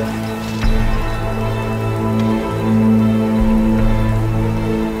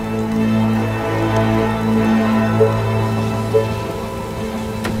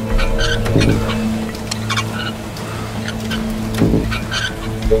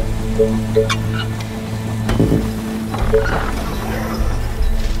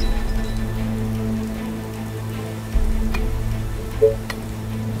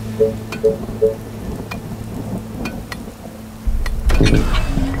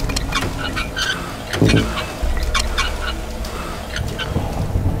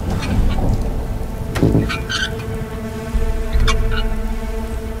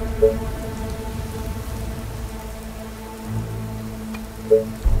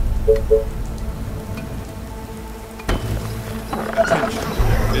 Attention.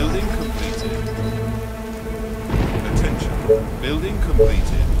 Building completed. Attention. Building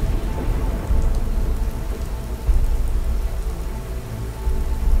completed.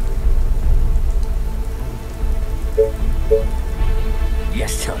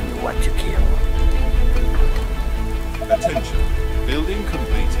 Yes, tell me what to kill. Attention. Building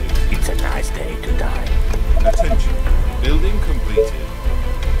completed. It's a nice day to die. Attention. Building completed.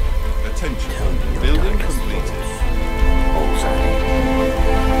 Attention. Tell me your Building target's completed.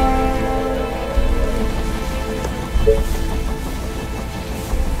 Bullseye.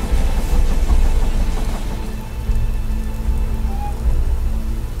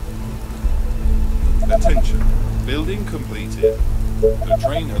 Attention. Building completed. The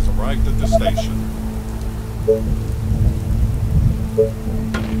train has arrived at the station.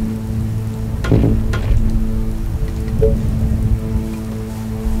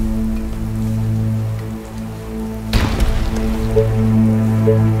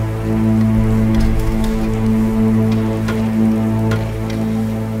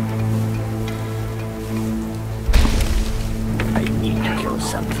 I need to kill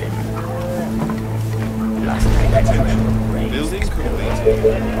something. Last night I remember raised. Building completed.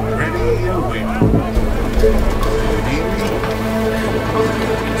 Ready and waiting. Need me?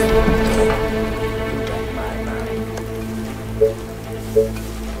 My mind.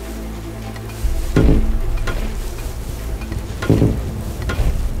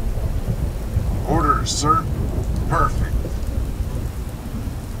 Orders, sir. Perfect.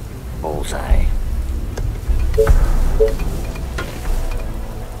 Bullseye.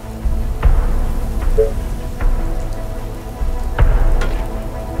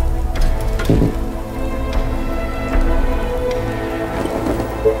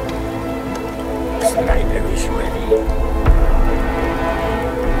 Sniper is ready.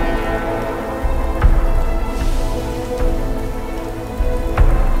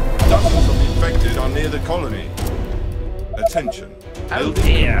 Dozens of infected are near the colony. Attention. Oh Building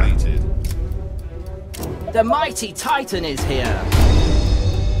dear. completed. The mighty Titan is here.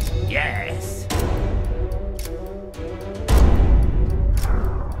 Yes.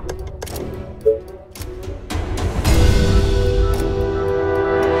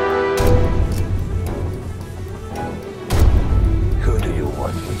 Who do you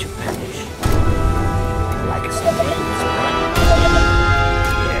want me to punish? Like a snake?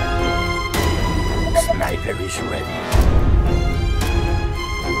 Yeah. Sniper is ready.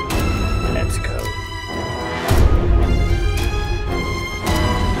 Let's go.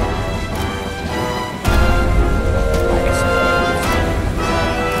 Like a snake.